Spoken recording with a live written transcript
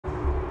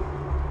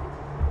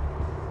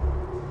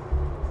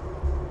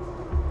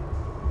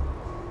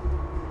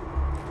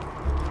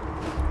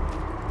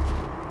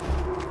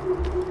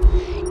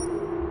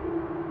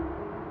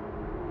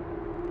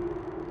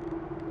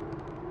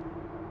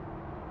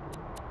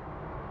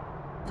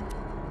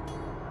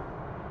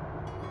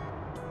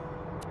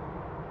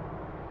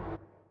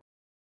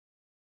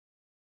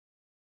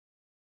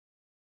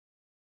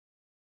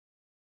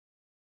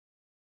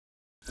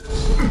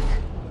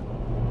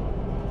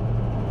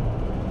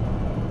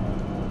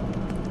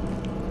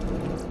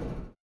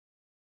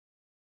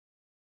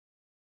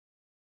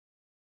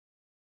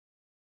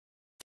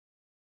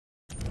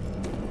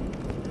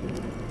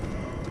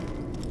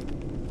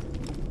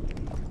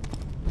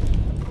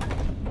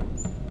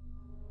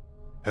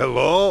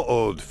Hello,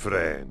 old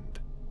friend.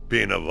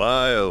 Been a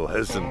while,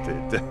 hasn't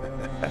it?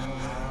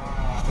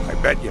 I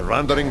bet you're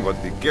wondering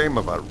what became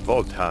of our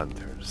Vault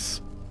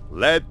Hunters.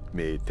 Let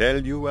me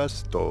tell you a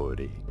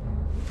story.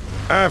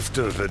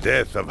 After the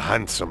death of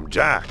Handsome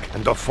Jack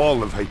and the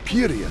fall of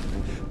Hyperion,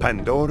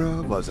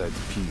 Pandora was at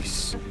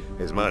peace,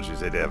 as much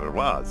as it ever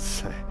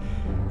was.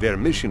 Their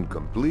mission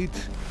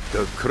complete,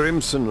 the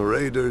Crimson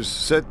Raiders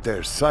set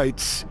their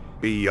sights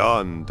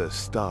beyond the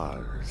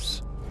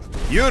stars.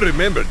 You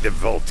remember the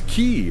Vault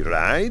Key,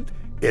 right?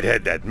 It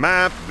had that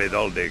map with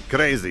all the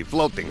crazy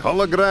floating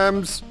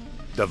holograms.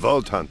 The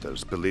Vault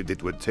Hunters believed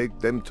it would take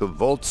them to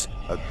vaults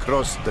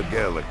across the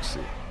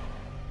galaxy.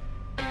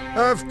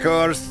 Of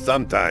course,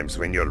 sometimes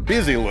when you're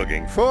busy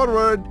looking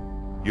forward,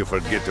 you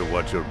forget to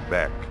watch your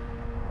back.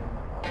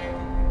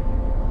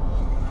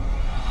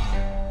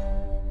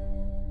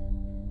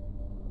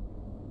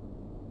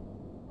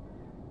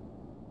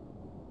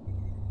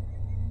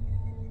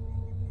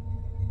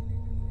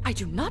 I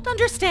do not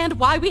understand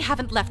why we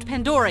haven't left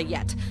Pandora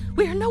yet.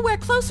 We are nowhere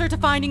closer to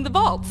finding the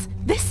vaults.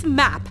 This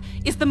map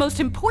is the most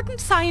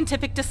important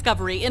scientific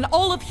discovery in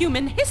all of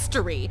human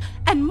history,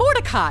 and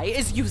Mordecai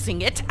is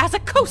using it as a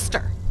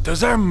coaster.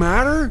 Does that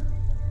matter?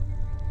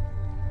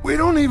 We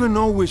don't even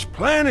know which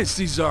planets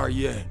these are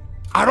yet.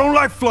 I don't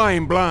like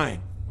flying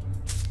blind.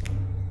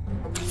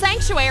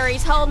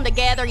 Sanctuary's holding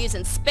together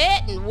using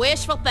spit and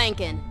wishful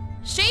thinking.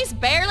 She's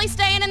barely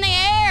staying in the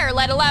air,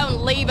 let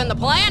alone leaving the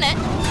planet.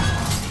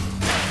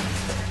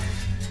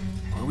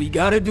 Well, we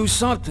gotta do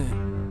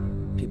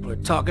something. People are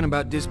talking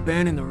about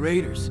disbanding the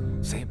Raiders,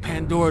 saying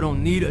Pandora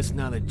don't need us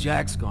now that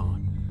Jack's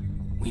gone.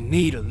 We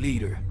need a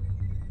leader.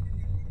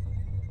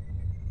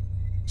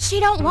 She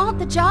don't want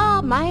the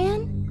job,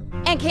 man.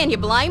 And can you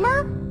blame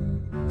her?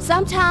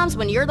 Sometimes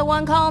when you're the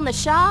one calling the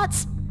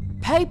shots,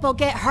 people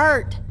get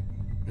hurt.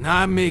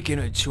 Not making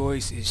a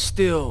choice is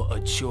still a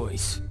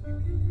choice.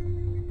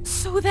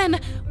 So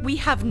then, we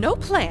have no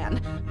plan,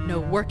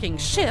 no working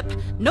ship,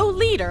 no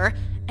leader,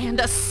 and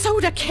a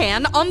soda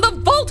can on the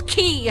Vault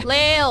Key!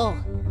 Lil,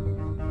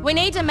 we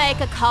need to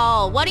make a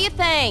call. What do you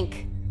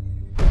think?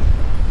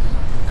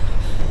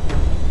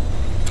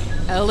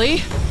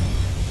 Ellie?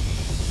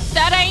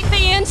 That ain't the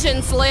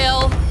engines,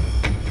 Lil.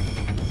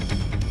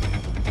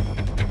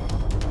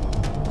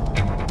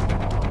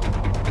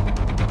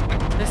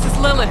 This is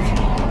Lilith.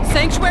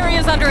 Sanctuary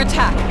is under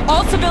attack.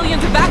 All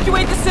civilians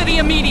evacuate the city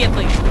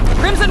immediately.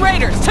 Crimson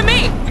Raiders, to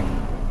me!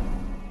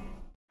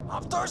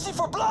 I'm thirsty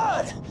for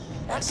blood!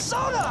 And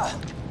soda!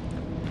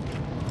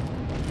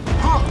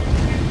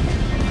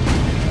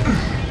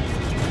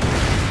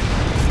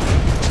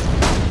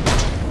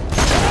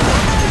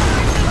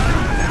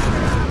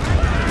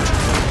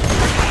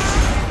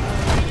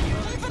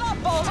 Keep it up,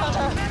 Vault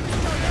Hunter!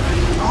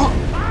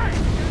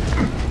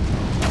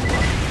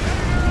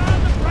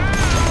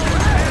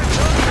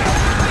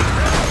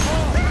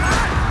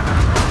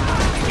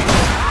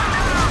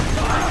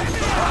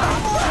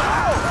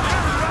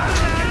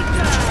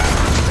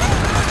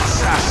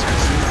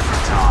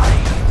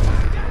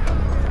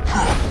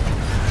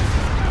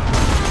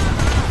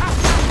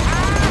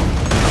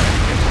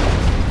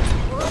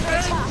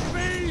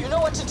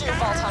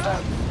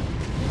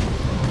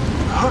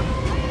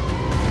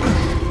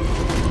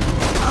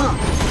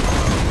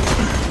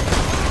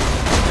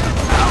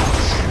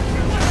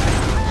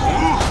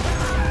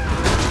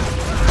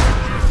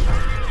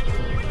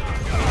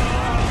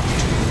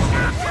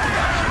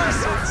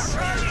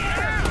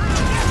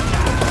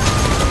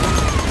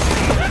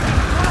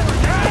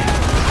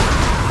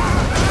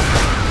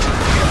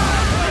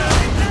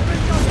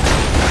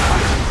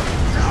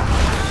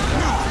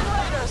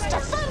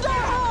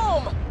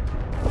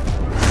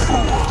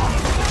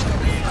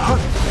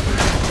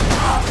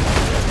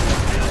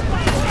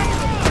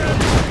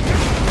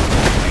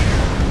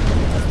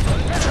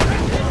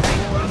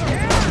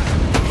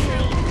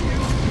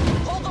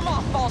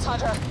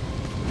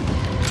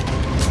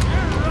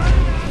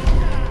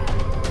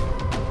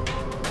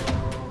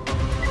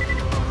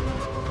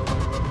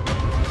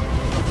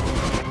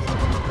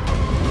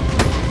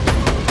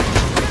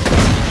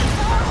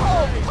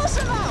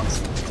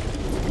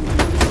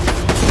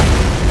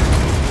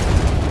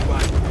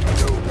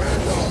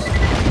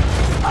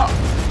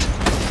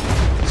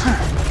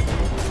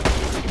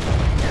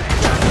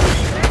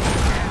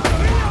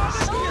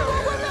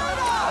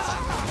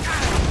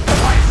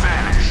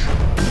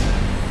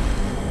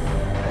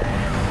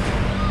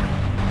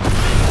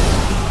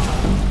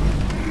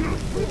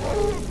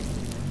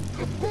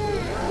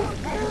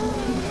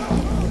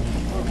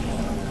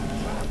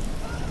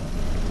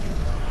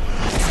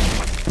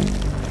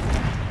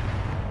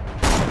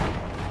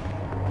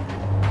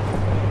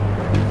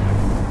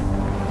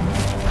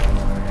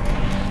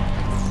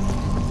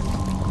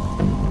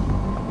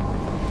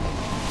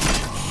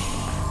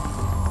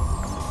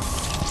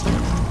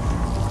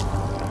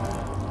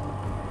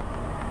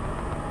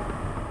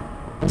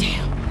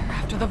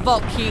 The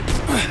Vault Key.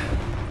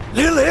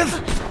 Lilith!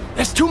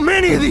 There's too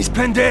many of these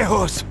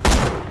pendejos!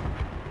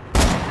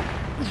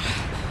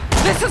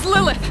 This is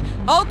Lilith!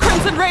 All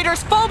Crimson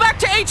Raiders fall back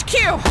to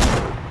HQ!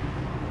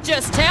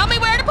 Just tell me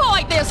where to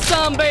point this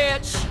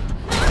sumbitch!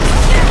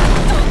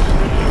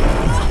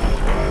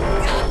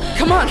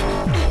 Come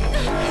on!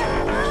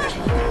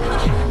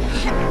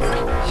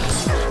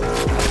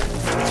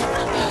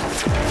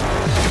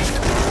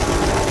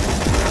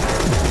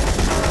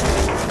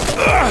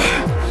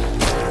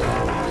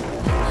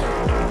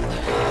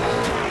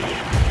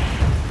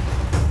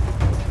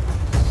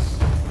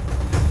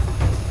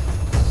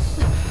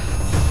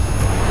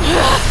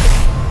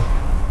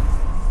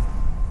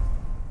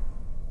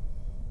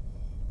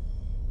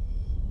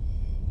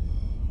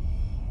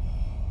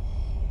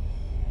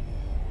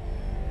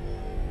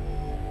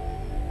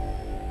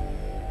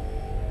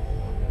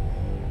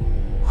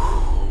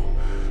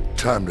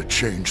 Time to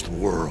change the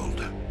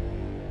world.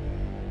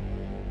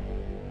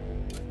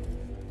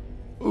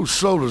 Whose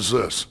soul is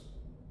this?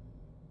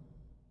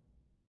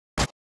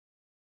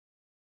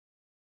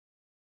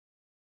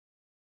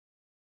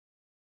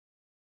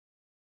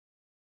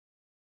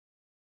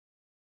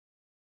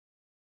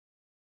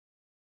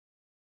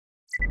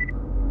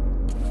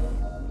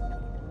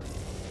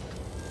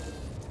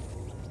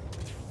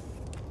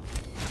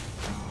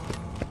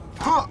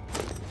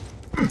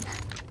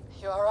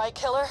 You alright,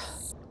 killer?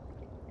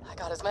 I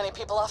got as many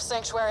people off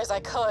Sanctuary as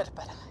I could,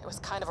 but it was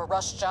kind of a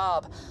rush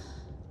job.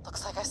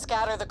 Looks like I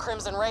scattered the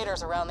Crimson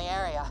Raiders around the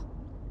area.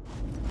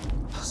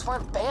 Those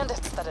weren't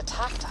bandits that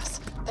attacked us.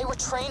 They were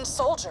trained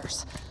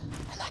soldiers.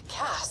 And that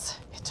gas,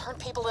 it turned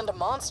people into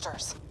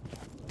monsters.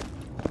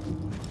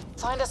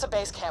 Find us a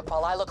base camp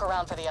while I look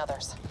around for the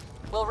others.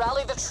 We'll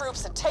rally the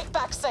troops and take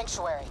back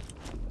Sanctuary.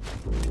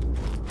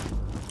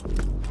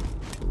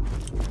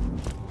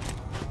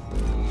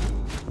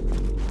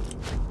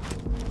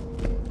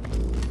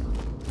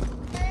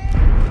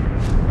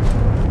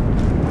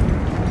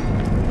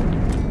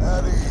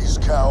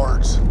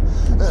 Cowards.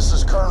 This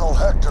is Colonel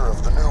Hector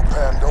of the new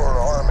Pandora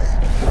Army.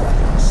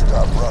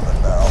 Stop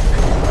running now.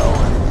 I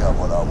already got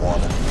what I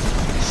wanted.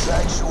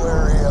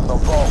 Sanctuary and the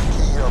vault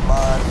key are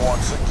mine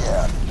once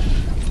again.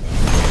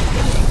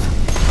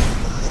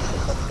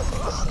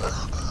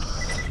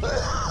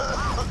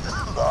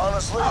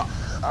 Honestly,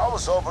 I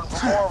was hoping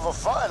for more of a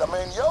fight. I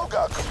mean, yo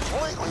got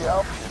completely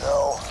out. You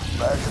know,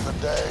 back in the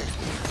day,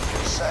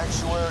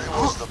 Sanctuary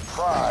was the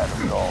pride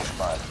of y'all's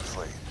mighty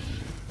fleet.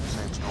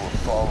 Seems to have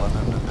fallen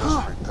into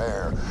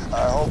disrepair.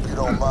 I hope you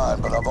don't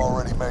mind, but I've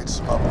already made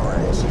some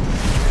upgrades.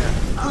 Here,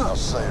 I'll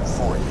say it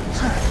for you.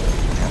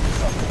 Get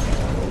coming.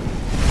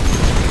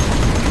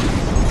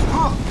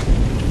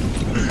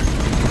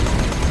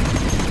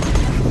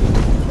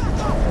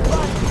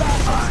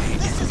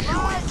 This is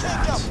my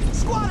kingdom!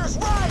 Squatters'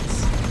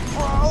 rights!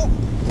 Bro!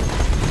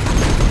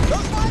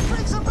 Those mind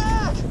freaks are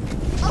back!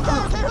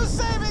 Okay, who's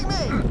saving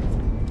me?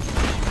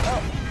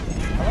 Oh,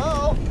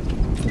 hello?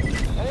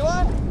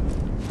 Anyone?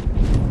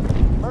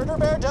 Murder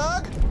Bear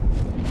Doug?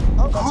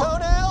 Uncle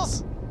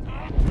Toenails?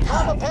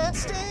 Mama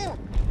Pantstein?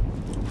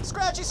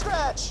 Scratchy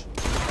Scratch?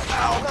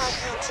 Oh, not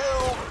you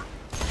two.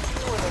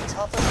 You were the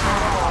toughest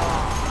one of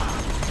all.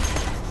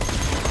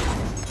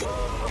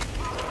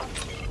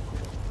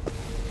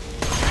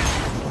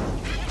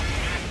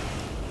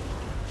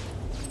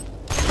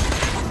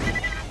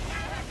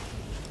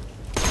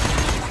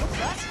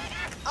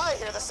 I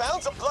hear the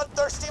sounds of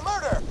bloodthirsty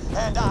murder,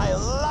 and I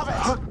love it!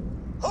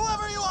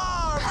 Whoever you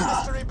are,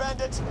 mystery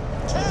bandit,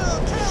 kill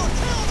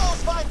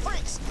those fine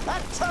freaks,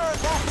 and turn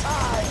that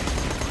tide!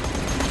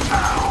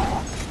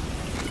 Ow.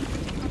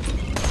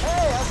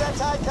 Hey, how's that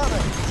tide coming?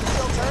 Is it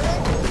still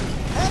turning?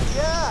 Heck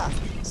yeah!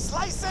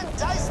 Slice and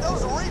dice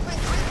those reaping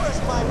creepers,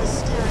 my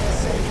mysterious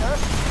savior!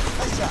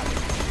 Nice job.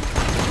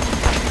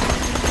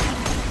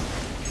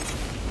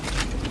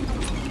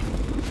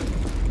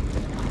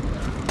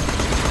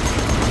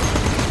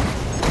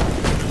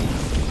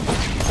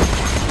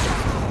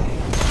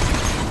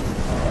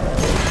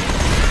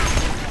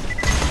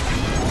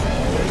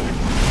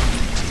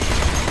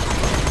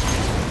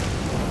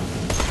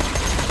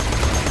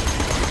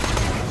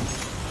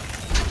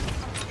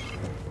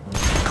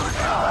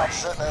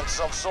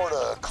 Some sort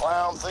of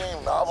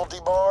clown-themed novelty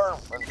bar,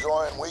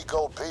 enjoying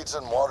week-old pizza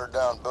and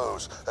watered-down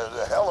booze.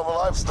 A hell of a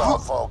lifestyle,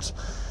 folks,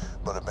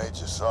 but it made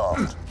you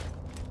soft.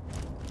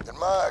 In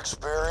my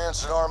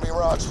experience, an army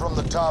rots from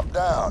the top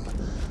down.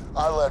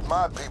 I led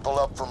my people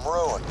up from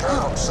ruin,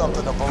 gave them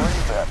something to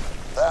believe in.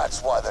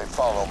 That's why they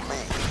follow me.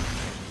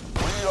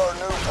 We are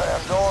new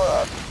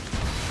Pandora.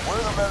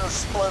 We're the men who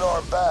split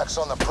our backs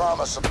on the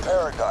promise of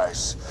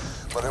paradise,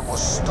 but it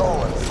was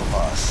stolen from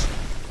us.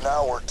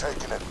 Now we're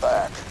taking it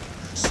back.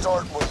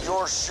 Starting with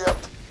your ship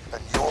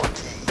and your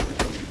key.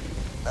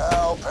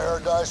 Now,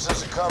 paradise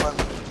is coming.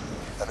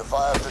 And if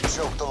I have to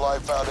choke the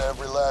life out of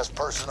every last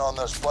person on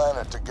this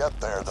planet to get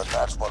there, then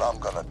that's what I'm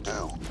gonna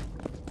do.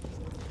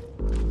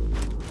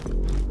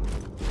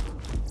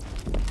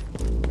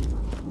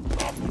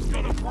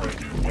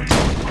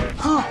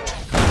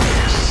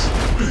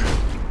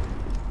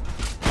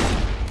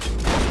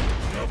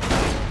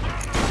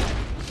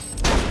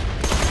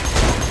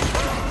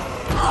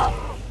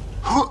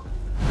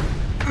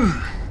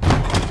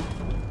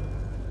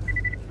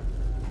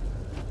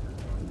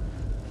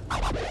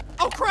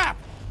 Oh crap!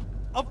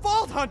 A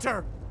Vault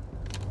Hunter!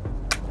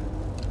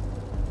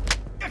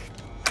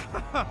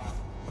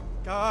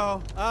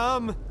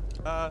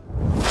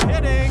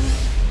 Kidding!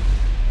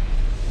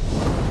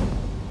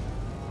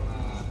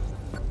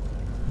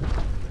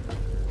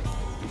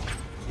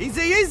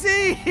 Easy,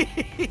 easy!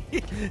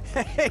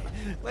 Hey,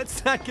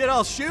 let's not get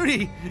all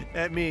shooty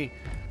at me,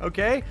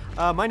 okay?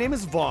 My name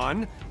is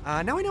Vaughn.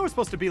 Now I know we're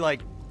supposed to be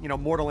like, you know,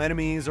 mortal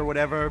enemies or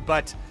whatever,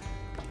 but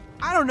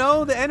I don't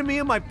know, the enemy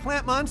of my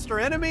plant monster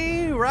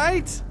enemy,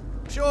 right?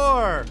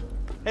 Sure.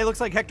 Hey, looks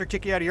like Hector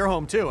kicked you out of your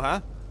home too, huh?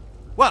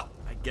 Well,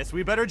 I guess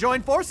we better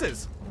join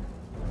forces.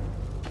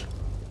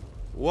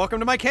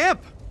 Welcome to my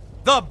camp,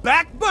 the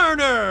Back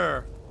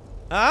Burner!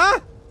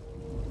 Huh?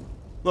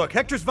 Look,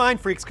 Hector's Vine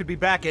Freaks could be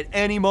back at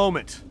any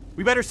moment.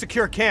 We better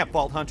secure camp,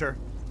 Vault Hunter.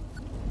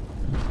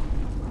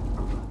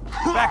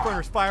 Back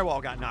Burner's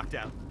firewall got knocked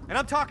out. And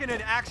I'm talking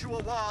an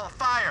actual wall of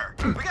fire.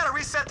 We gotta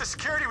reset the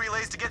security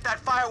relays to get that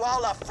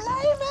firewall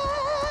a-flaming!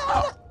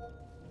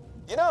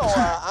 You know,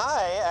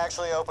 I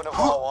actually opened a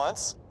vault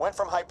once. Went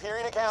from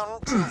Hyperion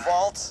accountant to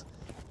vault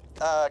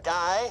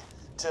guy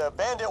to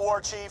bandit war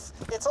chief.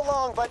 It's a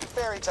long but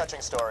very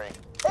touching story.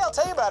 Hey, I'll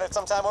tell you about it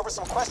sometime over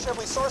some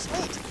questionably sourced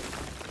meat.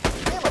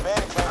 Me and my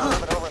bandit clan were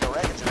living over in the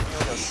wreckage of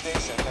Helios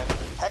Station, and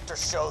Hector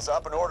shows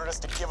up and ordered us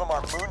to give him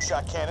our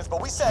moonshot cannons, but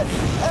we said,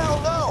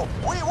 hell no,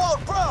 we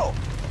won't, bro!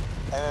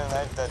 And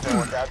then that didn't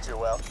work out too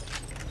well.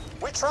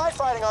 We tried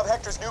fighting off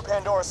Hector's new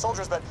Pandora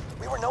soldiers, but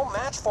we were no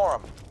match for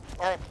him.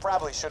 I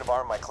probably should have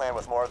armed my clan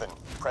with more than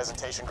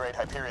presentation-grade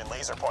Hyperion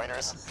laser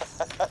pointers.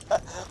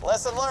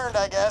 Lesson learned,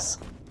 I guess.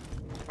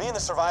 Me and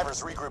the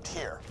survivors regrouped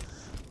here.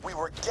 We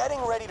were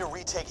getting ready to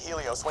retake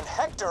Helios when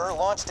Hector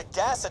launched a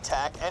gas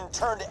attack and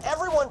turned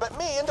everyone but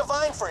me into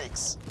Vine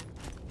Freaks.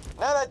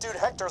 Now that dude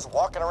Hector's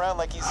walking around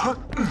like he's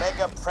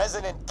mega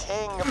president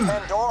king of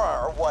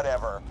Pandora or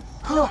whatever.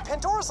 You know,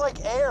 Pandora's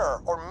like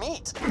air or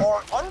meat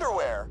or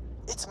underwear.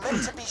 It's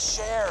meant to be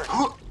shared.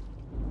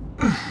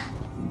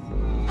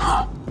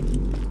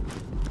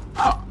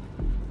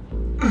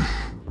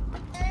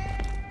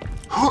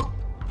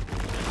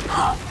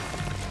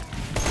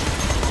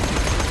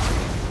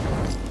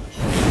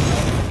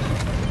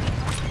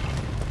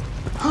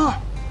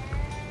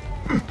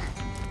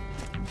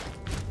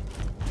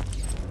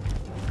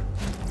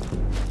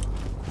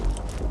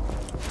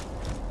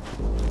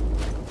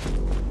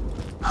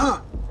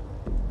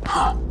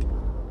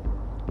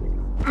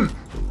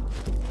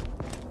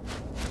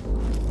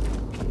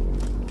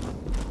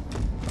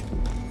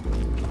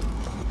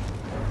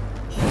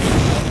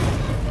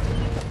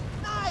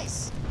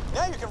 Nice!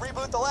 Now you can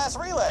reboot the last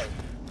relay.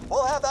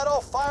 We'll have that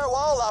old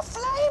firewall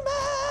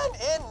a-flamin'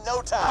 in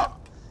no time.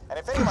 And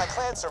if any of my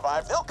clan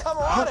survive, they'll come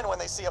running when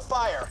they see a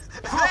fire.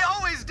 They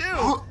always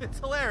do! It's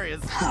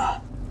hilarious.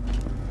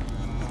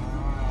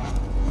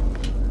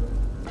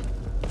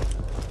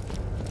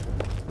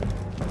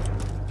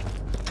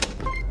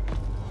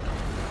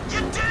 You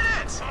did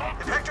it!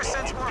 If Hector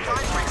sends more Vine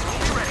Freaks, we'll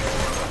be ready.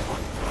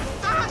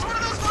 Ah, it's one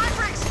of those Vine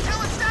Freaks!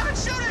 Kill it, stab it,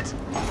 shoot it!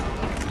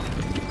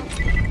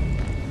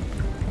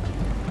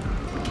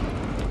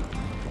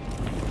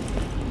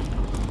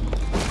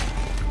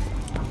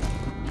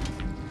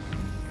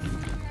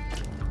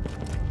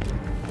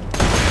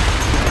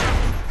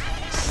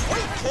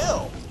 Sweet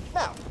kill!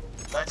 Now,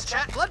 Let's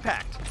chat Blood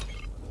Pact.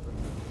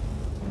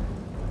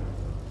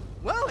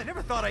 Well, I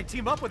never thought I'd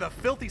team up with a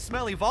filthy,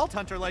 smelly Vault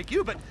Hunter like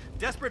you, but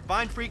desperate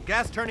Vine Freak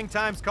gas-turning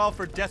times call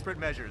for desperate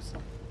measures.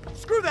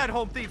 Screw that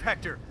home thief,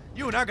 Hector!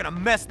 You and I are gonna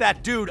mess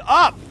that dude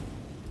up!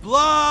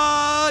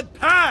 Blood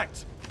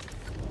Pact!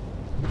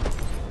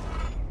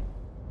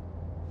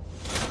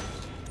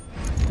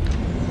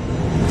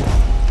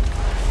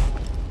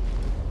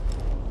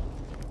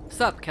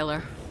 Sup,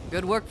 killer?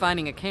 Good work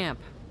finding a camp.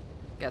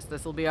 Guess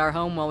this'll be our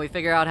home while we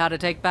figure out how to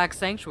take back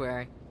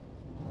Sanctuary.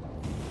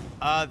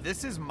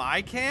 This is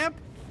my camp?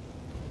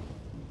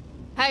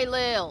 Hey,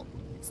 Lil,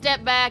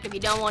 step back if you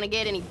don't want to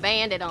get any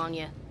bandit on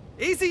you.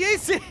 Easy,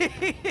 easy!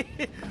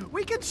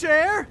 We can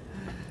share!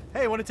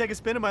 Hey, wanna take a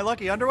spin in my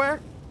lucky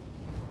underwear?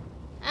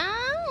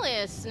 I'm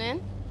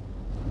listening.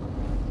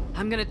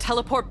 I'm gonna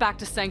teleport back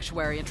to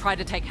Sanctuary and try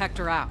to take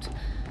Hector out.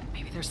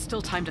 Maybe there's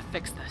still time to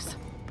fix this.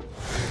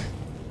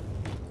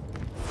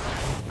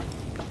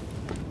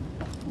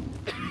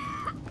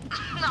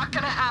 Not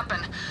gonna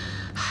happen.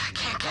 I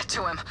can't get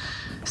to him.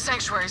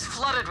 Sanctuary's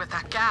flooded with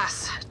that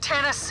gas.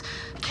 Tannis,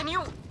 can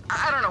you,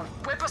 I don't know,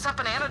 whip us up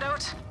an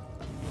antidote?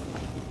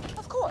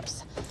 Of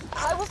course.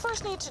 I will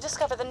first need to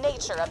discover the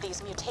nature of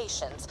these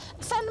mutations.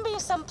 Send me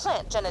some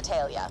plant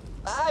genitalia.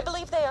 I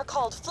believe they are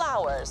called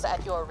flowers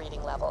at your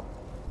reading level.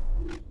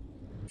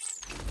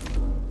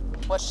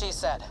 What she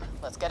said.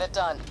 Let's get it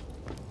done.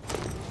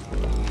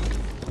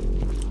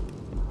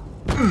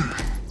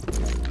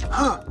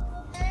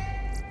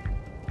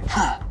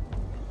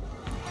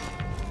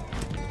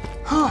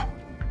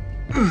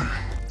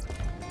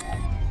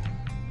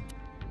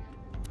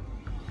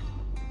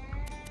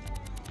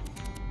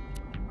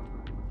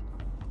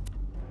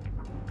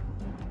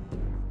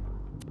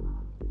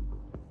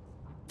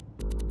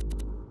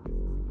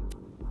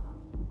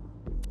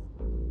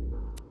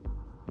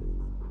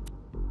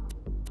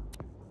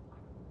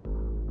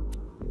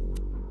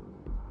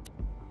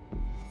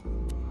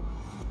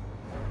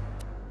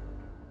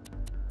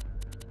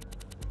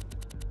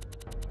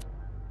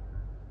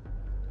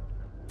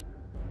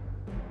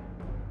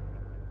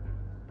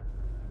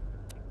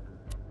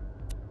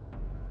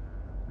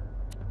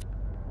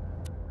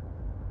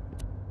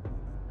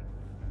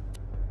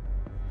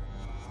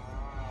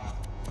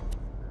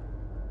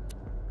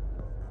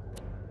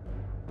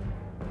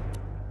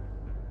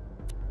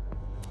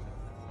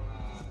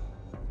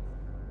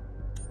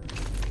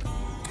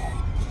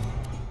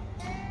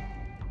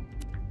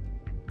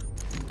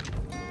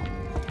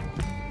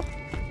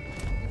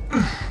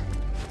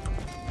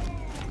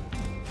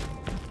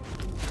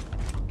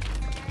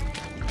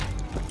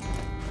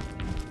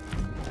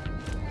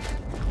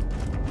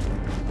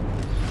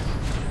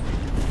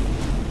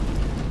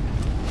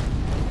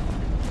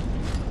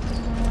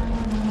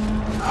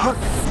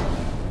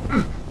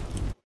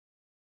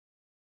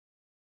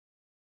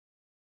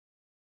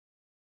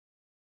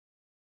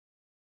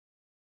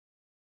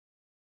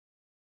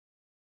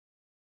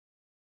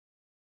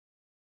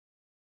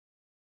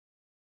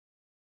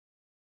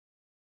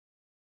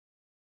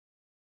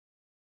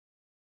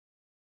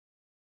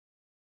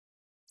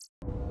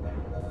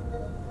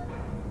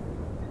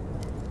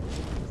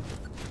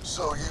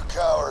 So you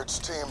cowards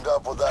teamed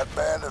up with that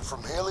bandit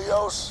from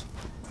Helios?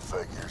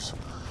 Figures.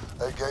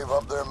 They gave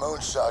up their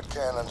moonshot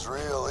cannons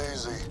real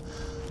easy.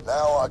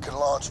 Now I can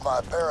launch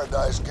my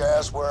paradise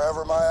gas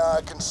wherever my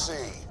eye can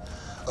see.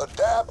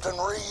 Adapt and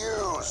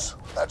reuse.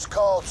 That's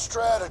called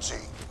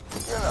strategy.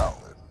 You know,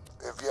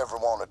 if you ever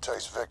want to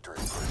taste victory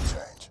for a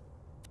change.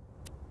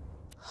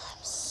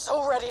 I'm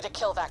so ready to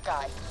kill that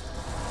guy.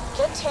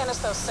 Get Tannis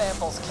those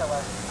samples,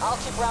 Killer. I'll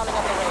keep rounding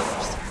up the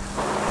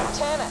raiders.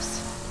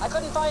 Tannis, I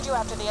couldn't find you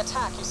after the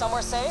attack. You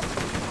somewhere safe?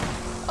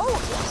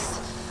 Oh, yes.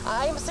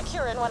 I'm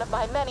secure in one of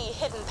my many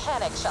hidden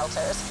panic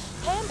shelters.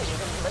 Handy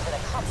when you live in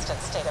a constant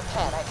state of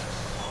panic.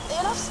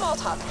 Enough small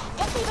talk.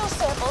 Get me those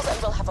samples and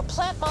we'll have a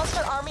plant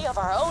monster army of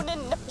our own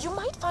and you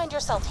might find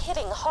yourself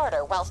hitting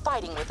harder while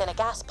fighting within a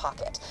gas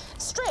pocket.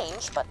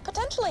 Strange, but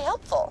potentially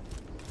helpful.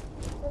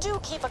 Do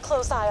keep a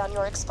close eye on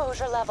your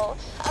exposure level,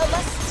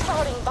 unless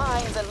sprouting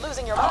vines and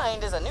losing your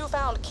mind is a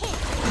newfound kink.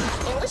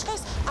 In which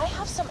case, I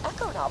have some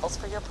echo novels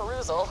for your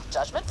perusal.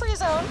 Judgment-free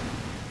zone.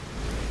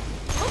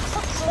 Look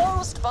for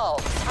closed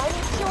vaults. I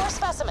need pure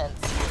specimens.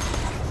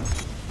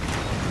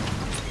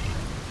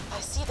 I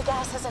see the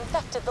gas has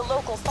infected the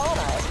local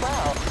fauna as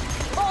well.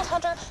 Vault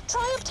Hunter,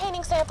 try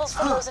obtaining samples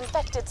from those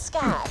infected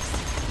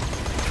skags.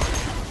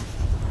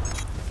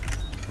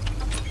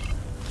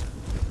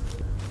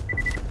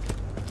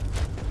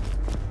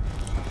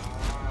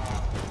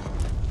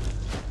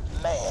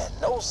 Man,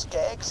 those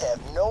skags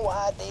have no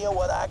idea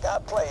what I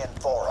got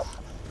planned for them.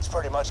 It's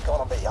pretty much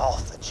gonna be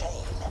off the chain.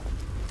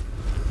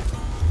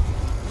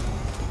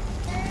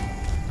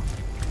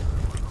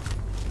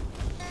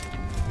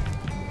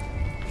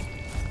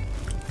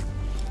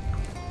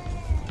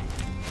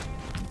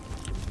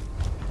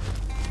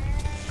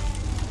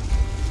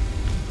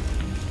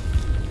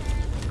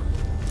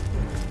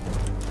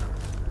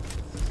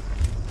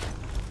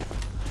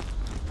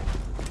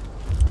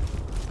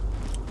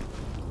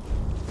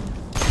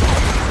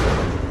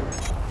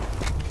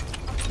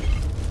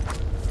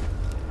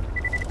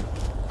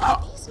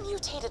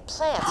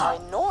 Plants are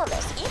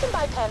enormous, even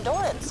by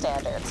Pandoran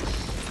standards.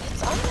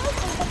 It's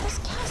unlikely that this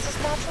gas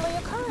is naturally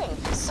occurring.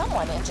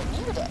 Someone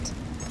engineered it.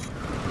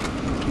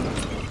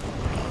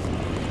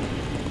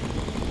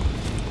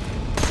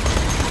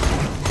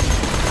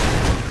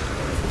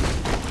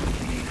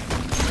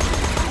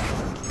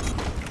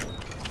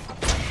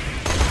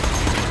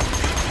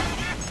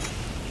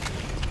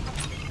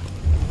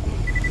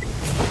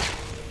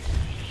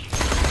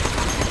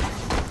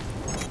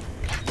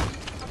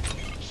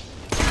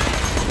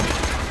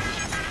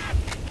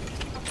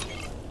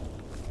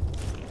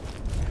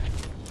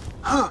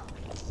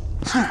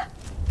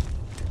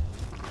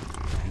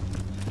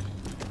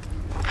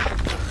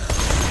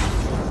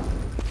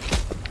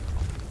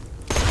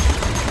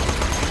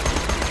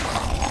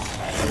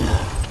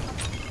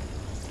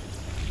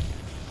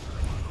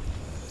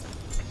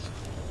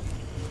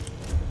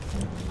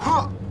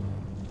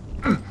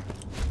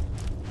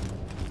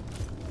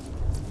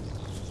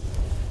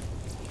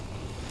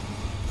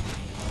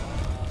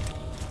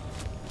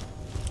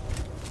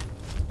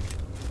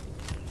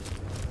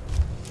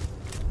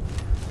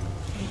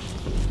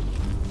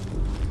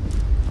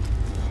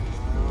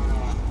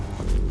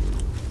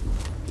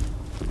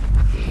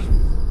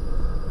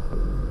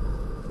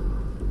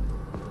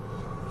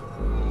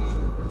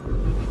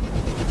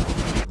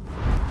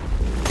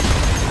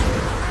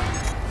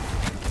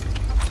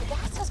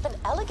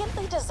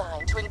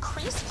 Designed to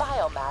increase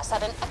biomass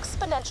at an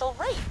exponential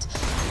rate.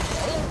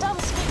 In dumb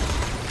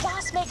speak,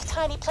 gas make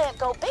tiny plant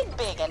go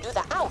big and do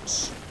the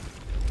ouch.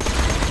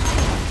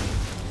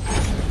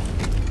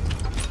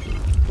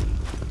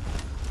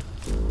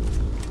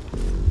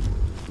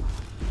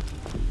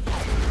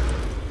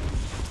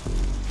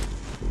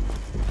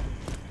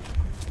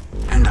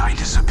 And I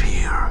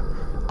disappear,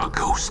 a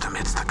ghost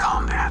amidst the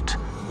combat,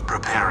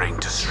 preparing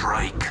to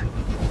strike.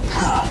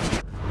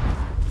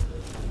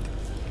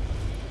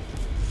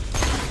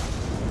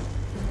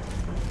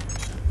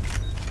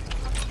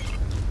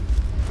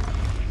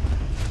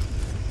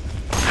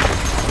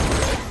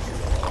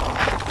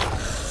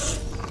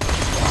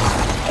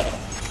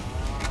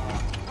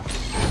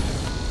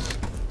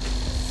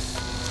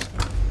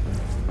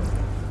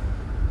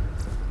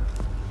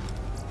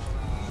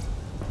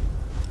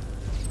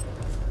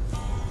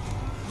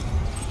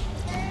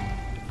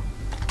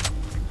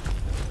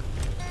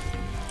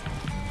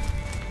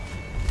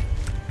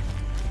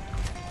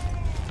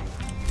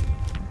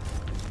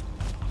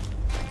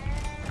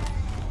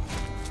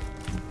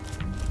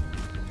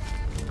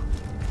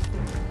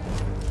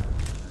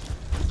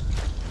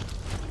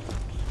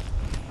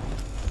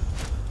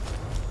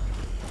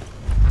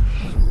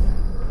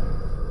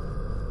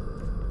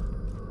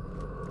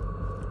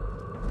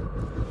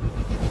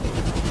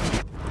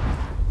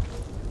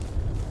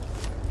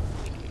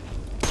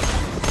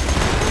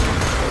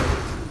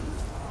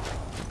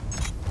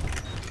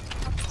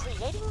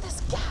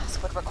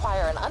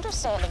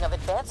 Understanding of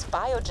advanced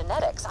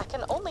biogenetics I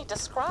can only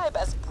describe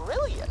as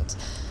brilliant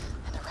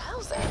and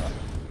arousing.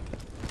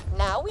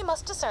 Now we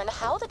must discern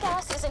how the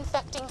gas is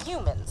infecting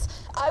humans.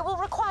 I will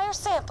require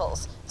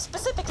samples,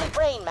 Specifically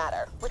brain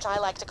matter, which I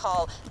like to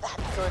call that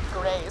good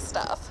gray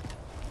stuff.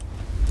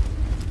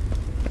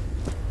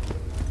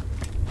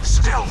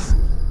 Stealth!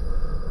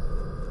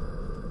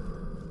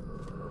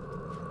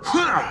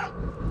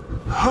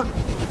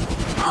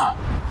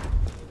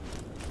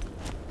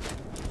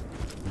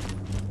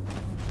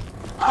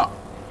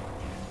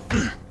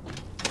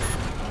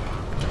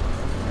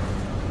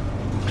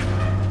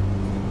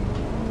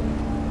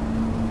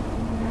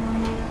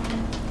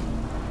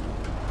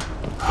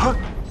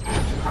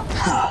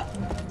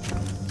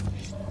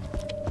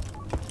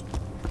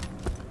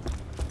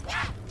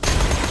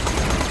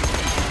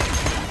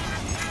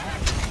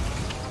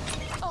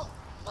 Oh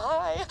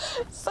my,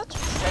 such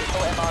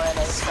playful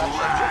mRNA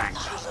structure.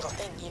 You little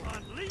thing, you.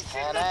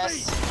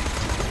 Tennis.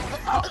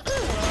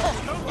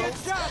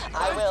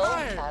 I will,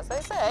 as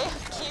they say,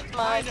 keep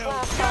my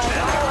class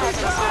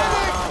Just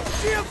a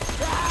few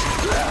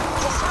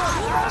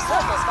more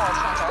circles, Vault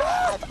Hunter.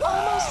 I've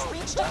almost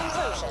reached a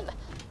conclusion.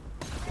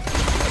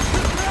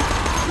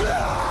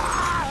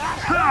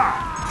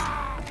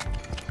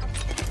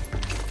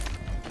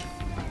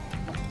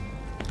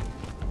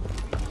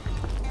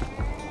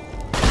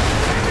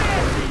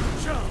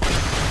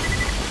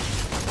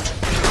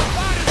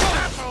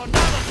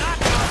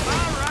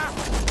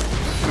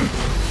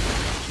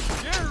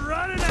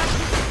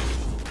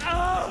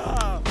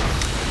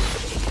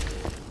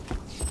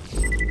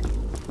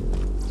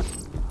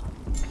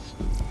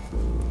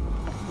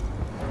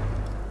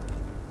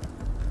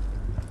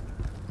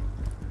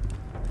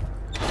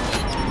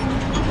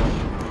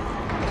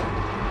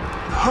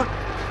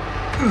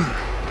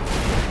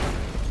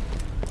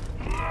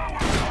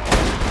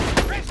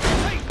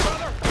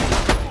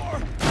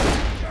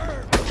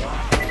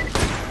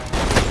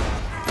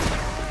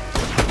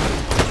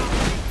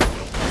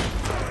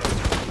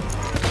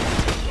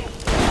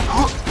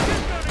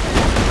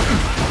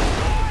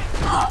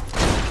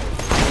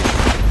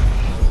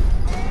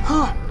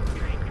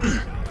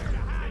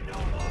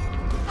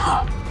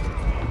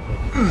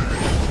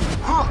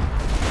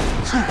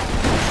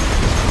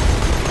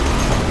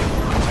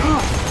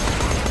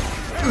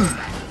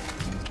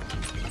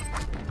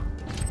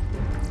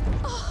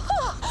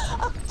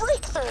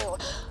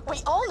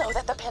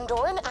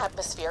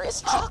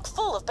 Is chock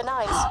full of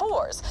benign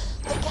spores.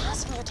 The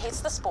gas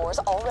mutates the spores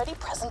already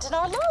present in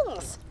our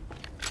lungs.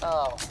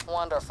 Oh,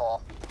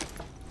 wonderful.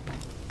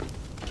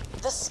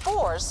 The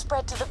spores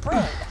spread to the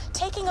brain,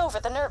 taking over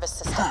the nervous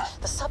system.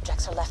 The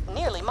subjects are left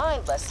nearly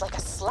mindless, like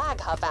a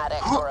slag hub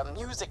addict or a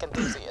music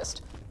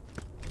enthusiast.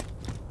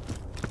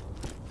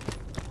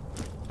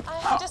 I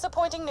have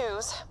disappointing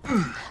news.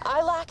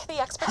 I lack the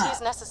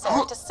expertise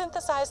necessary to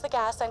synthesize the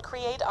gas and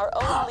create our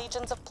own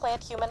legions of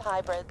plant-human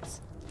hybrids.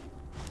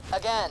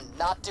 Again,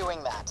 not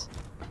doing that.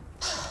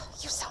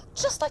 You sound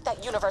just like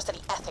that university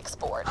ethics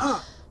board.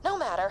 No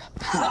matter.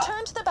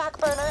 Return to the back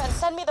burner and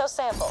send me those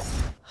samples.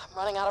 I'm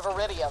running out of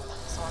iridium,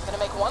 so I'm gonna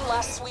make one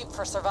last sweep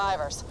for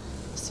survivors.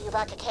 See you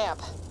back at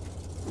camp.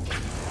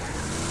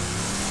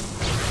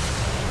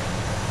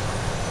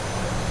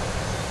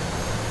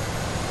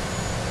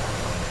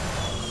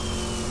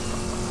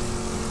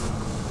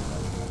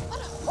 What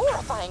a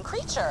horrifying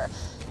creature.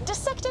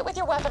 Dissect it with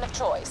your weapon of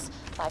choice.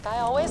 Like I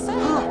always say, the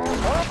more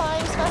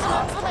horrifying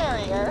specimens, the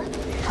merrier.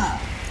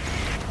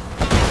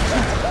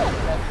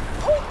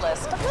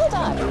 Pointless, but well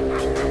done.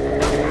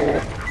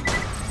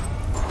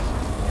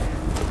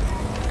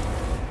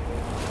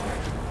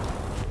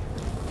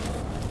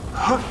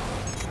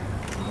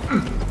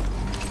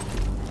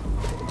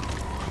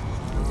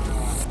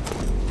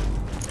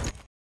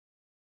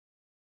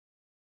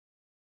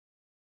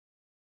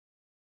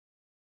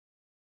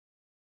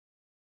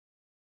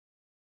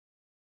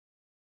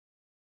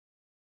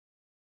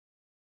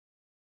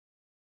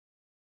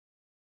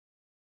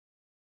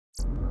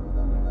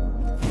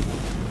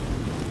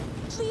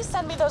 Please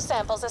send me those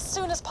samples as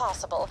soon as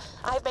possible.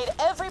 I've made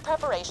every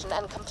preparation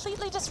and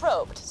completely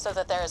disrobed so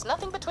that there is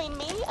nothing between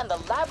me and the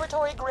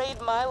laboratory-grade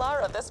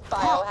mylar of this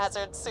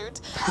biohazard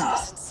suit. The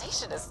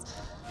sensation is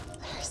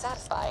very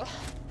satisfying.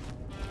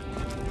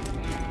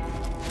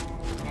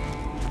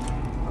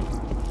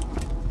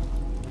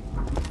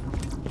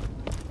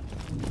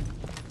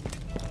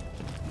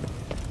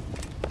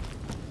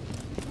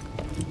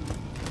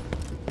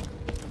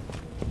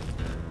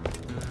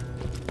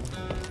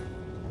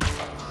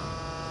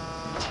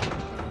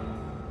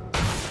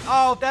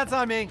 Oh, that's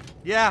on me.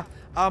 Yeah,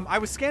 I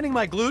was scanning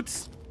my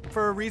glutes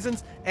for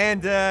reasons,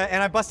 and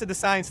I busted the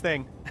science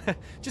thing.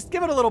 Just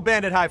give it a little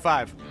bandit high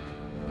five.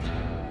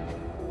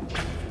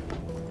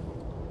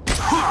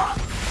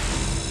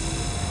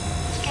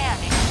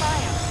 Scanning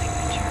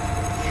biosignature.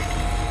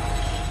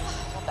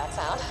 Love that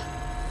sound.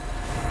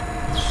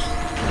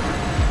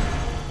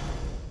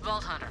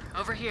 Vault Hunter,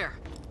 over here.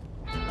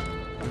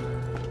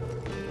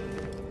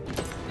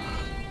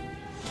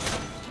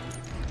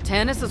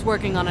 Tannis is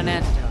working on an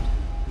antidote.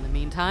 In the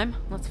meantime,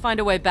 let's find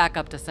a way back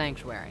up to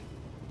Sanctuary.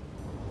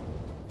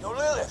 Yo,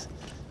 Lilith,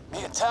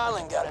 me and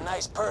Talon got a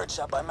nice perch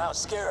up by Mount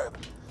Scarab.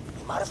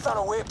 We might have found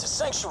a way up to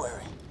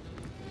Sanctuary.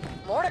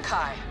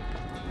 Mordecai,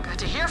 good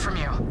to hear from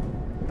you.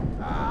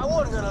 I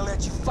wasn't gonna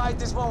let you fight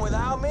this one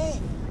without me.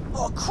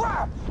 Oh,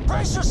 crap!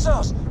 Brace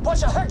yourselves!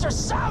 Bunch of Hector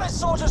Salad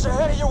soldiers are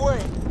heading your way!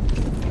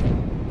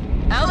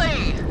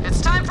 Ellie,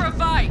 it's time for a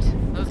fight.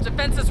 Those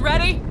defenses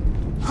ready?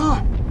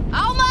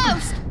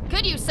 Almost!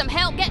 Could use some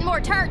help getting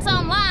more turrets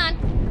online.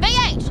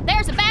 VH,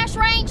 there's a bash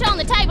range on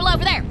the table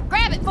over there.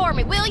 Grab it for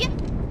me, will you?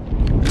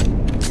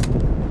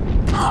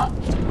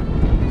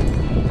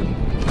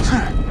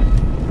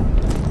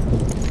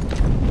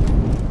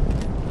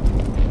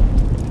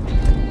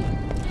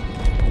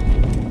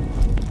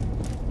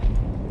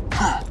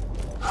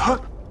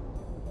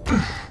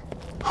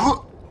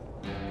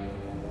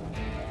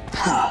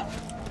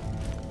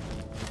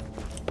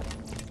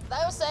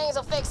 Those things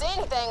will fix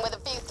anything with a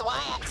few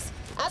thwacks.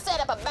 I set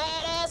up a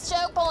badass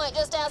choke point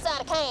just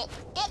outside of camp.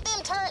 Get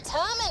them turrets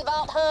humming,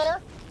 Vault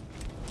Hunter.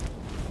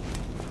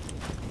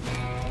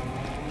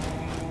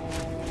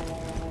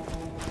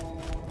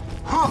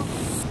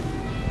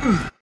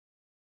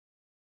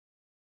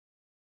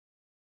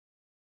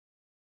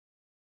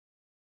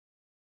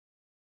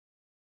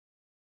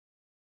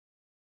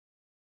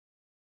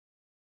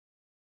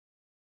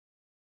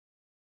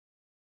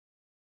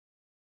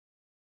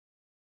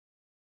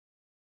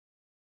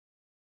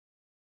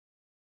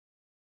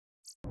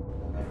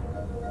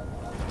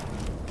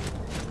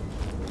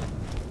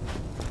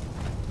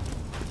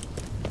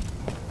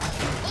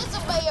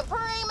 This'll be a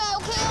primo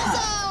kill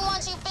zone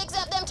once you fix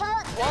up them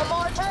turrets. One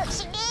more turret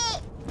should do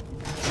it.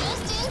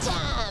 Just in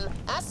time.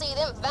 I see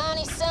them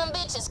viney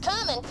sumbitches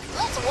coming.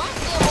 Let's wipe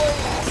them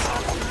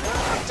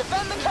wheels.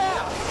 Defend the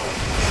camp!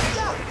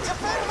 Yeah,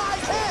 defend my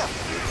camp!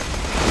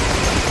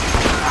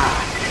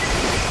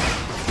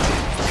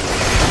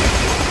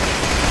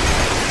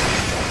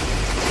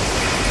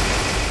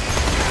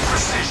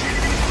 Precision.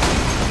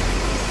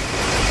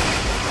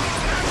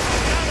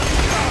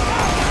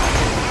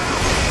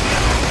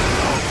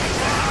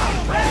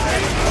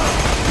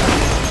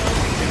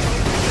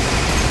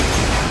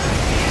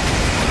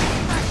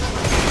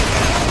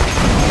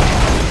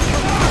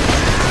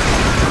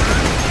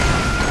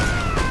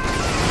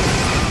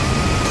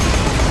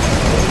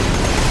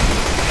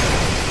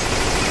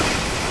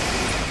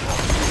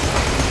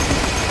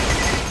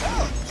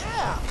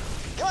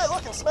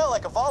 Smell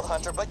like a Vault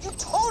Hunter, but you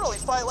totally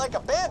fight like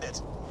a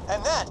bandit.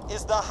 And that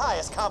is the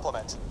highest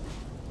compliment.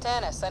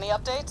 Tannis, any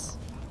updates?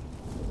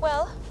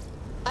 Well,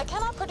 I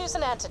cannot produce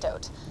an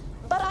antidote,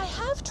 but I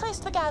have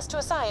traced the gas to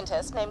a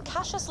scientist named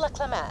Cassius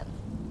Leclerman.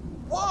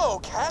 Whoa,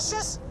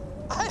 Cassius?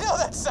 I know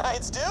that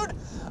science dude.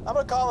 I'm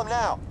gonna call him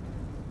now.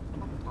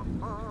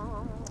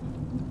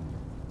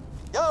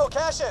 Yo,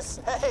 Cassius.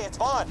 Hey, it's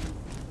Vaughn.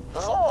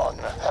 Vaughn,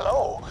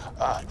 hello.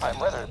 I'm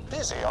rather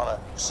busy on a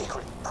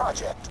secret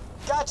project.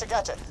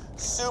 Gotcha.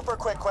 Super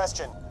quick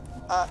question.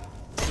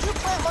 Did you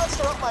plant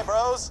Monster up my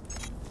bros?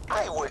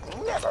 I would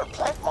never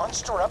plant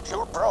Monster up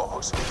your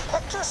bros.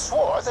 Hector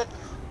swore that...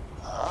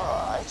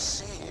 Ah, I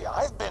see.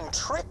 I've been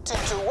tricked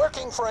into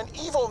working for an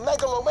evil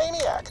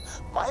megalomaniac.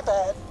 My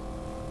bad.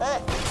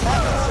 Hey,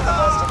 happens to the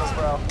best of us,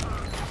 bro.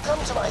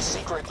 Come to my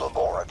secret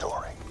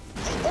laboratory.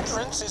 The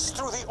entrance is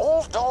through the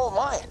old doll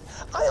mine.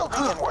 I'll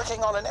begin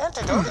working on an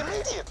antidote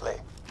immediately.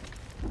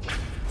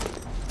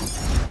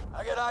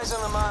 I got eyes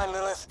on the mine,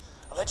 Lilith.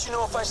 I'll let you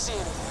know if I see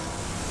anything.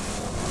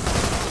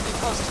 Keep me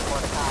posted,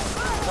 Mordecai.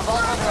 The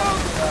Vault Hunter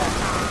will be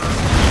there.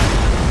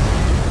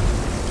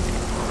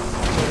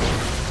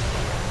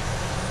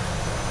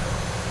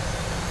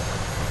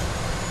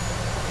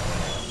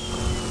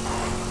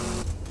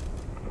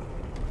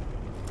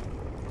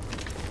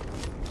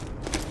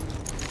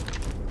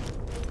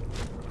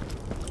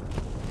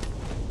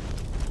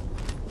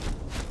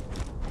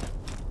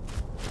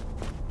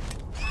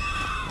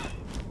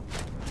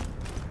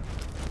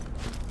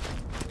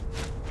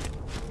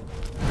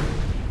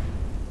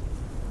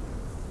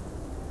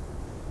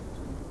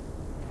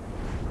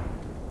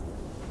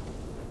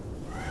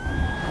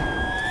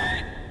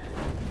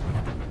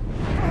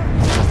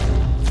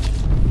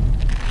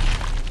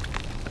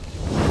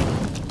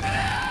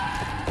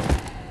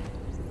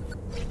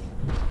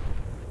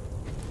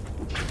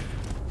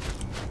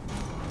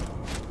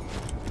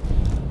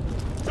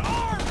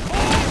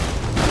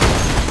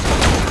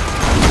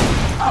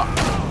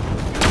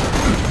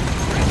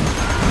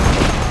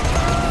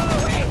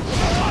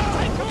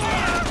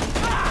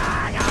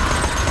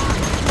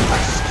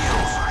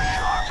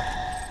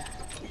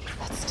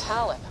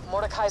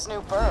 Mordecai's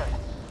new bird.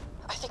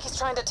 I think he's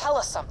trying to tell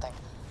us something.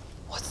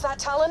 What's that,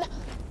 Talon?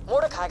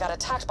 Mordecai got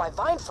attacked by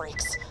vine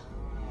freaks.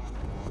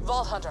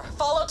 Vault Hunter,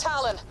 follow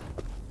Talon!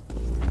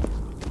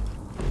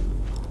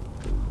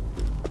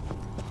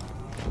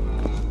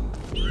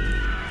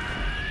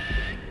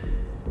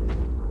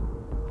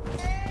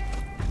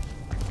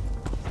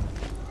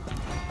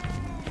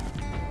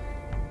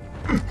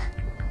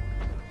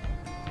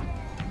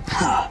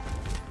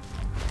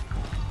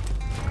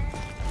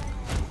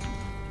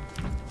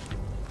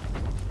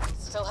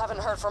 Still haven't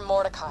heard from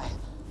Mordecai.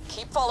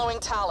 Keep following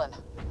Talon.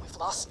 We've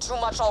lost too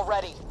much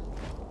already.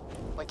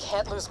 We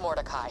can't lose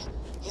Mordecai.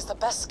 He's the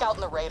best scout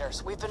in the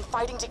Raiders. We've been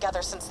fighting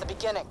together since the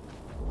beginning.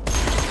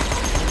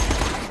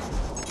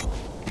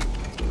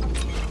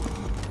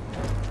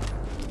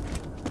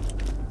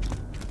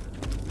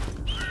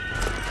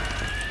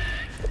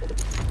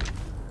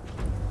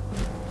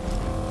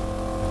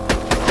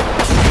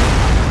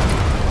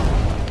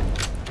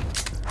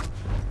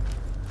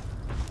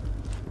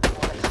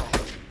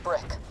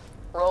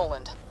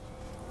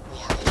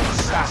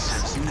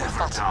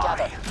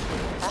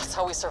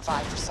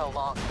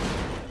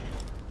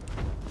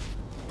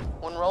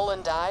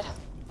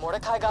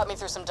 got me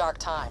through some dark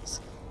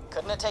times.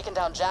 Couldn't have taken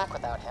down Jack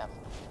without him.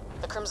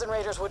 The Crimson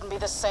Raiders wouldn't be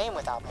the same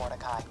without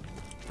Mordecai.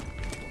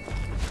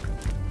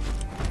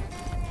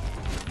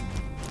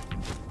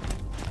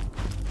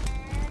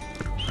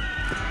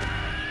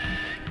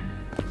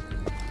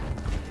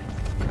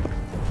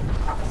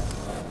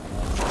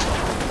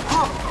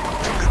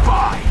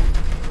 Goodbye.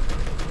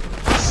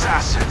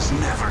 Assassins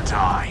never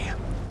die.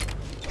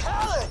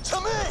 Alan,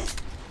 to me!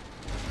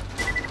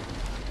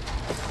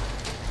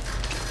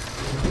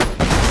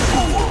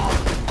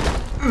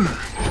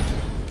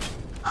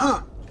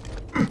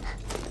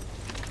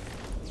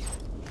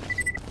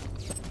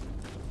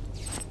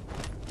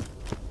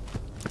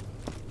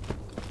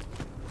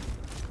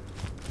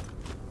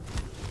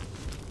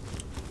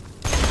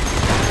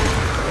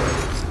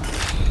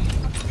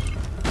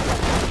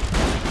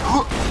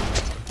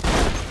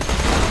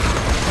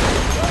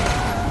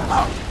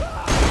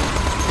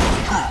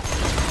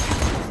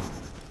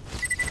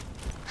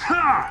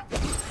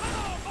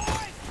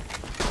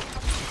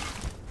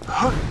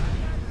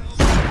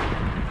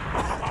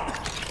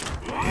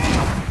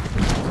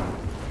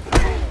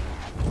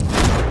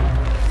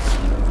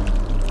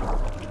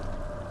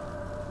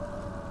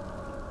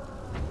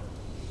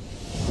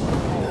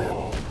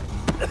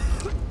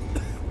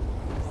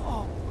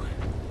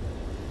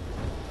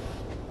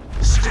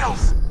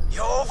 Stealth.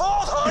 Yo,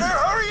 Vault Hunter,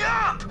 hurry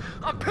up!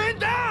 I'm pinned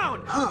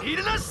down! Need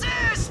an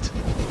assist!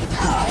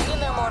 Hang in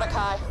there,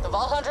 Mordecai. The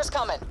Vault Hunter's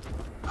coming.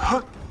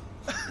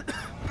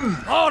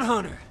 Vault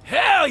Hunter!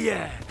 Hell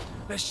yeah!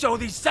 Let's show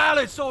these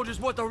silent soldiers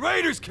what the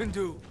Raiders can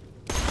do!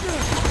 My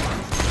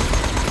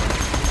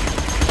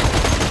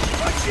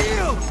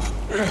shield!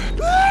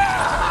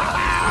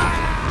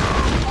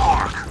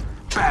 Mark.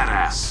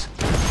 Badass.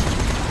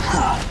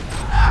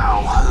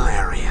 How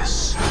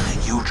hilarious.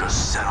 You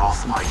just set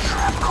off my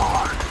trap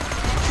card.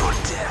 Your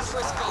death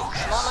Crispy,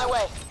 approaches. I'm on my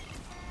way.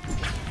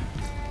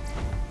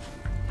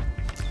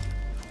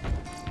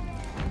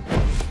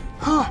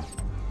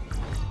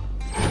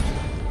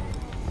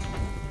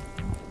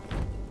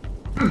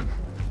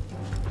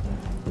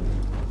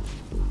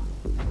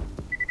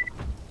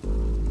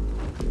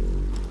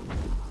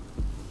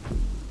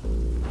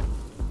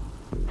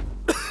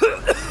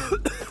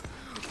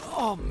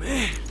 Oh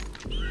man!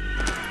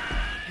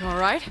 You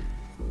alright?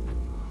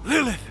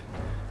 Lilith!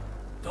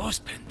 Those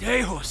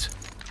pendejos!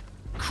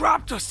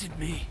 Crop dusted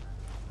me!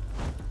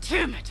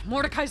 Damn it!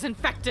 Mordecai's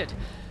infected!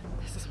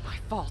 This is my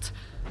fault.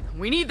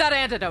 We need that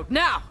antidote,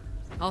 now!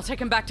 I'll take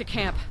him back to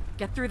camp,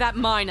 get through that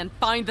mine, and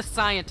find the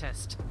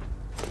scientist.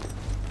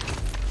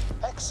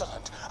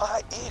 Excellent.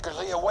 I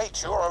eagerly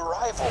await your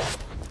arrival.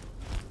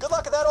 Good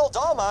luck at that old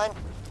doll mine.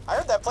 I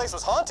heard that place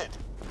was haunted.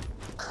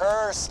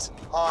 Cursed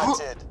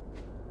haunted.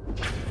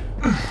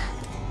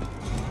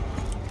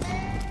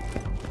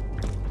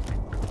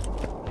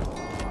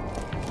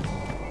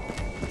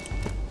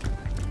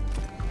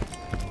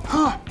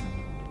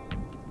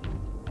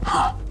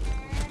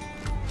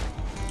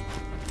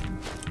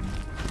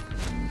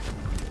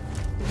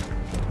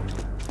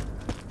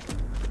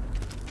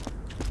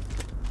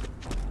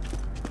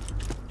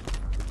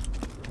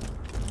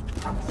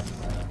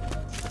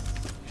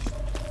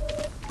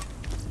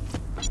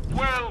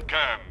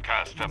 Welcome,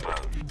 customer.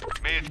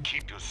 May it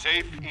keep you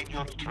safe in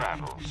your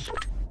travels.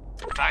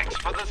 Thanks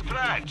for the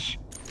scratch.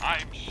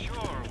 I'm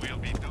sure we'll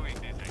be doing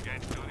this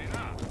again soon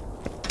enough.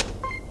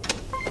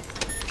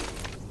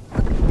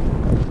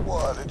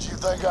 What, did you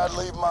think I'd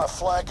leave my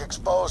flank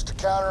exposed to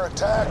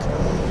counterattack?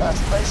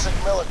 That's basic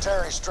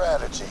military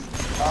strategy.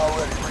 I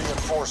already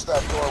reinforced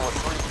that door with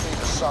 3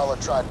 feet of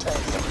solid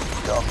titanium,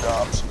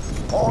 dum-dums.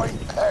 Point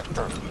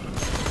Hector.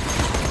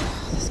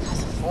 This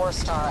guy's a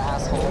 4-star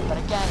asshole, but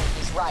again,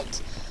 he's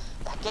right.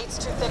 That gate's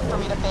too thick for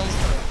me to phase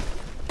through.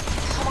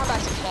 Come on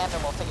back to camp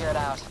and we'll figure it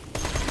out.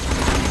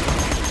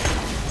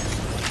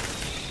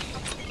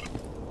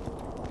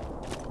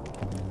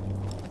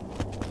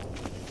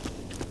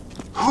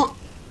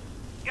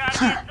 Gotta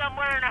get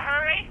somewhere in a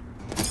hurry?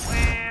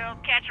 Well,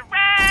 catch a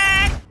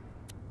ride!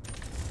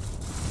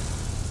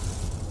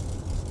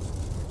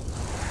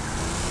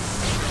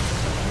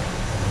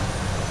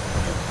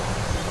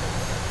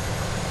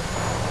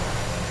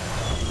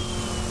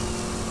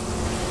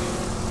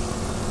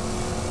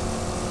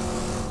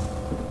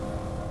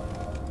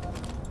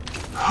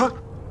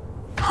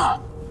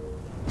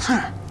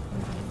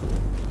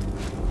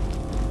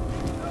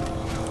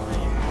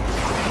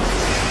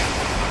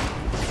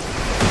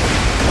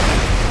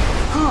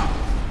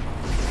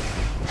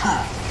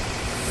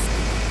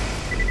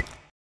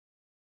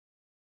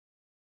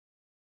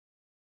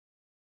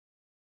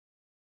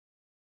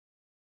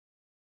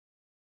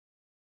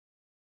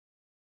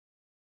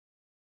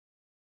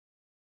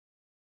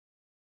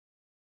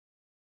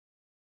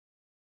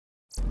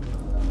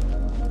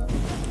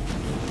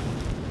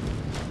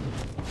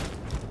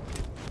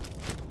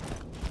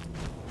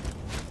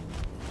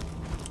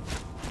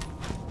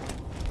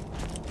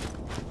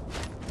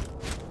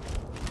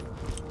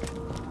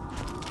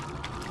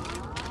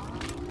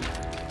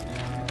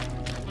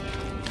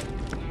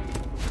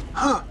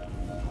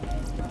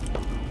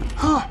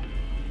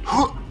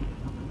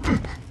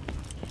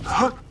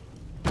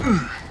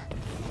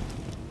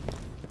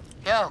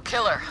 Yo,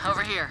 killer,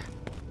 over here.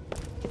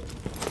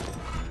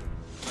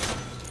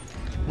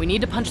 We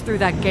need to punch through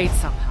that gate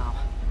somehow.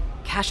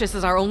 Cassius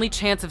is our only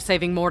chance of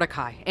saving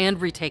Mordecai and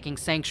retaking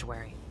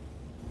Sanctuary.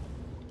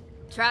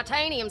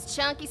 Tritanium's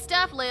chunky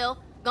stuff, Lil.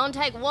 Gonna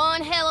take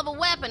one hell of a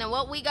weapon, and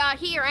what we got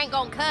here ain't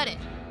gonna cut it.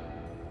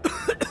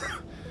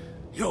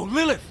 Yo,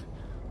 Lilith!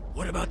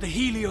 What about the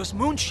Helios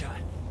moonshot?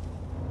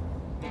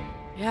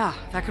 Yeah,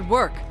 that could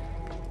work.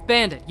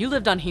 Bandit, you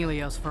lived on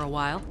Helios for a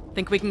while.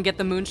 Think we can get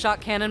the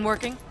moonshot cannon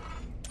working?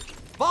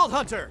 Vault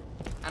Hunter!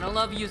 I don't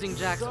love using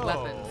Jack's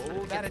weapons.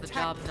 It that gets the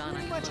attack job done.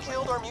 pretty much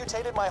killed or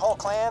mutated my whole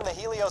clan, the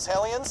Helios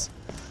Hellions.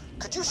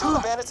 Could you show the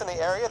bandits in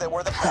the area that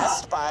we're the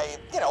best by,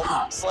 you know,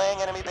 slaying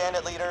enemy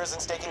bandit leaders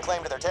and staking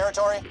claim to their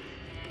territory?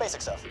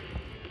 Basic stuff.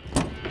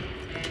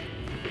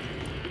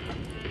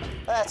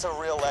 That's a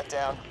real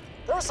letdown.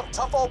 There were some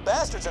tough old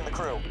bastards in the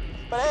crew.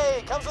 But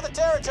hey, comes with the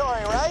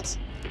territory, right?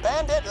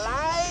 Bandit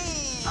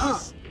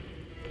life!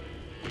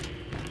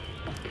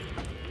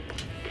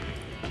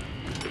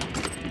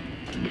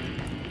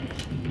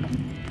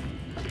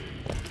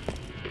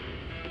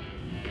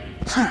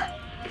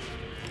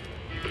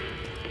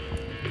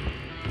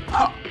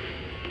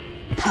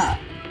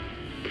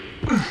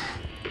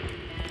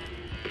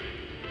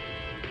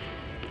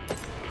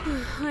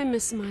 I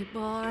miss my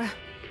bar.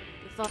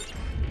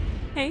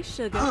 Hey,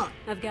 sugar.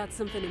 I've got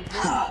something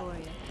important for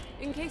you.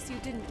 In case you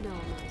didn't know,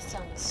 my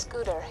son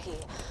Scooter, he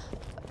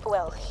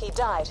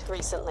died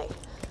recently.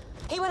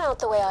 He went out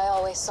the way I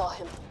always saw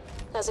him,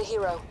 as a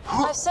hero.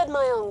 I've said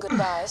my own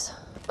goodbyes,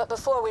 but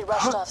before we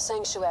rushed off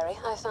Sanctuary,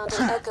 I found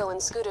an echo in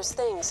Scooter's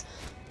things.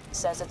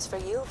 Says it's for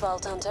you,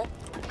 Vault Hunter.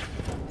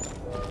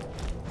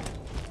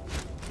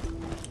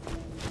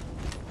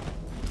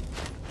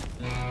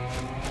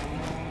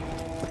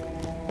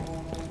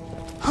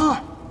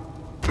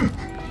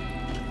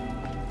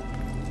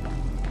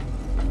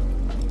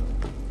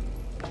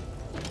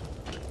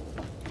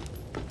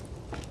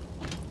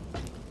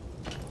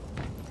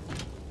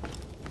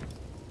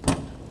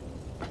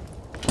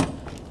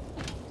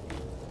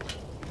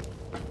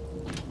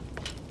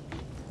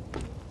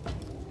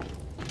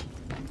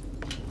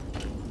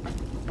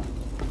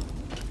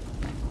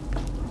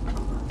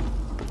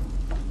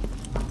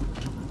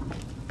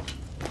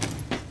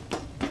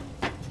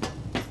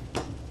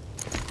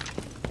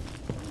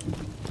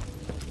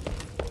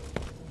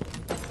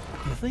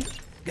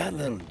 Got a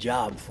little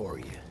job for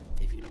you,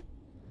 if you...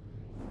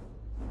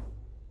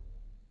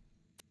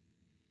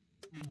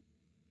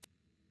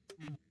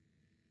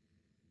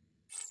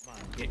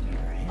 Getting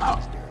your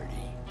hands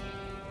dirty.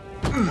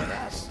 When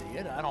I see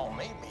it, I don't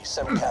need me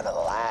some kind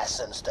of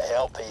license to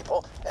help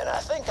people, and I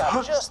think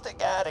I'm just the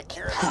guy to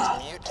cure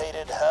these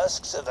mutated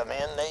husks of the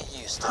men they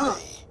used to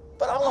be.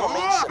 But I'm gonna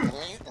need some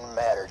mutant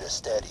matter to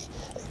study.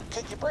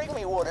 Could you bring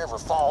me whatever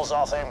falls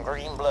off them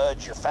green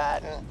bloods you're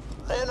fighting?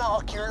 Then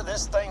I'll cure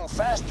this thing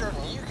faster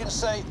than you can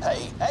say,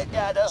 hey, that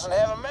guy doesn't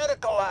have a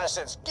medical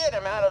license. Get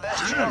him out of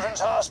this children's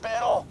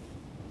hospital.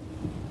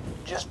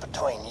 Just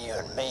between you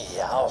and me,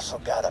 I also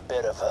got a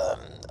bit of a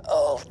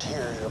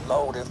ulterior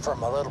motive for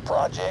my little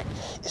project.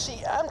 You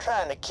see, I'm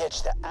trying to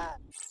catch the eye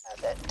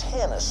of that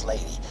tennis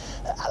lady.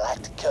 I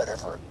like to cut her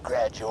for a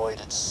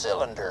graduated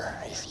cylinder,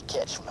 if you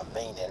catch my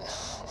meaning.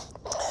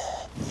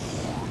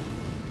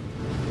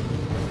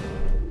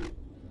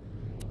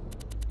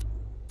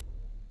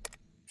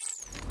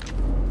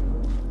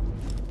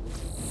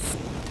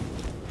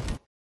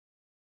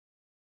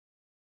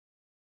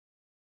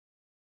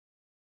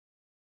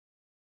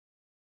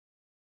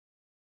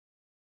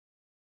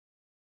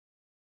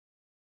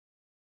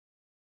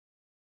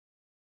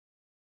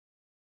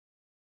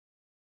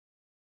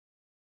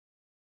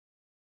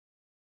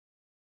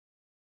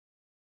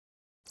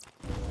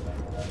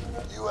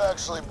 You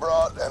actually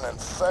brought an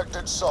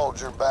infected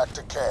soldier back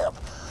to camp.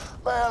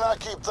 Man, I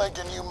keep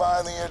thinking you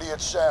mine the idiot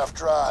shaft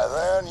dry.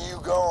 Then you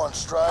go and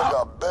strike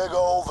a big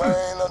old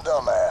vein of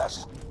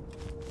dumbass.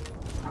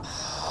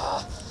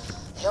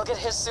 He'll get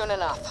his soon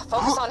enough.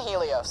 Focus on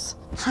Helios.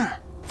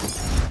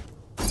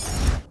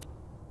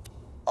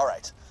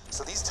 Alright,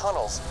 so these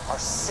tunnels are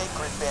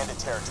sacred bandit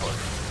territory.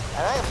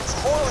 And I am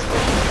totally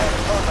going to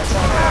bandit code by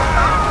telling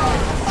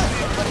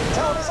but the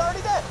town is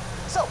already dead.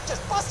 So,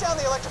 just bust down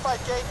the electrified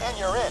gate and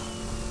you're in.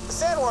 The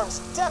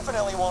sandworms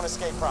definitely won't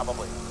escape,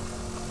 probably.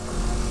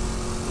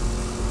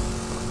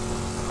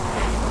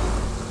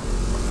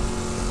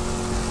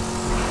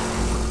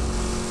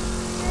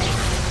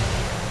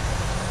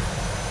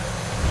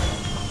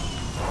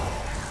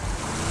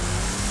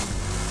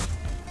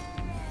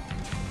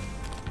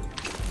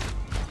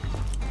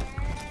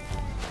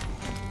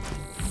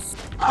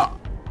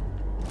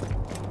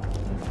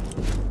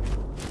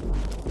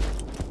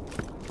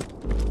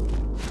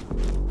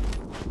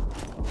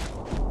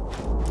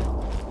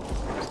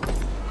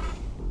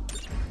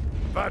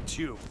 But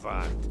you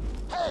find.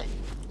 Hey,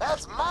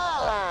 that's my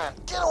line.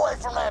 Get away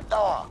from that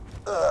door.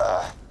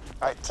 Ugh.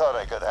 I thought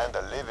I could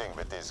handle living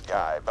with this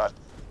guy, but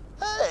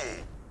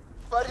hey,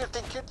 what do you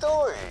think you're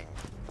doing?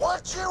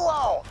 What you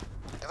want?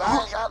 If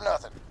I ain't got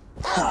nothing.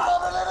 Get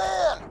over it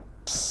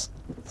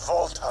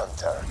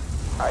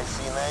I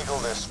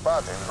finagled a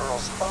spot in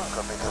Earl's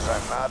bunker because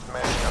I'm not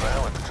messing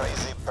around with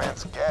crazy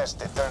pants gas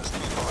that turns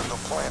people into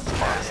plant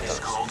monsters.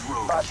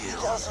 But he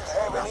doesn't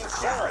have any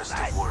food.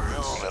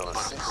 You will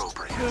assist.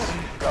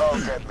 Go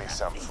get me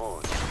some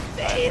food.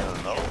 I will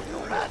know you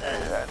will be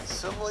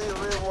handsomely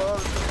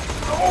rewarded.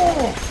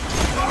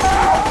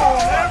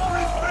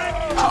 Everything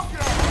you got!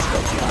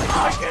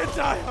 I can't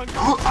die hungry!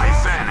 I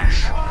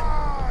vanish!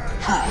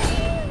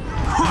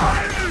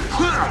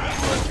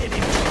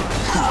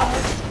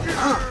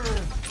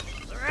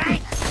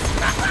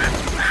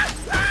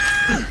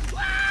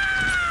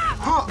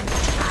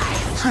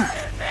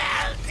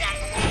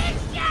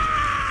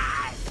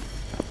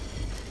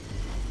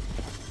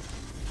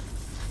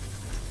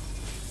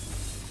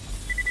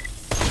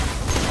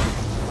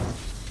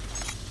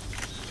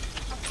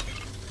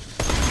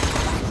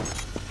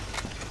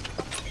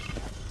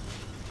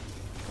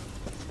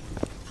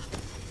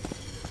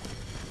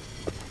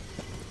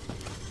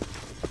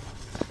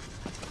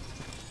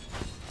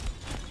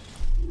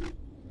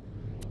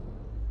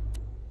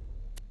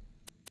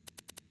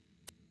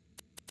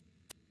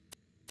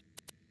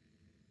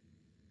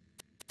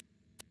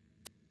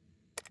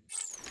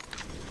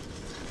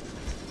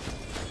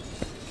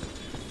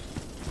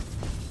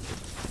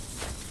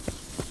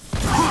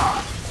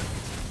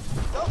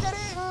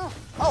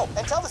 Oh,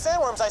 and tell the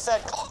sandworms I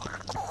said...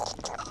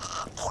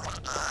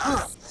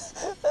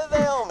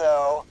 They'll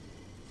know.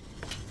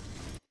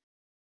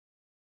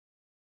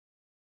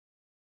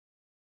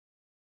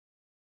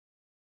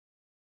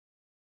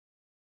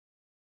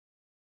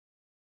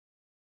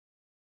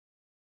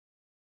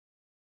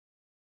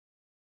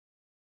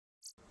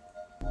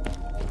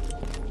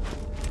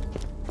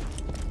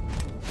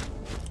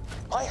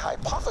 My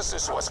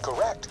hypothesis was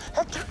correct.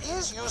 Hector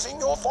is using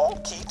your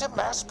vault key to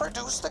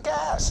mass-produce the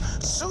gas.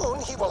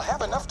 Soon he will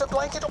have enough to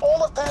blanket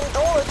all of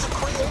Pandora to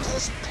create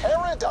his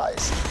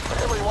paradise.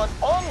 But everyone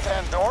on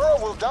Pandora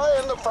will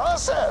die in the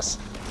process.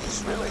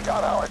 He's really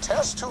got our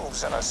test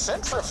tubes in a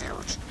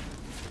centrifuge.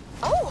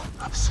 Oh!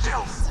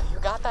 Still. So you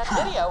got that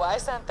video I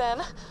sent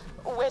then?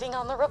 Waiting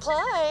on the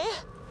reply.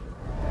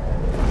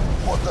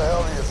 What the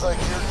hell do you think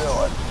you're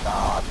doing?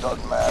 Ah, it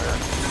doesn't matter.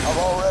 I've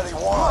already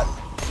won.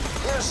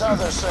 Here's how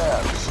this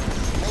ends.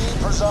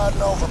 Me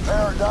presiding over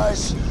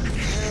paradise,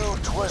 you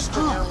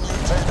twisting your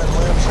mutated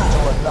limbs into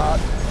a knot,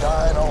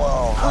 dying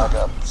alone like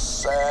a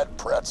sad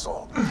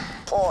pretzel.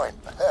 Point,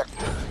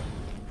 Hector.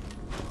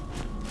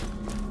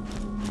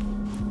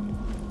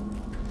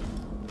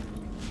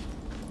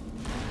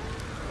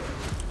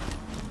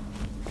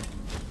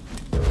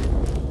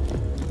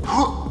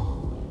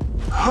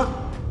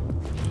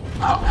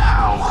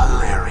 How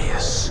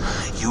hilarious.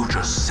 You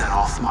just set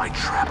off my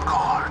trap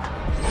card.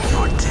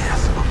 Your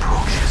death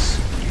approaches.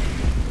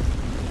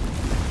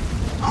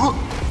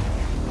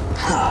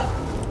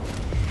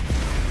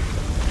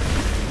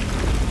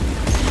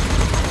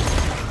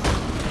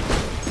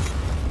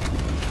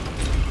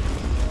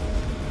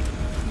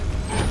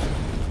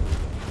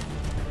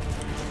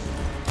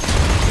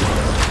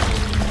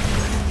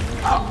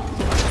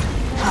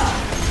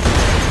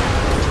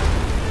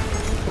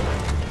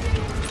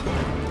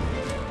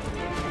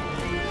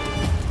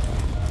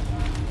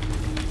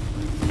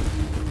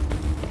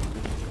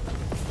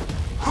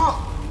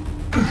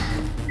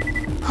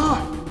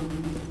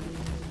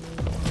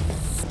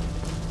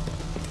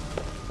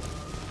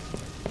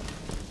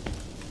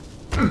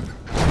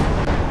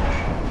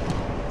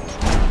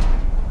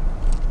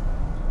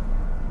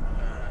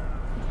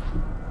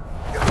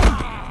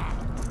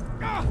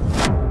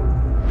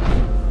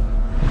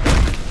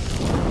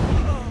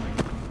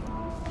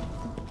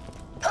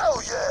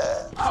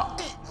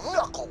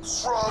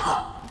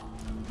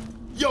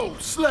 Yo,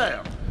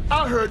 Slab,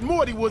 I heard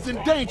Morty was in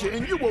danger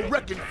and you were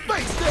wrecking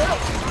face to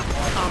help him.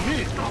 I'm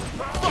in.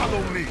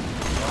 Follow me.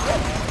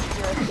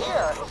 You're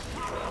here.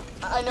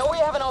 I know we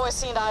haven't always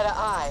seen eye to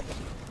eye.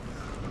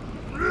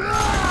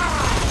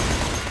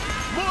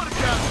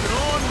 Mordecai's been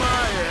on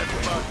my ass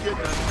about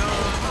getting a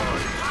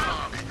non-Morty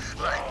talk.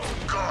 Like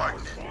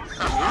gardening.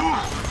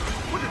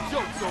 Put the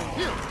joke's on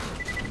him.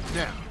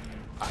 Now,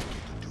 I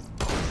get to do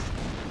both.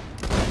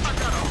 I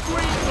got a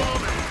green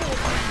thumb and 4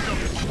 pieces of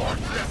his heart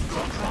left to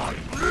try.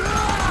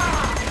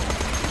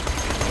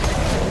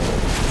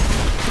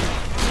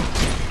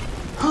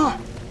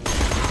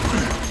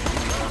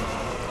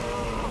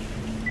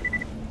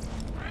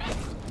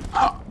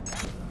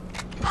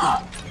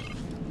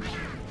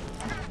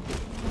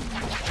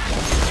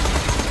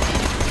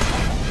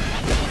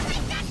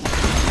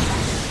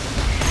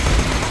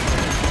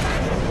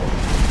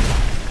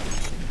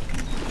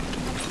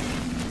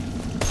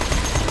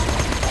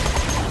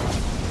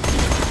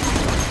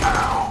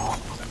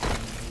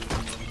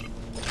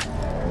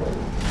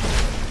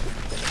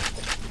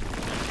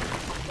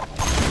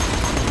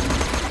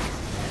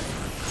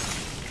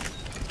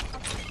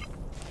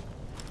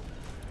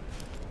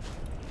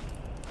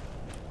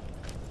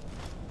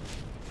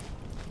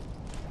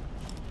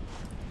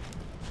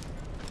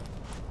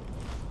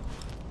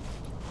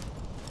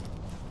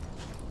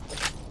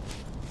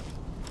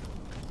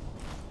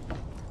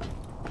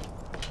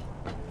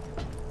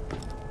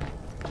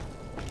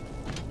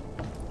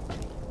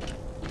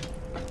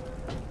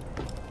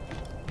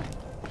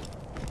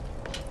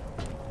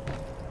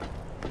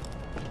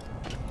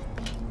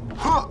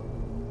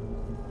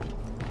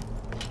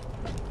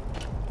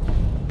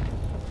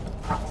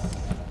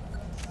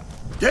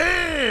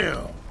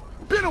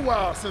 a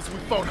while since we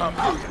fought up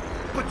here,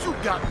 but you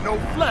got no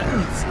flash,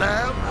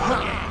 Slab.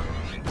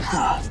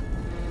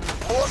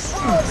 More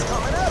swords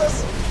coming at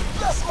us.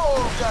 Let's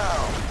move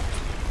down.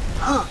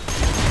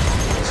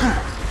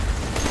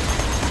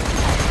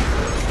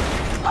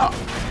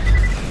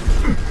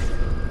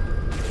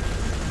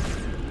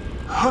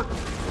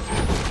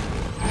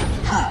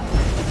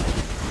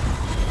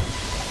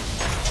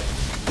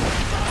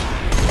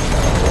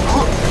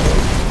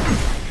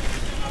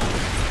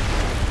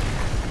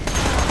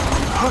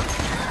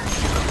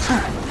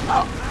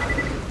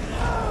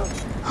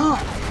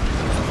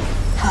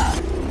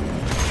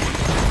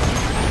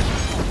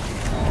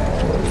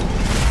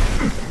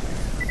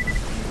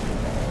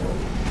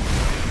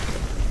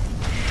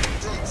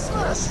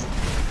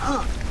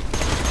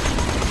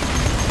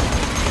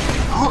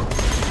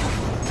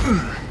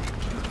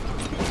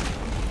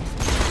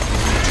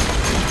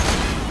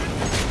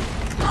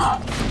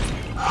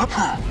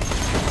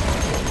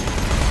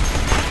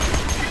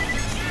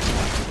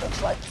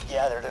 Looks like you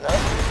gathered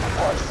enough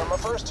parts from a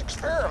first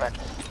experiment.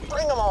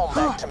 Bring them all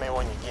back to me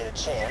when you get a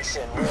chance,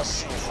 and we'll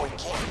see if we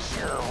can't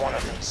cure one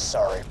of these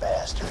sorry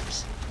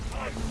bastards.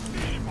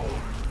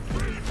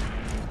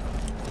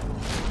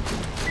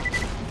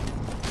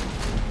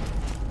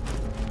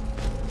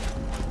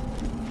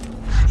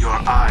 Your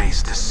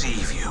eyes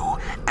deceive you.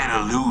 An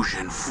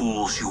illusion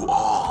fools you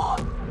all.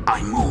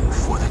 I move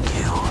for the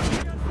kill.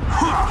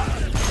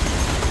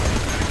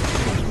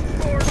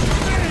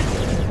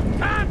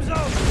 Time's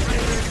over,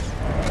 Raiders!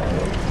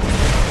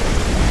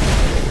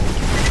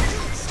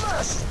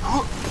 Smash!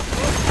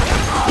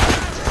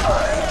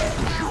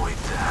 Enjoyed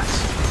that.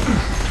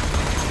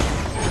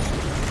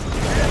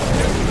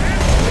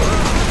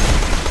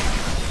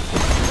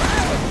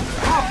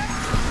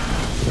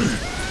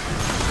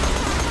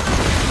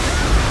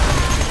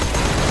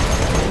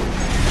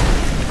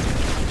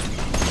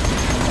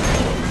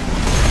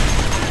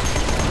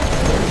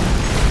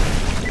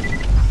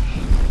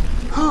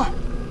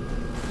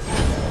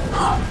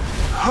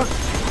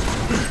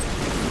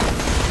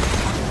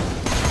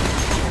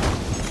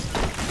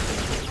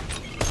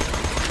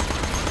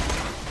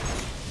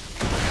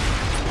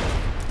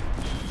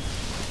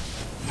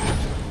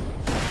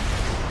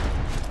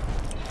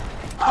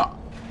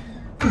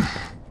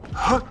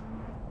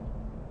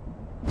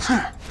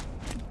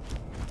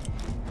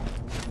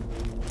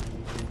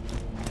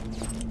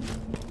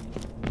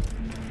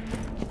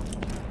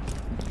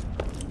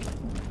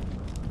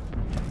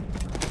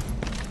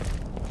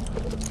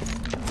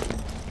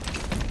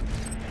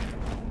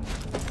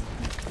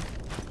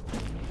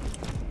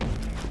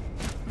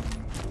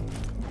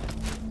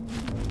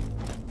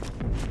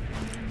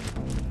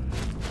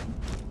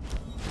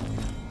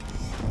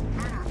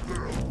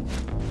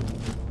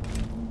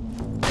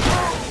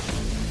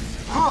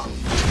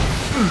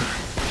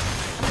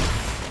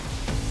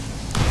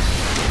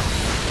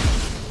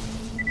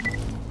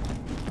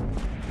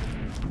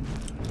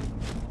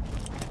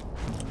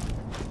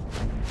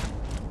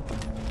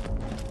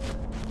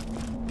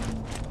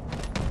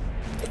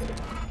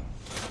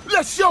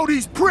 Let's show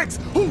these pricks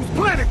whose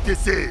planet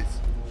this is!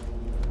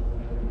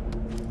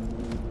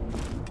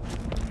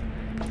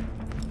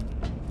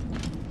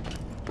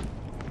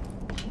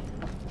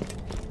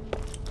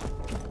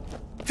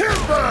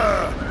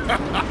 Timber!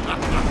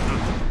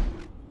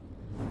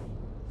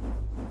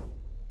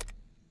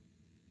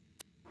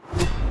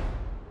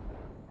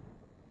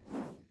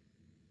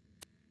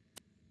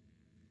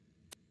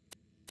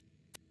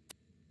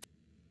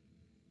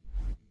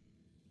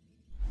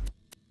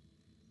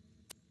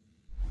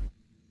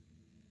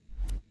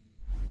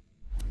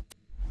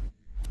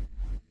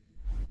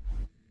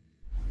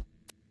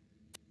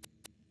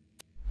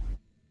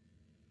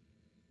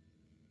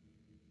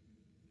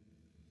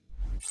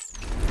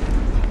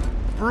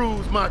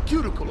 Bruise my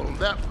cuticle on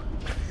that one.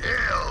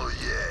 Hell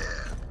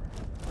yeah.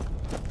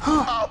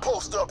 I'll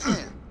post up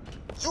here.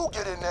 You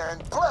get in there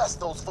and blast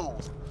those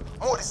fools.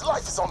 Morty's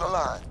life is on the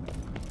line.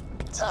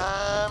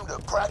 Time to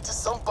practice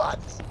some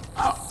botany.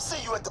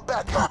 See you at the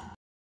back door.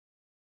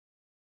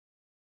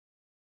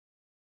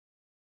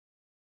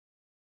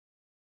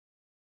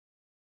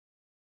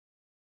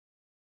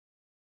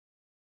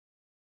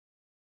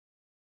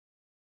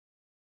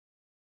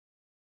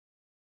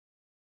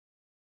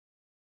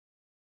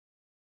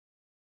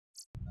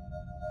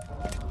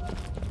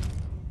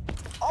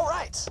 All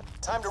right,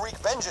 time to wreak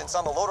vengeance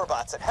on the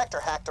loaderbots that Hector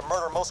hacked to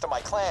murder most of my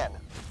clan.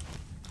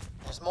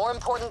 There's more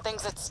important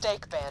things at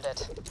stake,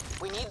 Bandit.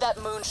 We need that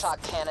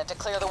moonshot cannon to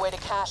clear the way to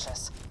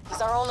Cassius.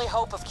 He's our only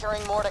hope of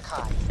curing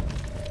Mordecai.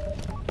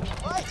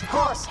 Right, of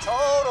course,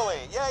 totally.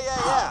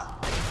 Yeah.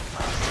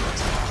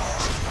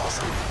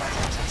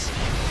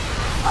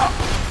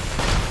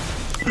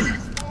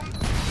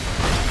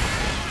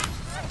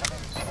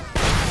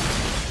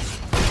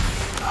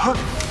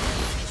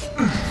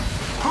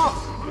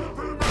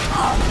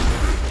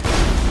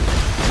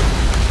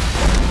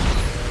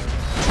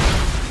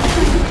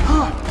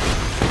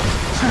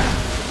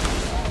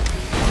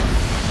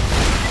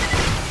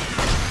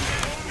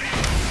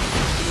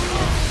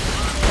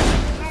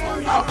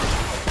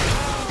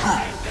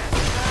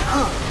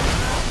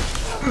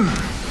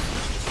 Unleashing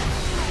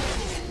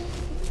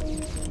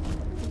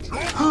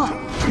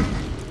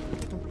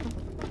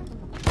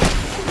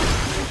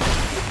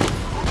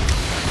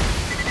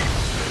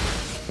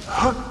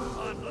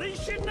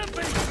the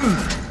beast!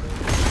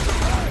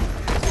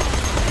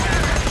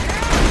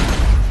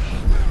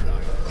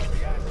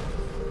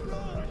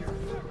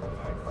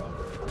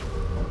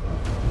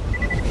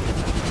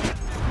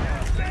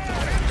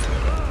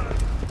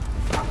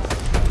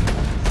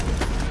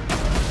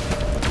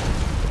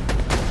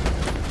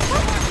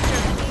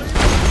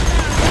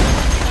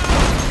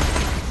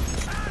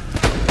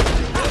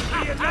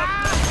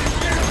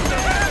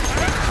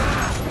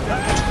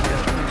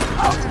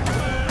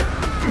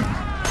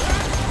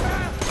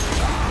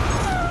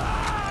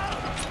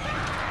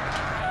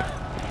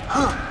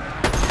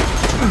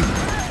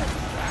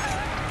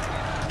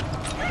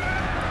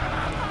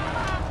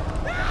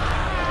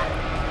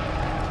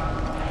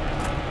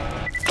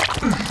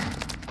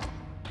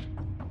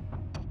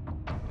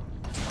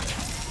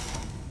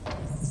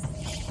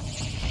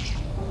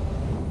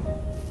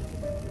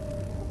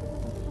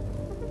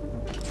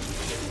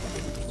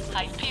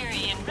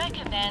 Hyperion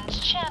recommends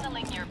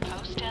channeling your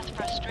post-death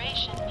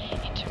frustration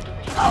into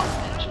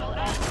pre-sexual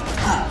activity.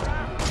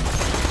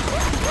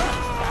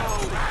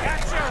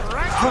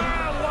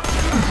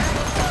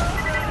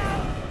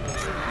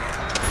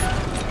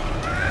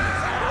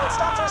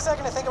 Stop for a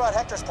second to think about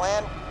Hector's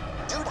plan.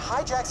 Dude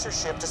hijacks your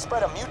ship to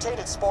spread a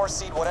mutated spore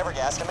seed whatever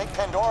gas to make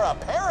Pandora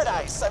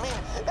paradise. I mean,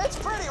 it's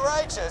pretty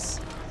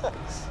righteous.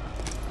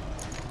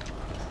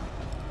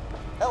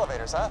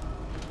 Elevators, huh?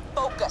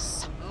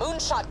 Focus.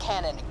 Moonshot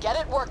cannon. Get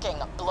it working.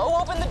 Blow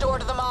open the door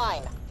to the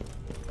mine.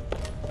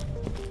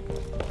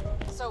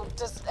 So,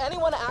 does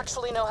anyone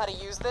actually know how to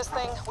use this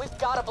thing? We've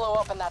got to blow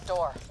open that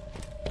door.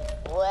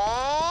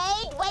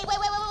 Wait.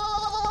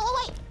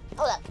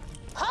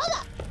 Hold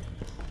up.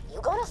 You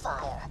gonna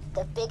fire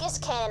the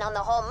biggest cannon on the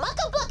whole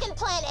muckabucking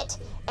planet,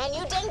 and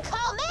you didn't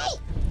call me?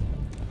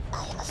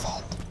 I am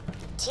offended.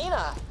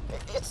 Tina,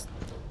 it's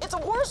a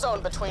war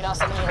zone between us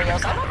and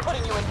Helios. I'm not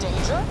putting you in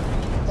danger.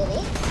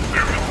 Lily?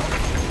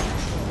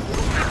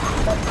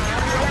 But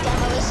I'm your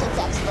demolitions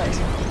expert.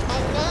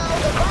 And now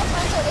the Blood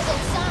Hunter is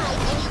inside,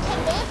 and you can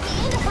vamp me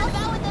in to help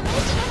out with the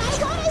mission, and I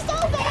want it so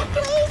bad,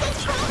 please!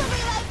 It's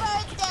probably my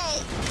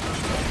birthday!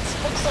 It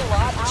takes a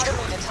lot out of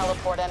me to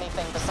teleport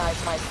anything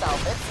besides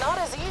myself. It's not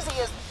as easy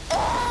as...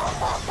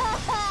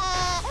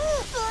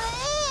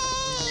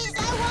 Please!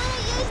 I want to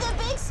use the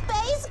big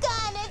space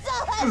gun! It's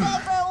all I've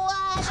ever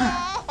wanted!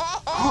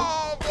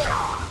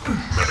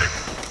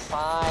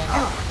 Fine.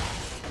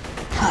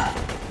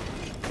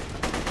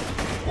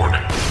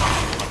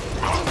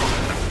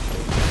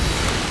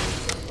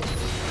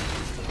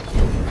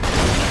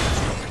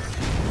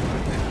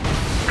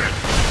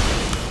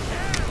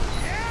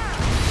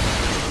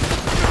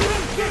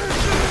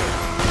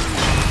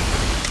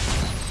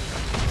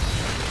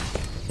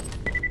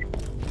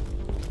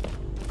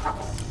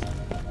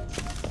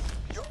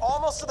 You're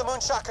almost to the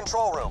Moonshot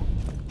control room.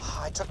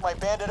 I took my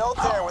bandit oath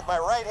there with my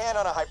right hand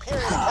on a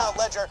Hyperion account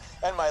ledger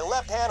and my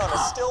left hand on a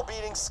still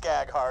beating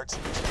skag heart.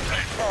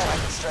 Man, I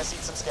can stress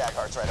eat some skag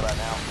hearts right about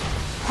now.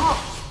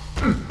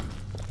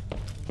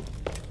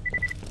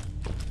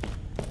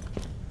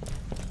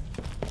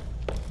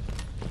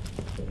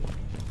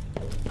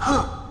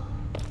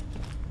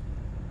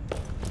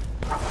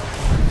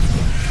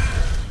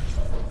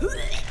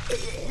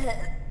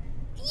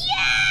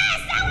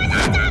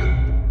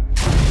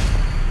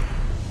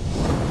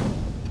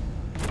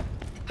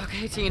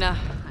 Okay, Tina.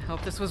 I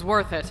hope this was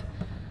worth it.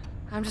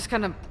 I'm just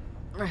gonna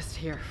rest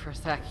here for a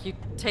sec. You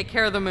take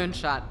care of the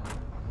moonshot.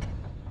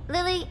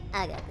 Lily,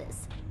 I got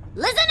this.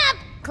 Listen up!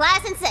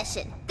 Class in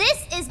session.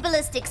 This is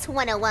Ballistics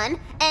 101,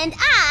 and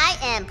I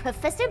am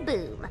Professor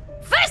Boom.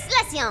 First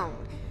lesson!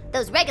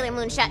 Those regular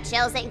moonshot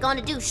shells ain't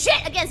gonna do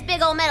shit against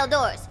big old metal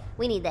doors.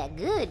 We need that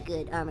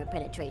good armor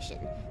penetration.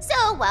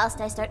 So,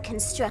 whilst I start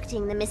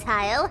constructing the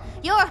missile,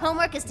 your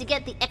homework is to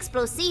get the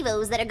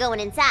explosivos that are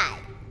going inside.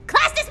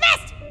 Class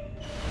dismissed!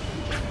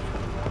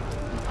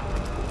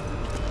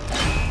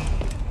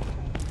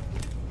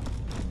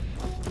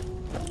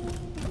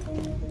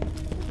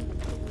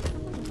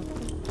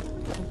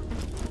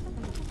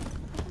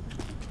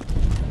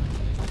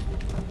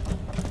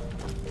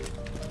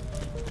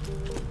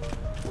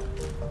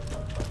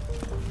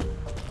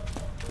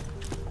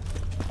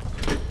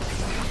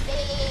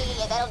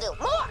 That'll do.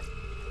 More!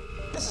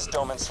 This is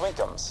Doman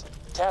Swinkums,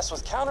 tasked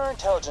with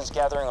counterintelligence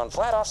gathering on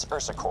Vladoff's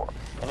Ursa Corps.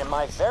 And in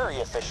my very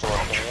official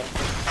opinion,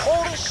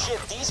 holy shit,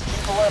 these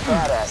people are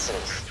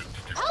badasses.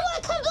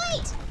 Homework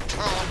complete!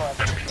 I'm bored.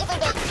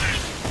 Different bit.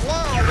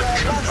 Now your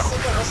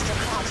love-seeker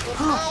aristocrat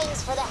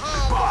repines for the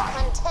hand of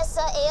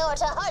Contessa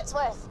Aorta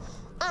Hartsworth.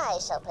 I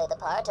shall play the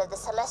part of the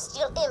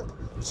celestial imp,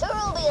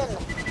 Cherubian.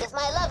 If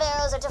my love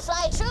arrows are to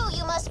fly true,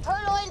 you must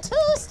purloin 2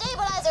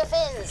 stabilizer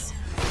fins.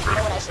 You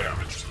know what I should...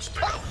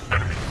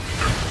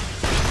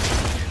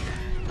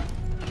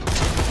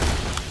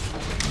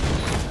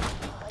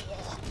 Oh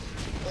yeah,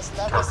 this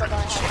love is gonna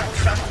have to be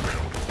second.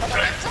 But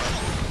I'm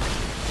dragon.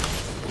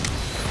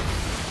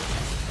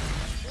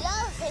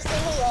 Love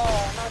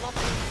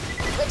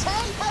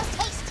Return post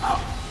haste.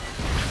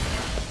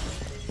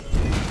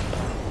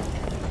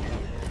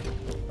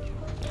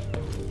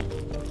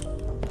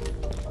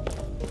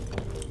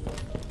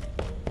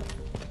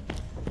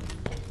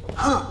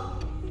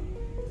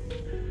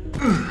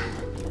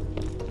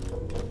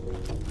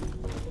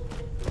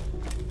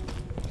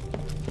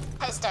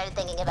 I started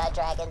thinking about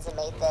dragons and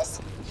made this.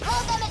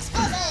 Hold them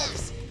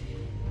explosives!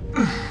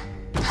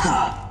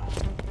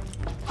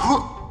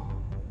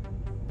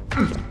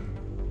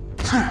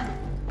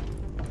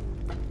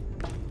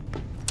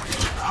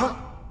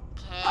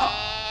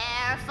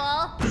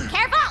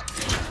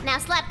 Careful! Now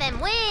slap them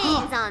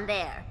wings on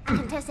there.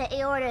 Contessa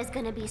Aorta is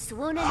gonna be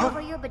swooning over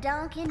your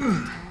badonk in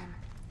no time.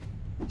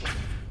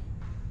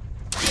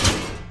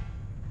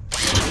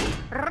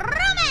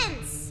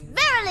 Romance!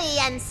 Verily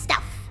and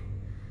stuff.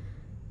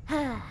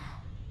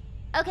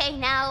 Okay,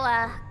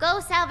 now, go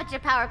salvage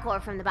your power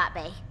core from the bot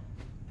bay.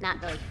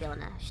 Not really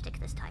feeling a shtick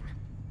this time.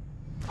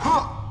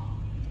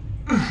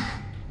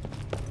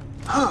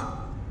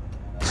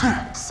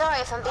 Sorry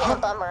if I'm being a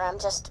bummer, I'm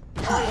just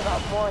worried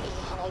about Morty,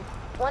 and I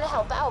want to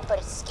help out, but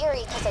it's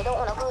scary because I don't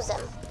want to lose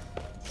him.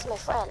 He's my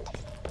friend.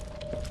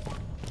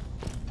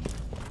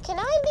 Can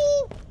I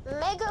be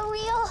mega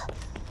real?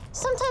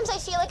 Sometimes I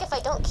feel like if I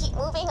don't keep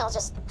moving, I'll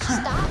just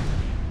stop.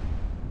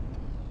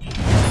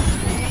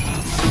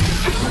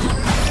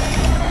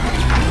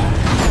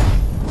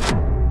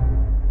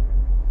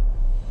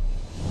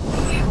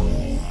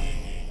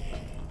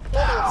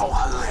 How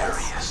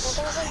hilarious.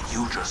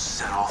 You just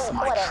set off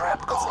my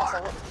trap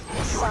card.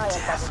 Your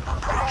death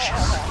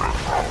approaches.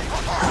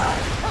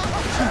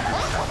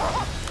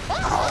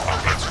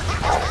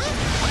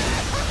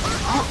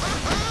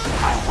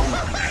 I won't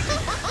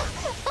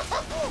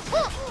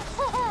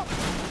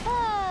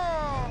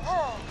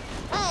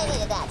I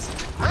needed that.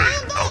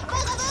 I'm back,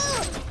 Bugaboo!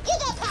 Get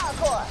that power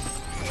core!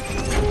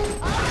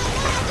 Oh my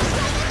god,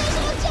 destroy the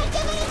mission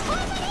objective and it's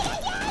happening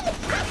again!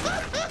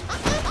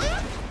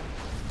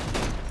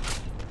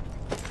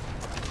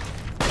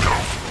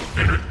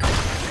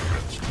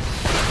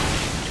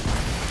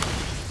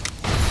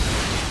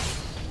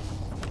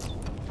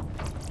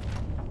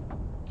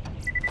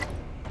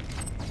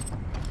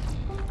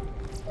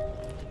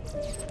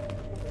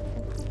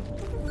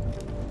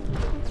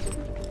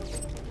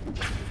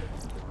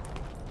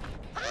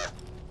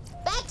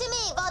 Back to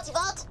me, Vaulty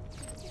Vault!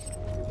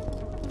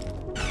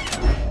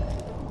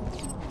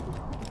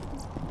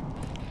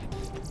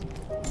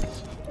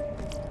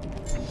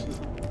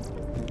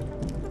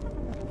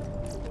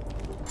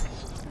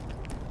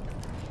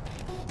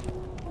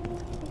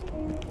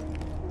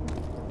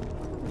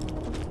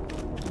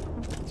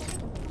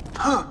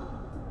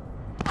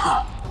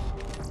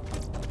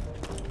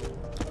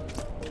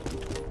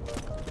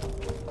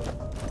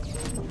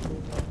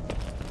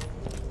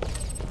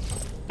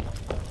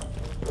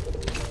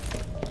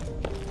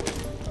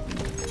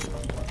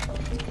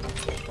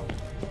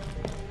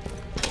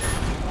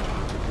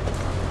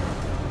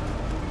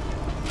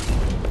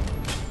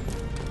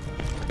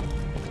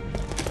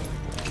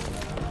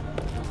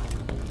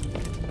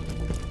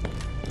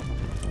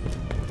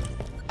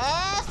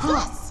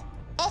 Yes!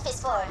 F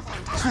is for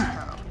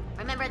fantastical.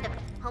 Remember the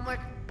homework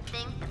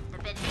thing? The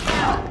bit?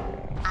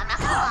 I'm not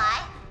gonna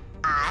lie.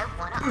 I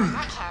wanna own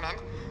that cannon.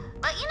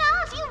 But you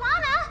know, if you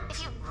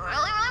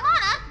really, really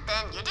wanna,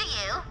 then you do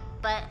you.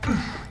 But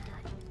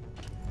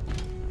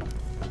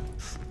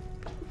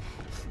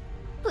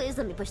please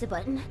let me push the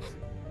button.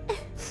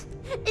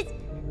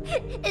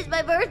 It's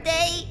my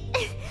birthday.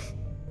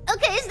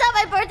 Okay, it's not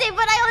my birthday,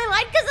 but I only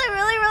lied because I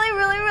really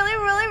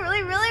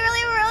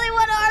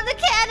want to arm the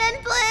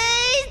cannon,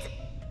 please!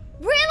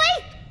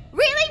 Really?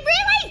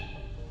 Really?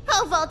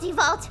 Oh, Vaulty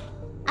Vault.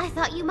 I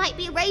thought you might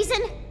be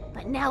Raisin,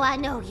 but now I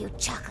know you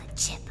chocolate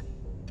chip.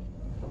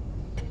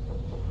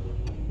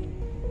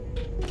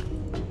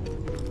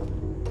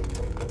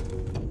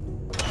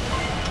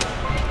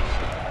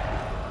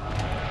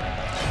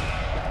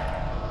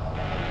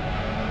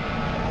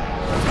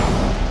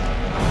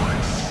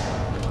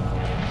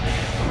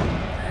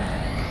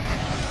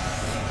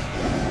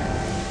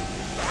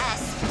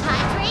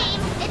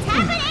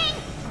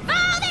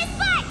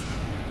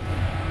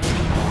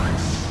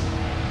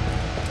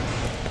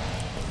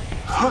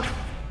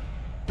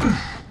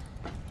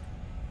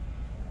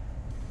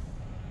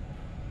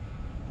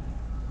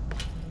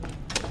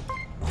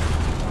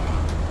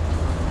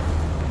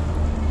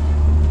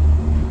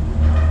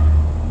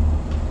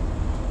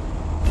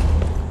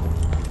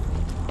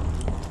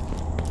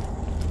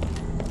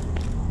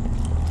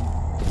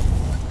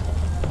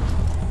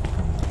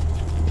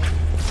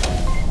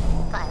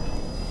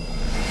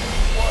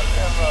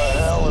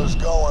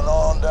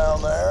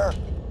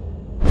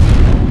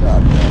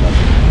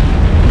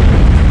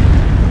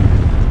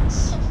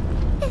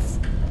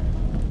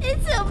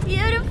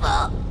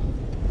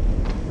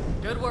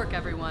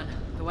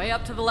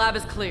 Up to the lab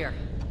is clear.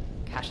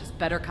 Cassius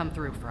better come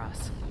through for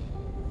us.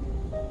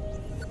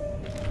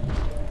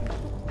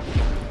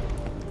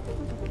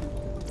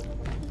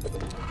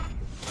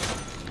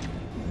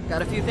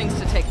 Got a few things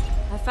to take.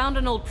 I found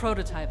an old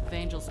prototype of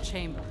Angel's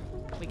chamber.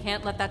 We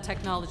can't let that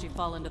technology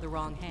fall into the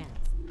wrong hands.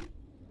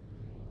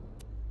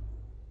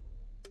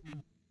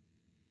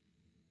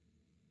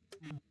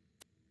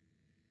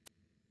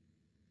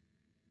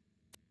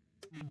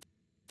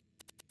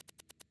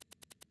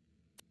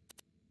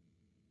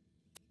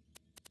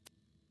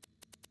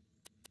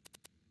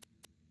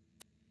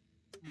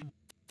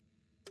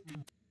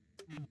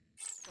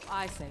 So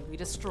I say we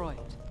destroy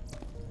it.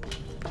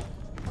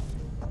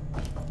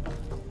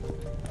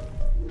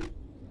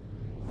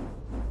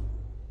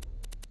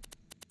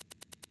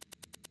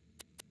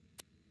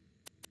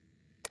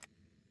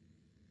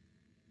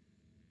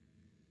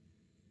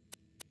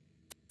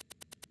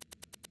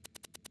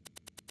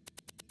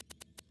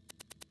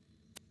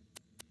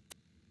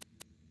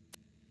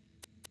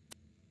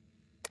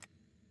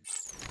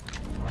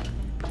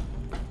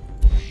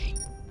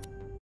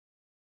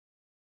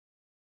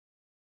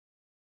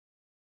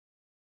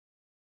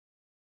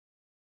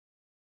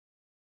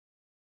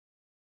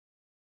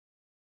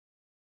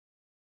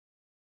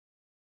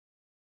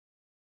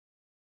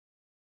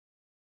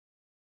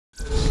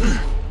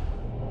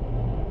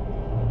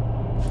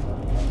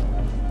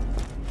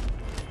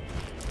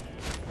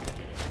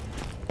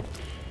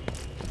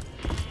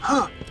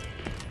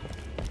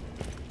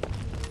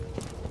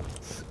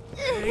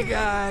 Hey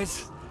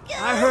guys,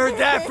 I heard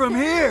that from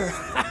here.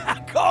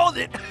 I called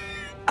it.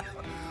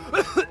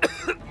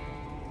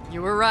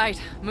 You were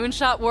right.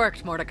 Moonshot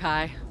worked,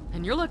 Mordecai.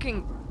 And you're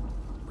looking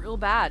real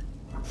bad.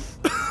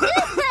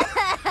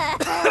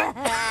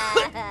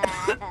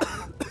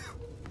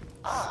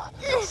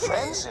 Your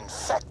friend's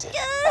infected.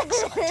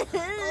 Excellent.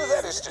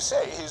 That is to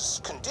say,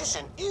 his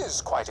condition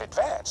is quite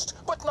advanced,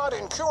 but not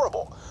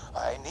incurable.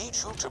 I need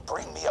you to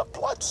bring me a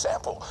blood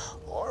sample,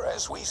 or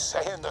as we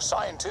say in the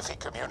scientific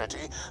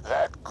community,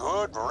 that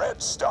good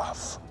red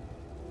stuff.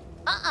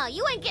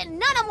 You ain't getting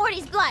none of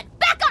Morty's blood.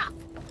 Back off!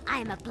 I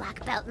am a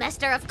black belt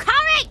master of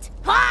karate!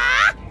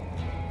 Huh?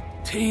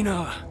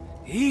 Tina,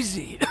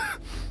 easy.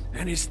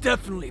 And it's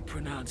definitely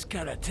pronounced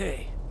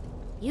karate.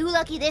 You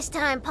lucky this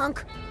time,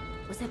 punk.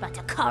 Was about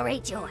to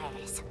karate your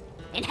ass.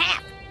 In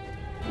half!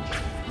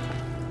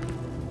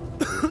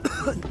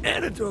 An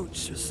antidote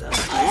should sound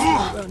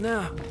nice right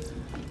now.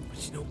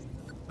 But you know,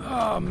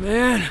 oh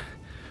man,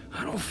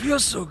 I don't feel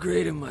so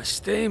great in my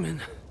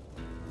stamen.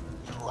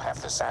 You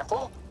have the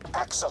sample?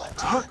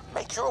 Excellent.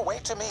 Make your way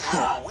to me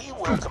and we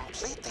will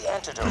complete the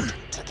antidote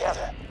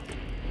together.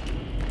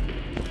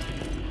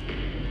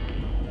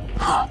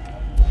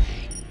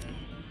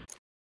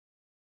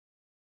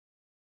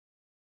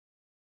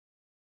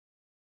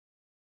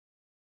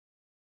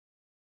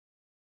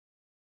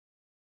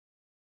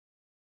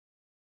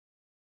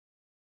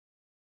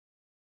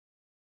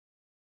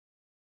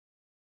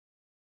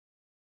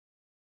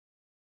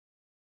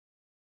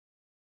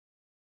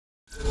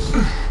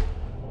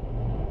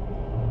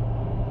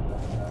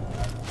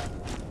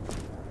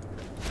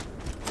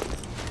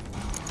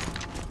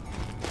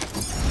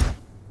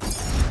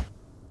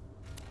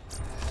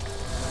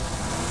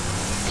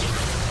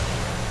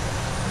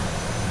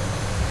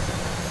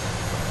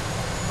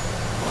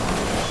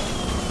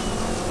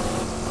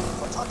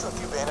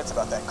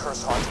 About that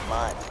curse-haunted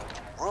mine.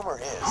 Rumor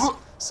is,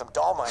 some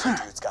doll miner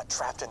dudes got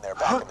trapped in there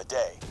back in the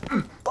day.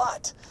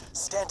 But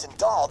Stanton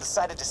Doll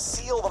decided to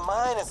seal the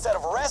mine instead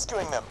of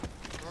rescuing them.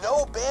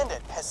 No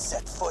bandit has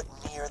set foot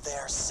near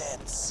there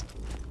since.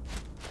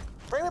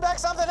 Bring me back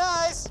something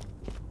nice!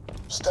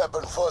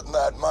 Stepping foot in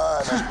that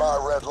mine is my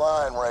red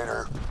line,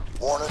 Raider.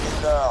 Warning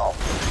you now.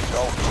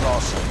 Don't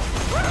cross it.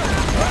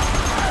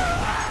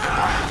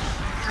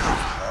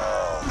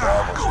 Oh,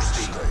 that was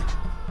a mistake.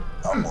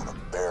 I'm gonna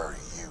bury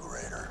you,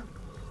 Raider.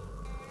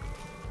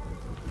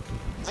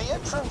 The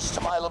entrance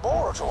to my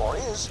laboratory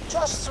is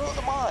just through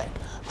the mine.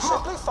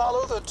 Simply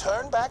follow the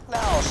turn back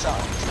now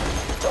sign.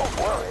 Don't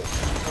worry.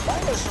 The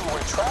miners who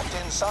were trapped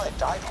inside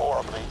died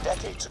horribly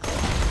decades ago.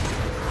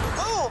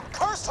 Boom!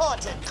 Curse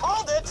haunted!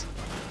 Called it!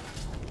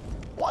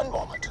 One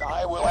moment.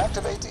 I will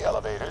activate the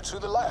elevator to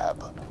the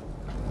lab.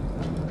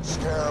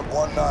 Scarab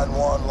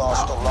 191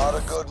 lost a lot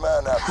of good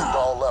men after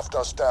Doll left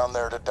us down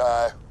there to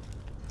die.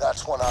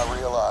 That's when I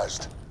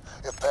realized,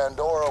 if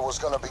Pandora was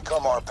gonna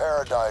become our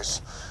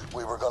paradise,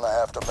 we were gonna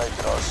have to make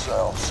it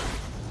ourselves.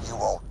 You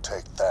won't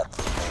take that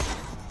from me.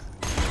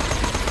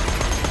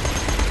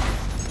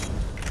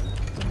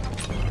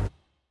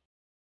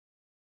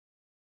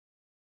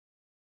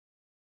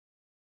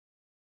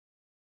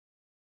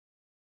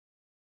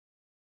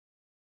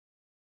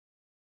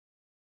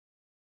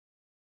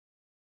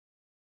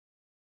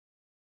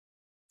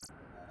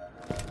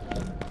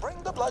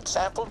 Bring the blood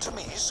sample to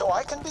me so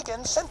I can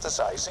begin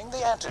synthesizing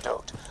the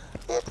antidote.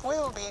 It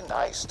will be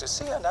nice to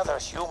see another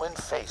human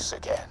face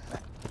again.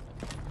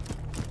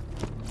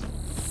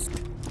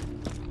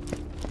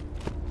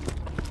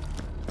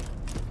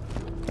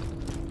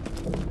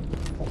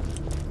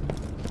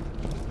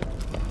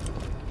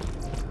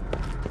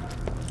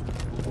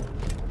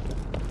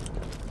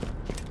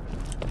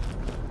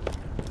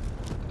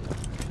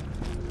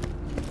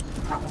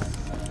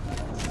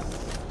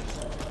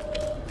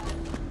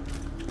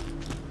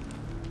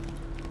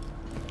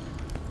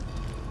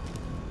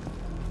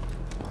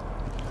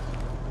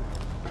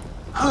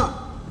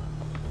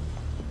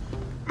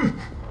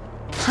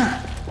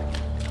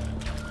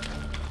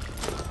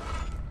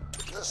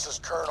 This is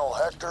Colonel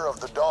Hector of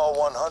the DAW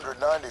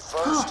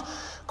 191st.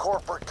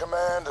 Corporate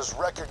Command has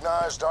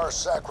recognized our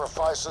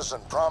sacrifices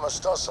and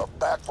promised us a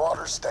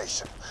backwater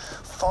station,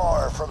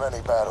 far from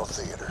any battle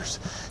theaters.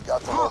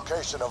 Got the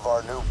location of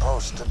our new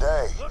post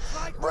today.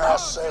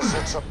 Brass says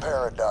it's a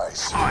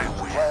paradise. The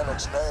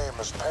planet's name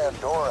is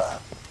Pandora.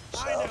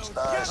 Sounds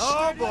nice.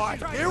 Oh boy,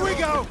 here we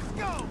go!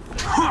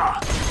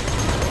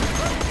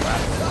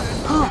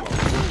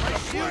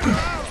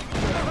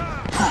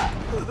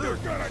 They're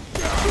gonna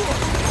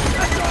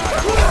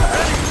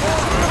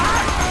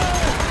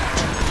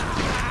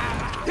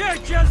They're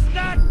just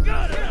not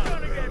good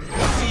enough!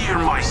 Fear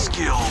my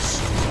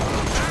skills.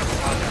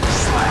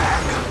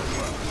 Slag.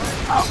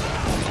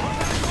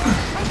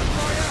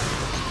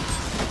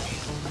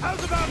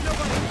 How's about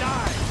nobody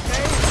dies,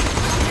 okay?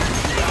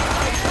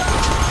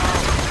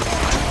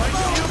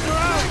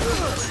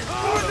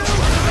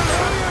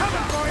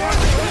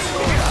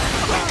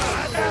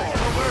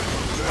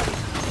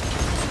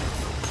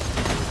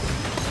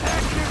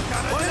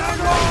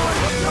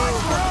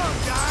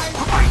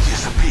 I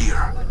disappear.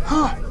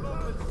 Huh?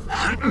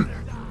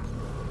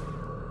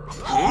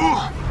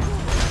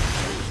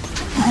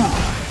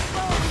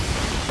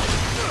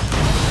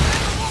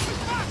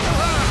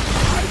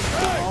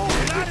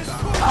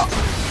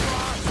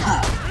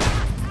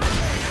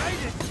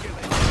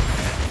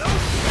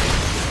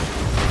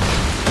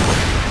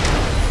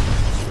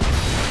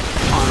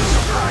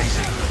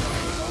 Unsurprising.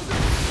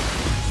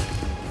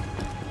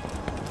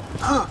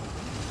 Huh?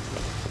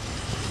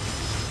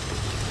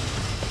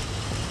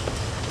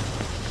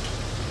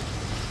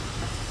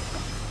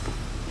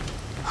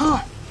 Huh?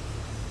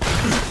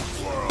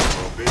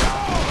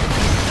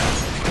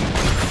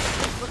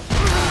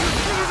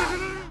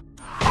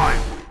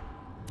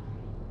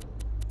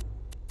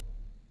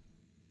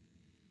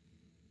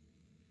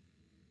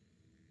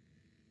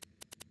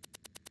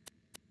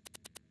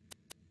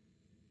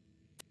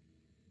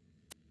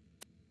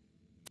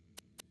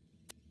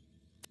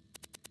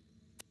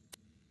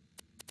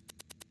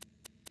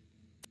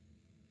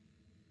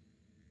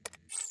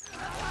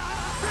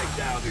 Take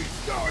down these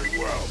starry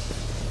worlds!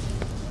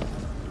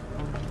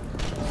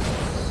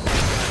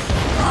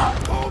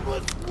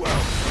 Almost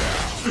well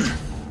down!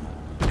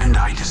 And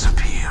I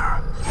disappear,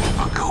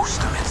 a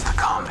ghost amidst the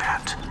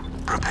combat,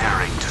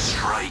 preparing to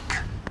strike.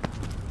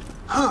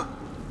 Huh?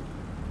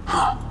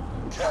 Huh?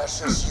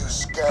 Cassius, you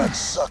scat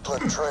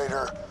suckling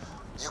traitor.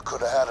 You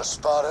could have had a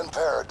spot in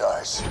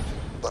paradise.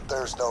 But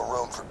there's no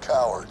room for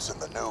cowards in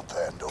the new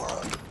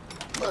Pandora.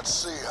 Let's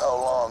see how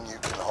long you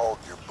can hold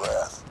your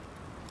breath.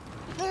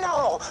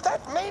 No!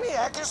 That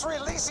maniac is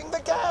releasing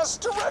the gas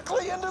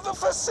directly into the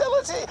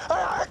facility!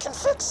 I can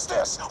fix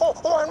this! Oh,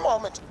 one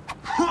moment!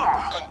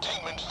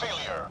 Containment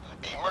failure.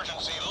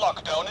 Emergency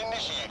lockdown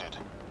initiated.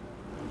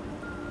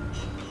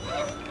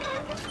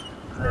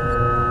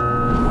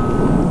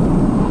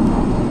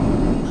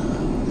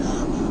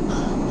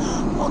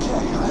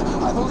 Okay,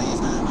 I believe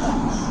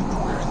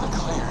we're in the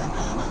clear.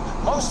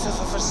 Most of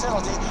the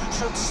facility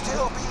should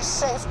still be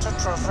safe to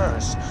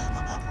traverse.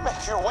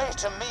 Make your way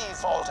to me,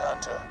 Vault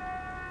Hunter.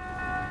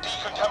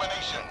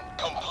 Decontamination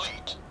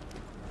complete.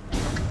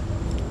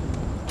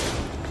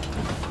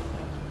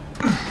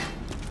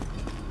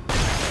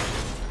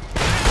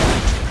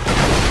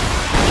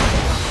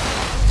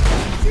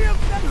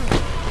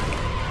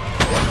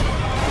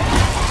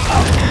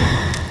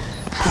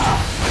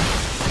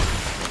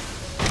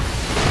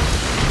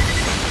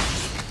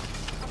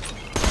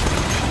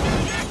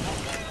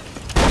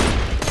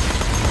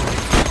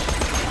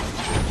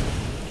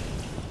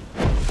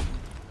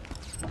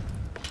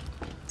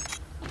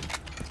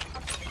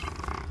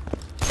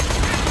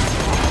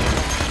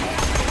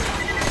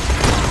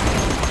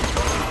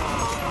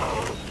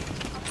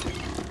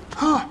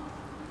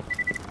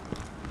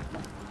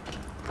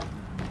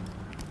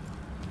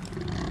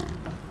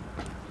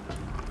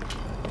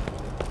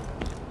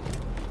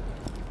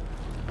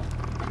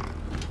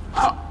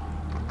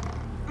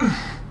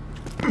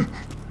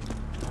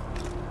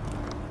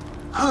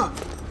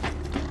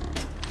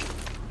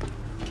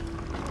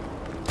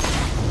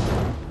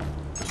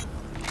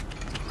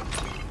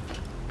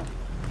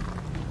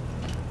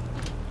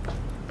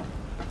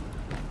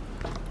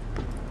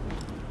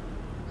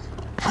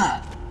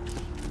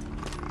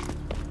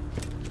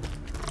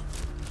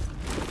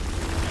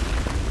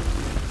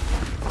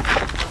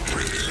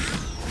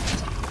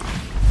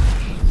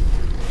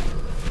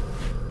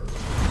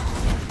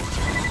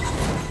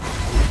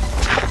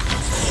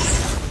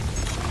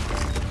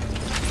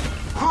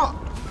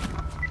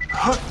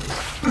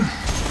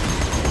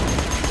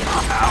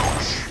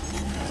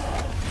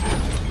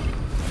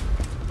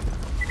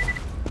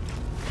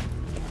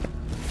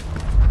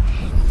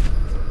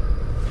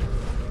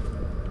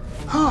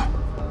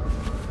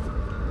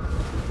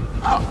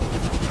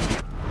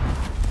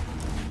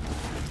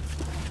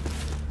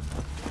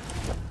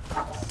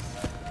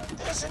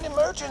 There's an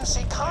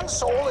emergency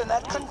console in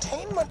that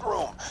containment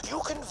room.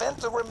 You can vent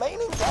the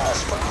remaining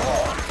gas from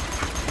there.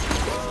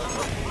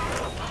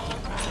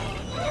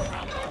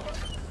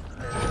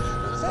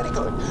 Very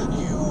good.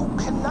 You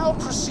can can now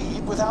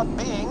proceed without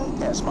being,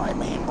 as my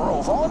main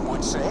bro Vaughn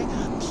would say,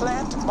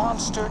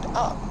 plant-monstered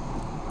up.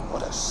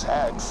 What a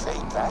sad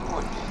fate that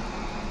would be.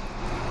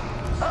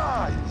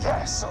 Ah,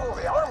 yes, oh,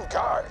 the armed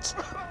guards.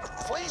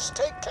 Please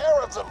take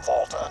care of them,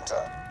 Vault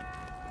Hunter.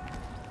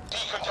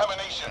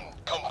 Decontamination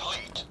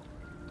complete.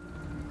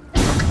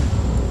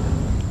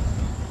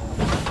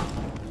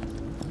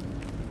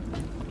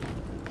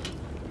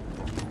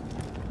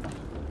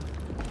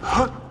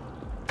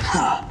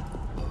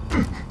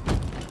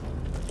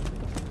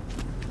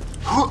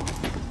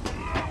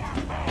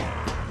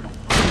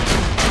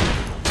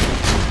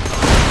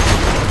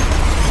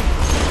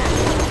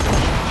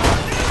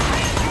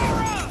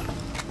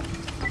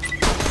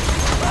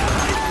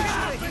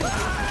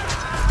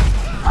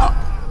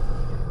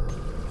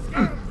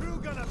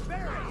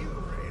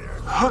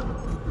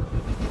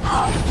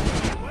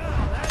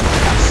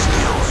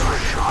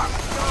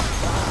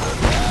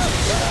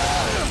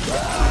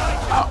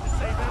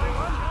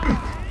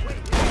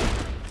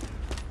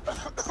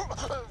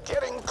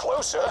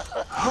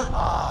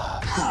 Ah,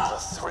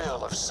 the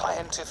thrill of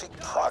scientific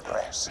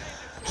progress.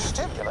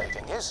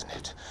 Stimulating, isn't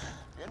it?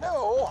 You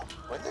know,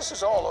 when this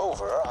is all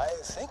over, I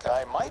think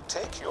I might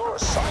take your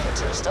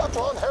scientist up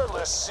on her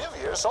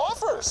lascivious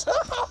offers.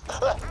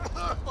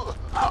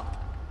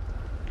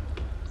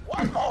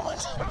 One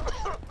moment.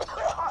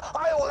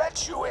 I'll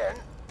let you in.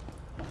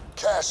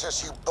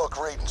 Cassius, you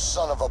book-reading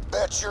son of a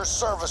bitch, your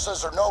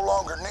services are no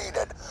longer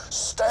needed.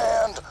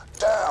 Stand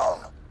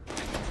down.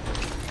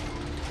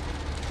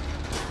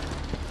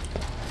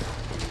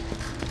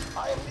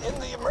 I'm in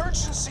the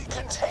emergency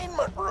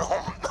containment room.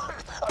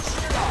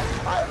 Fear not,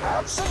 I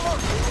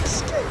absolutely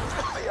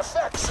escaped the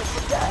effects of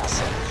the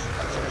gas.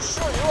 I can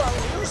assure you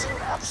I'm using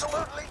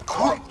absolutely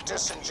quite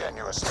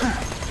disingenuously.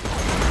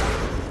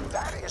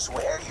 That is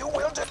where you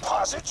will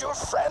deposit your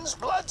friend's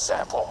blood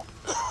sample.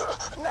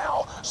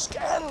 Now,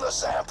 scan the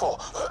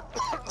sample.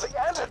 The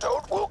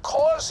antidote will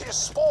cause his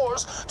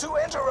spores to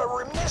enter a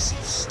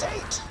remissive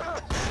state.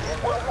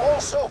 It will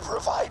also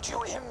provide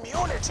you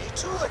immunity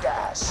to the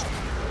gas.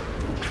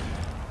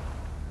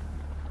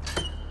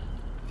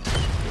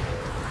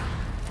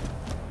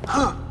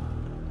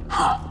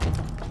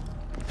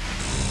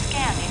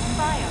 Scanning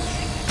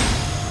biosignal.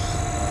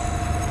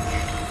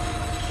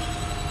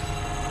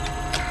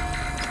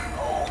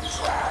 Oh,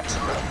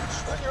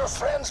 drat. Your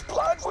friend's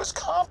blood was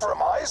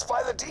compromised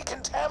by the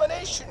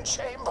decontamination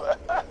chamber.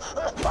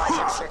 I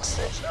can fix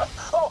this.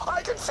 Oh,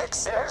 I can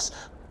fix this.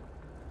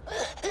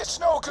 It's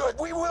no good.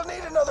 We will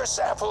need another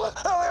sample.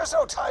 There's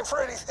no time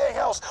for anything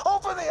else.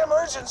 Open the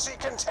emergency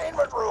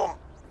containment room.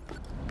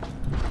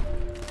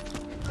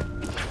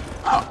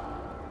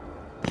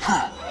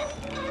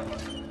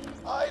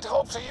 I'd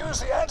hope to use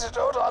the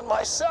antidote on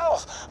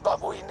myself,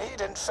 but we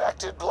need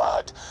infected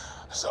blood.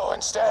 So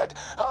instead,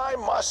 I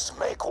must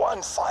make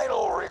one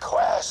final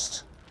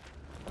request.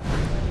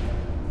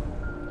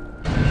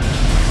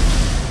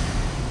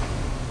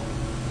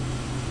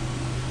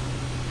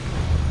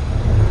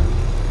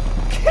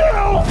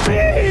 Kill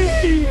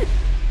me!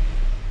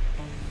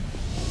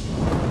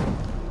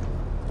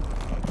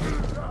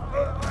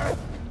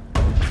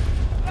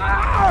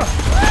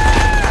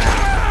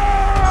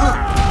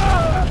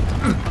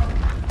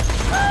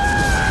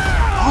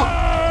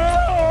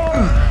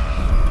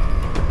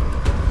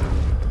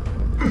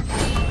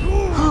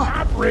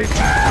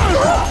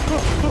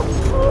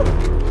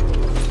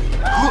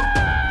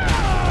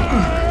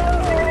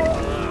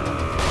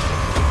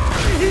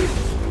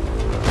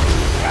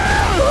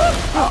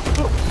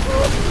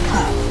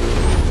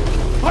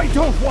 I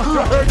don't want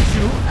to hurt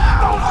you!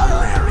 How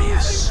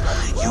hilarious.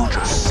 You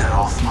just set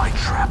off my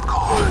trap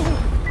card.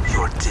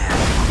 Your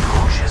death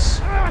approaches.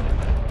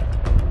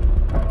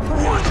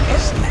 What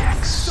is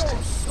next? So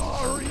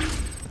sorry.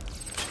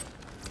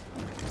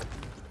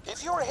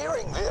 If you're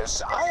hearing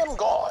this, I am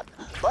gone,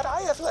 but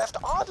I have left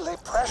oddly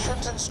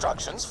prescient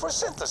instructions for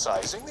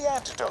synthesizing the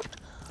antidote.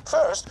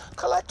 First,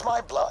 collect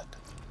my blood.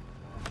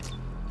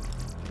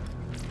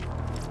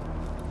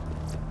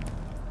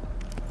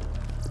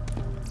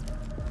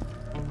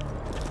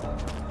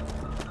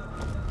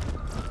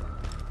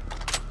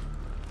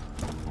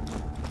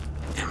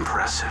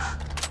 Impressive.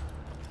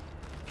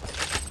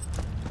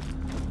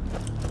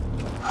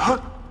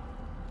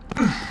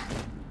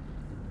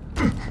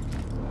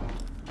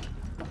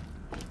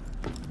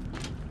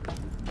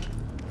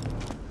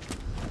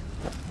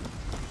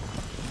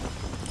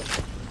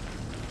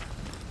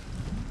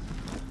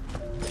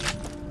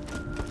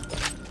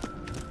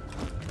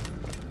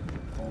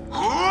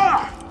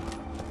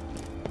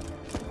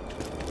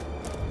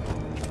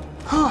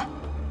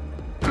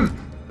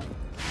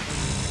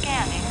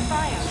 Scanning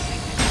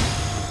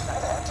biosignal.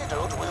 That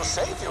antidote will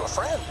save your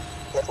friend.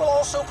 It will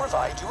also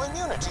provide you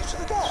immunity to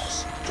the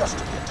gas, just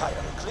to be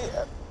entirely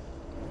clear.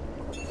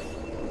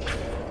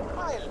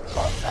 I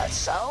love that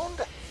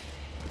sound.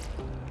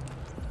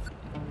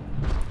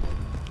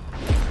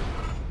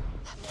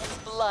 His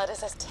blood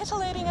is as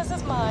titillating as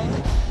his